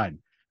everything's fine.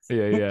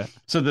 Yeah.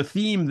 So the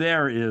theme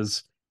there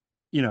is,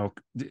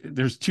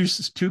 there's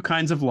two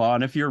kinds of law,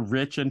 and if you're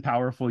rich and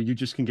powerful, you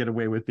just can get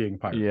away with being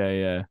pirate.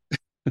 Yeah.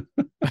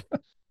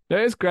 It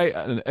is great.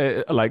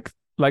 Like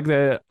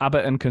the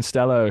Abbott and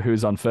Costello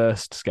who's on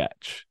first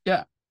sketch.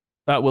 Yeah,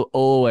 that will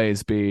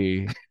always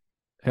be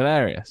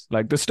hilarious.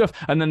 Like the stuff,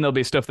 and then there'll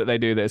be stuff that they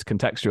do that is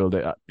contextual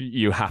that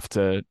you have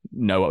to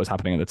know what was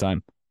happening at the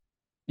time.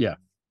 Yeah,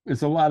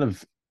 it's a lot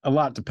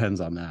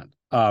depends on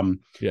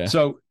that.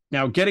 So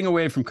now getting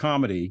away from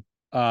comedy.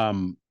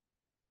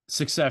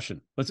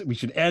 Succession. We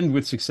should end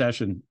with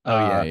Succession.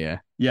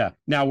 Yeah.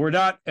 Now we're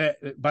not.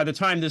 By the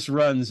time this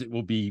runs, it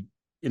will be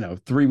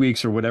 3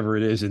 weeks or whatever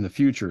it is in the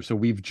future. So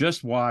we've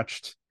just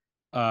watched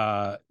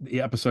the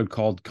episode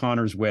called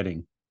Connor's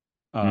Wedding.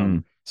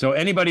 So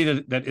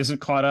anybody that isn't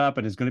caught up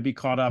and is going to be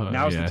caught up,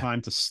 now's the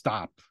time to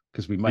stop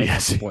because we might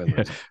have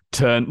spoilers.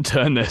 Turn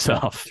this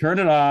off. Turn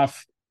it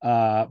off.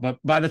 But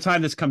by the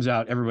time this comes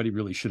out, everybody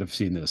really should have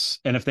seen this.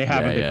 And if they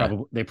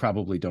haven't, they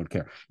probably don't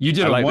care. You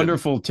did a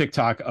wonderful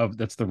TikTok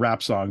that's the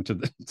rap song to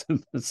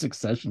the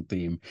Succession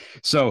theme.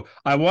 So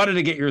I wanted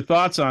to get your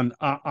thoughts on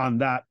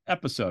that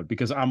episode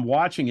because I'm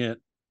watching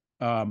it,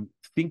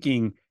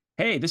 thinking,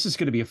 hey, this is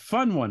going to be a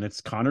fun one.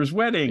 It's Connor's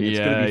wedding. It's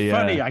going to be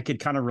funny. I could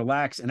kind of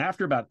relax. And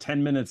after about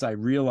 10 minutes, I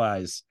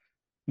realized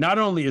not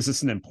only is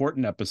this an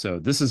important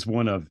episode, this is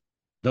one of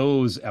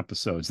those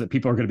episodes that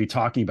people are going to be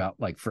talking about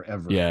like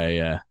forever.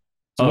 Yeah.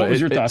 So what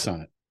was your thoughts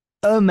on it?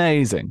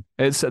 Amazing.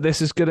 It's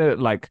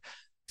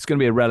gonna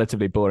be a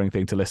relatively boring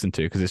thing to listen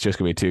to because it's just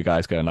gonna be two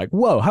guys going like,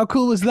 "Whoa, how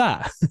cool was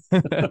that?"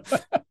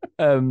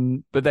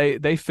 But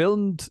they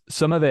filmed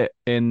some of it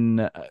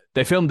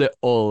they filmed it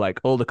all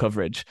the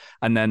coverage,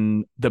 and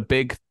then the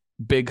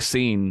big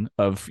scene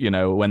of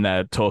when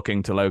they're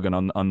talking to Logan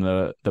on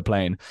the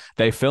plane.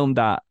 They filmed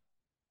that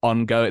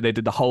ongoing. They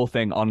did the whole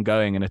thing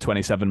ongoing in a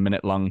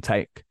 27-minute long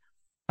take,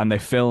 and they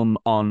film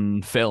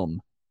on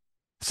film.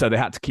 So they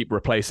had to keep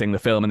replacing the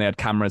film, and they had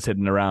cameras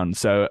hidden around.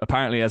 So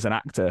apparently, as an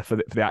actor, for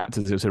the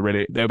actors, it was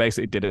they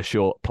basically did a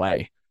short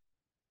play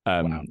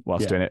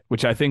whilst doing it,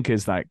 which I think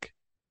is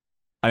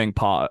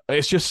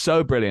it's just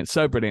so brilliant,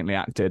 so brilliantly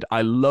acted.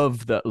 I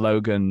love that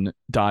Logan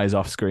dies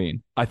off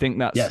screen. I think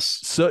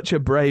that's such a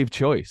brave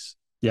choice.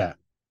 Yeah.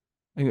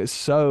 I think it's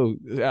so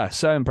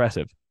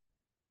impressive.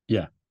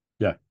 Yeah.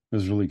 It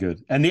was really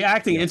good. And the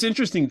acting, it's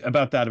interesting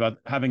about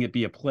having it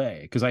be a play,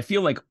 because I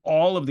feel like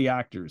all of the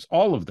actors,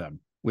 all of them,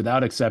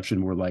 without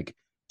exception, were like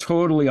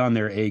totally on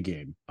their A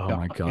game. Oh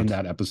my God. In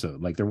that episode.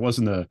 Like there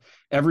wasn't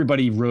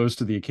everybody rose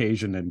to the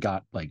occasion and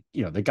got they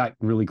got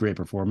really great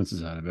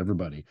performances out of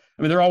everybody.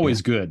 I mean, they're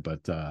always good,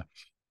 but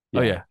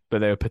but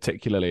they were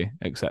particularly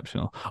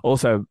exceptional.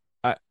 Also,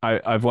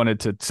 I've wanted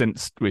to,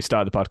 since we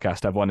started the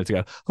podcast, I've wanted to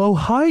go, oh,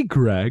 hi,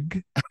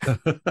 Greg.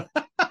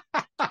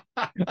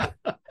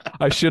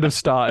 I should have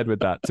started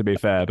with that, to be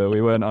fair, but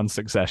we weren't on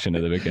Succession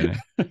at the beginning.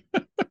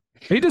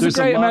 He does a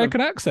great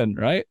American accent,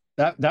 right?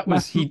 That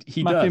was he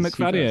Matthew does.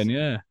 McFadden,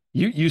 yeah.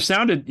 You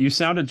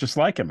sounded just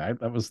like him.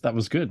 That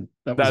was good.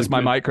 That's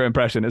my micro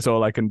impression. It's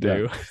all I can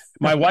do. Yeah.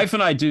 My wife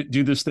and I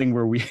do this thing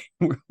where we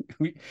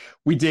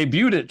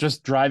debuted it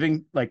just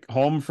driving like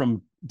home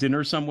from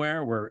dinner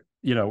somewhere where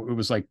it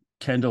was like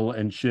Kendall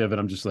and Shiv, and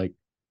I'm just like,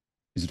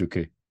 is it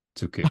okay?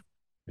 It's okay. Are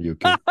you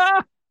okay?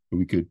 Are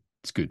we good?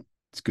 It's good.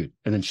 It's good.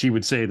 And then she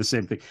would say the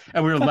same thing,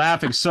 and we were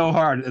laughing so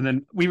hard. And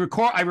then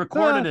I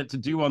recorded it to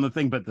do on the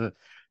thing, but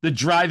the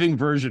driving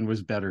version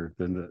was better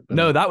than the.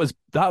 No, that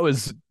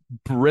was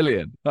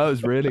brilliant. That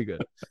was really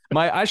good.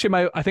 I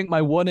think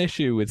my one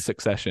issue with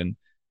Succession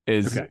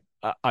is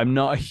I'm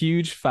not a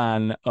huge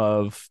fan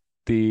of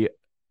the.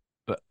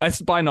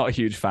 It's by not a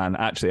huge fan,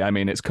 actually. I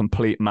mean, it's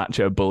complete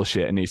macho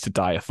bullshit and needs to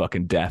die a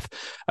fucking death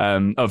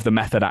of the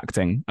method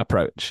acting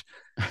approach.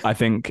 I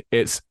think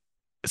it's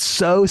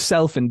so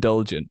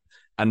self-indulgent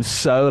and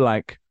so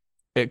like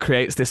it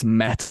creates this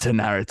meta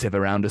narrative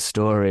around a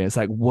story. It's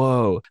like,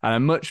 whoa. And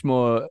I'm much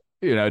more,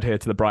 adhere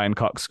to the Brian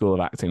Cox school of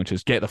acting, which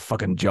is get the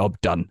fucking job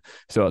done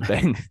sort of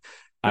thing.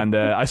 And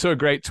I saw a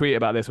great tweet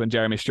about this when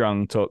Jeremy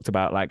Strong talked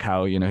about like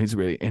how, he's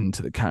really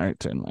into the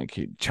character and like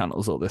he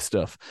channels all this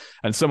stuff.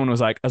 And someone was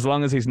like, as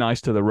long as he's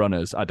nice to the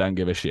runners, I don't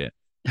give a shit.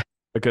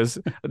 Because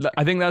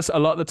I think that's a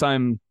lot of the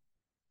time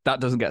that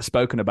doesn't get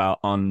spoken about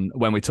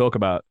when we talk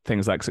about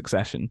things like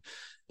Succession.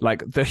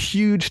 Like the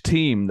huge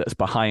team that's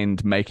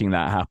behind making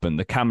that happen,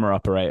 the camera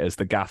operators,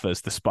 the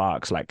gaffers, the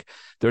sparks, like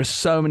there are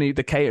so many,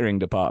 the catering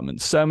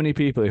department, so many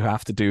people who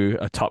have to do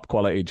a top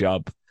quality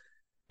job.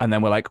 And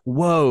then we're like,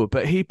 whoa,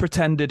 but he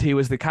pretended he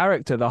was the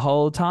character the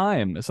whole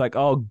time. It's like,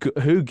 oh,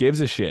 who gives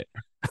a shit?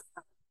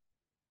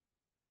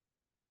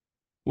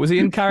 Was he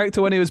in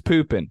character when he was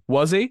pooping?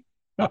 Was he?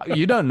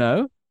 You don't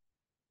know.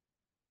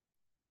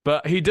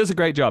 But he does a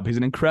great job. He's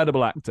an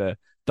incredible actor.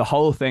 The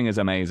whole thing is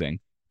amazing.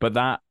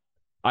 But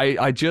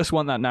I just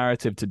want that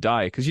narrative to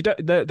die because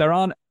there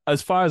aren't,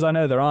 as far as I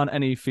know, there aren't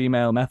any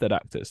female method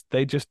actors.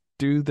 They just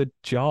do the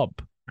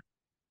job.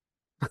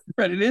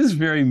 Right, it is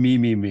very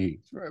me.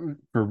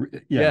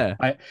 Yeah.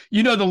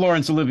 The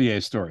Laurence Olivier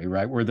story,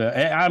 right? Where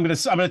I'm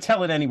gonna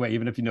tell it anyway,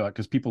 even if you know it,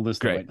 because people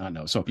listening might not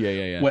know. So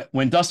yeah.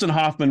 When Dustin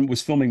Hoffman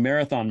was filming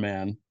Marathon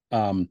Man,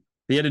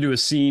 they had to do a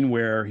scene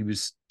where he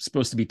was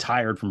supposed to be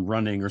tired from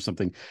running or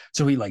something.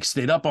 So he like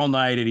stayed up all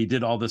night and he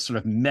did all this sort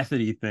of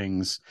methody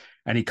things.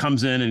 And he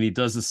comes in and he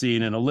does the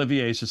scene, and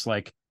Olivier is just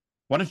like,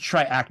 "Why don't you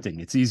try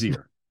acting? It's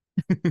easier."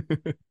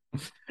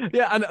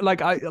 Yeah, and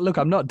like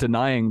I'm not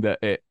denying that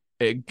it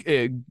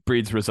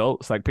breeds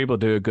results. Like people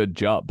do a good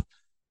job,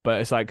 but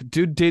it's like,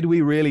 did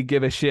we really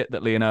give a shit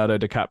that Leonardo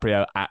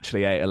DiCaprio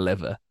actually ate a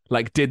liver?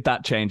 Like, did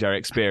that change our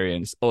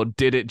experience, or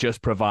did it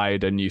just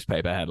provide a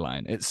newspaper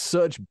headline? It's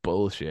such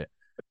bullshit.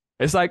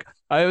 It's like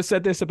I always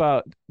said this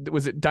about,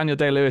 was it Daniel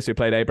Day-Lewis who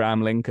played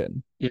Abraham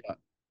Lincoln? Yeah.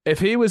 If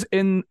he's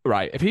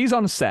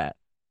on set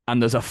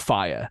and there's a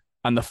fire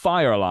and the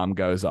fire alarm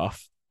goes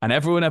off and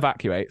everyone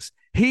evacuates,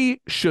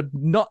 he should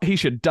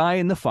die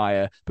in the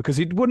fire because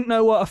he wouldn't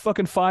know what a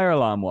fucking fire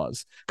alarm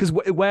was. Because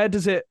where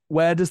does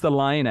the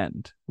line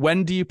end?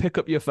 When do you pick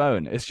up your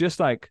phone? It's just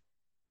like,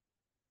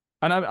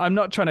 and I'm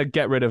not trying to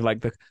get rid of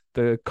like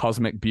the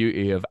cosmic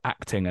beauty of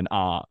acting and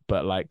art,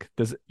 but like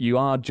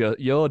you're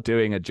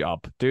doing a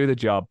job. Do the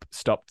job.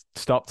 Stop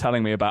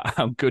telling me about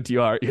how good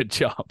you are at your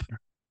job.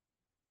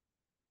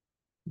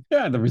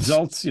 Yeah, the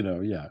results,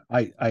 yeah.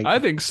 I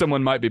think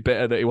someone might be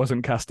bitter that he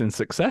wasn't cast in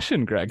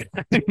Succession, Greg.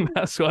 I think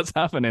that's what's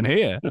happening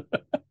here.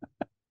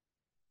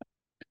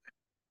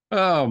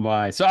 Oh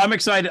my. So I'm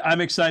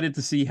excited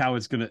to see how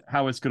it's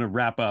gonna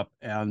wrap up.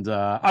 And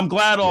I'm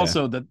glad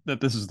also that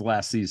this is the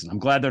last season. I'm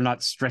glad they're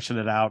not stretching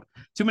it out.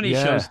 Too many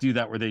shows do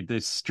that where they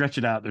stretch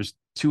it out. There's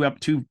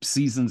two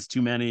seasons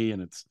too many,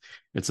 and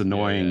it's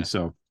annoying. Yeah.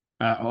 So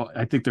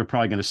I think they're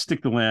probably gonna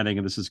stick the landing,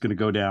 and this is gonna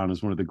go down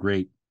as one of the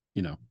great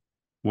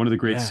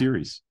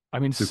series. I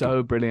mean,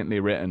 so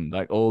brilliantly written.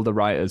 Like all the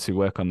writers who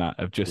work on that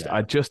have just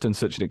done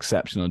such an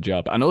exceptional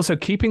job. And also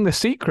keeping the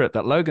secret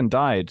that Logan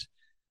died.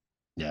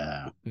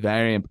 Yeah.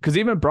 Because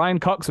even Brian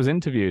Cox was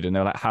interviewed and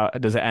they're like, how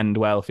does it end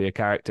well for your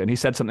character? And he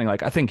said something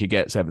like, I think he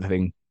gets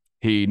everything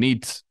he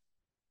needs.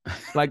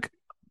 Like,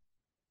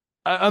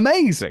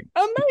 amazing.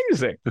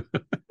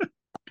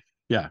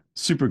 Yeah.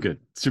 Super good.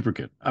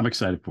 I'm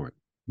excited for it.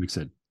 I'm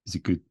excited. Is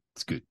it good?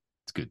 It's good.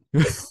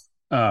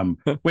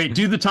 Wait,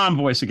 do the Tom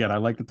voice again. I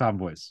like the Tom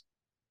voice.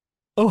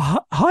 Oh,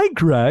 hi,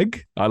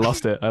 Greg. I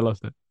lost it.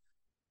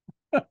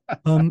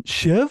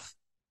 Shiv?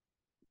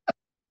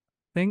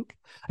 Think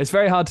it's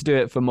very hard to do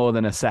it for more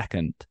than a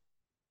second.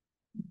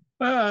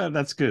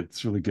 That's good.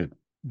 It's really good.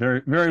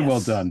 Very, very well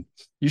done.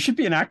 You should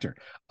be an actor.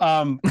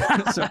 Okay.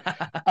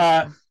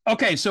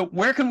 So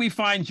where can we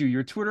find you?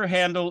 Your Twitter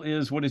handle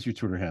is, what is your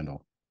Twitter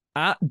handle?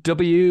 At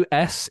WSEBAG,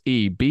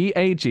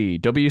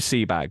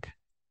 WCBag.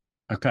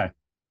 Okay.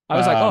 I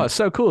was like, oh, it's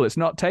so cool. It's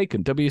not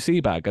taken.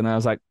 WC bag. And then I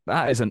was like,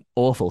 that is an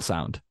awful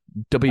sound.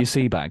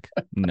 WC bag.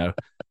 No.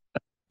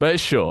 But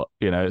it's short,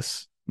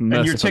 it's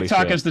And your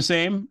TikTok should. is the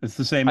same? It's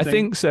the same thing? I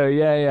think so,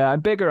 yeah. I'm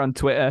bigger on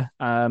Twitter.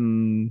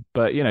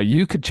 But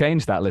you could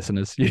change that,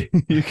 listeners.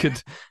 You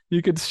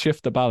could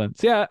shift the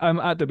balance. Yeah, I'm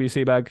at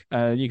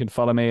WCBag. You can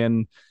follow me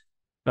and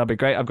that'd be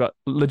great. I've got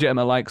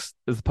legitimate likes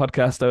as the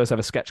podcast. I also have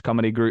a sketch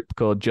comedy group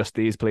called Just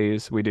These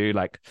Please. We do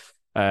like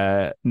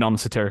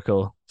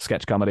non-satirical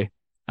sketch comedy.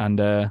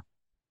 And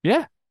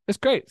yeah, it's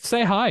great.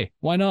 Say hi.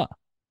 Why not?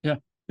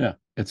 Yeah,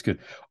 it's good.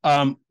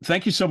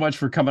 Thank you so much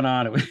for coming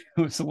on. It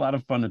was a lot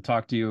of fun to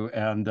talk to you,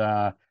 and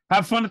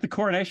have fun at the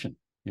coronation,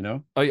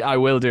 I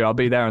will do. I'll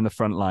be there on the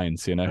front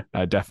lines,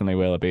 I definitely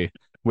will. I'll be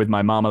with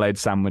my marmalade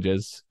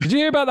sandwiches. Did you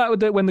hear about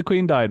that when the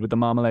Queen died with the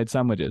marmalade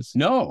sandwiches?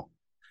 No.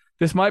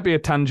 This might be a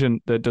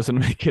tangent that doesn't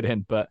make it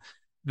in, but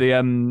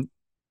the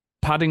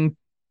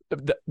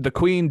the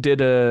Queen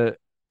did a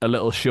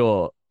little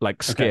short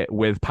skit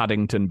with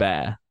Paddington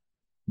Bear.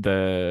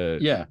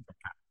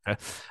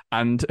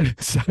 And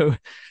so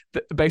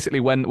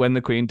basically when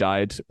the Queen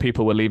died,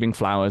 people were leaving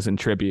flowers and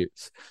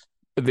tributes.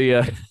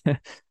 The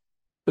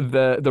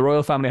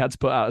royal family had to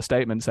put out a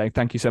statement saying,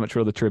 "Thank you so much for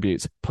all the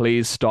tributes.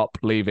 Please stop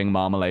leaving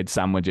marmalade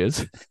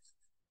sandwiches."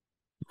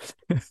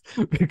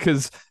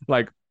 Because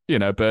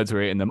birds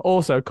were eating them.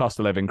 Also, cost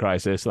of living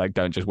crisis.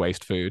 Don't just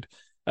waste food.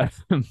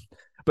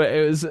 But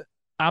it was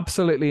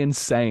absolutely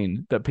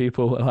insane that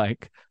people were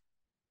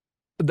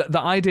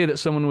the idea that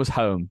someone was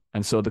home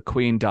and saw the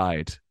Queen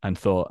died and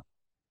thought,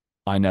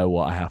 "I know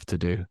what I have to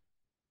do,"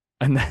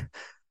 and then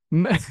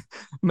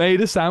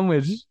made a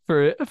sandwich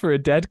for a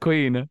dead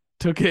Queen,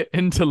 took it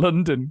into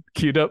London,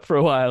 queued up for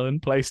a while,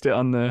 and placed it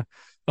on the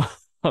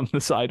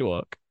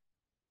sidewalk.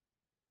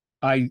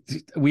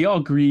 We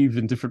all grieve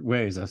in different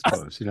ways, I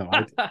suppose.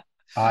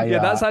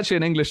 That's actually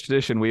an English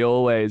tradition. We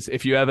always,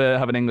 if you ever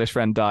have an English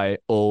friend die,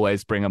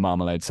 always bring a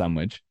marmalade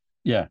sandwich.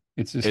 Yeah,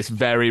 it's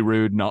very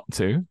rude not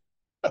to.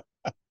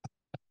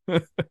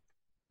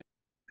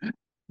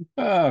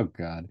 Oh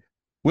God.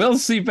 Will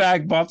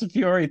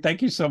Sebag-Montefiore,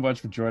 thank you so much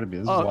for joining me.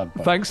 This was a lot of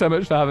fun. Thanks so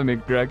much for having me,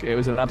 Greg. It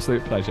was an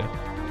absolute pleasure.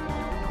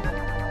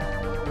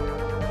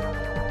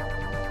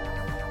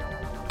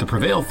 The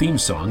Prevail theme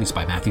song is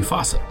by Matthew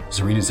Fossa.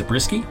 Zarina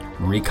Zabriskie,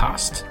 Marie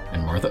Kost,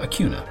 and Martha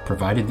Acuna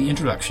provided the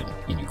introduction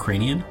in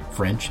Ukrainian,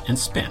 French, and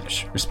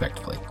Spanish,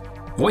 respectively.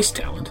 Voice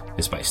talent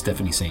is by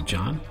Stephanie St.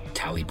 John,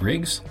 Tally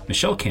Briggs,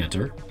 Michelle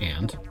Cantor,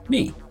 and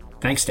me.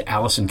 Thanks to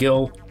Allison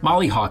Gill,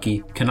 Molly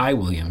Hockey, Kenai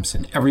Williams,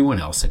 and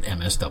everyone else at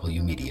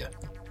MSW Media.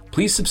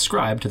 Please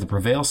subscribe to the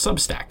Prevail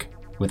Substack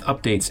with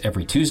updates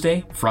every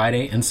Tuesday,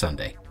 Friday, and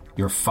Sunday.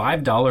 Your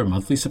 $5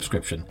 monthly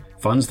subscription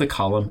funds the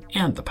column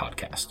and the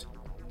podcast.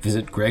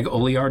 Visit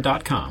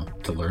gregoliar.com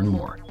to learn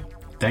more.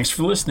 Thanks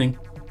for listening.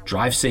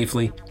 Drive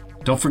safely.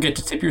 Don't forget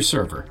to tip your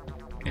server.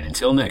 And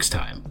until next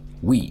time,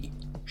 we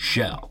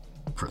shall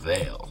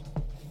prevail.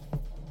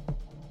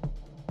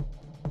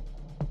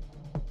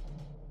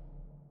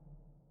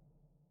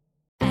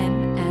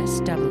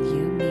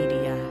 MSW Media.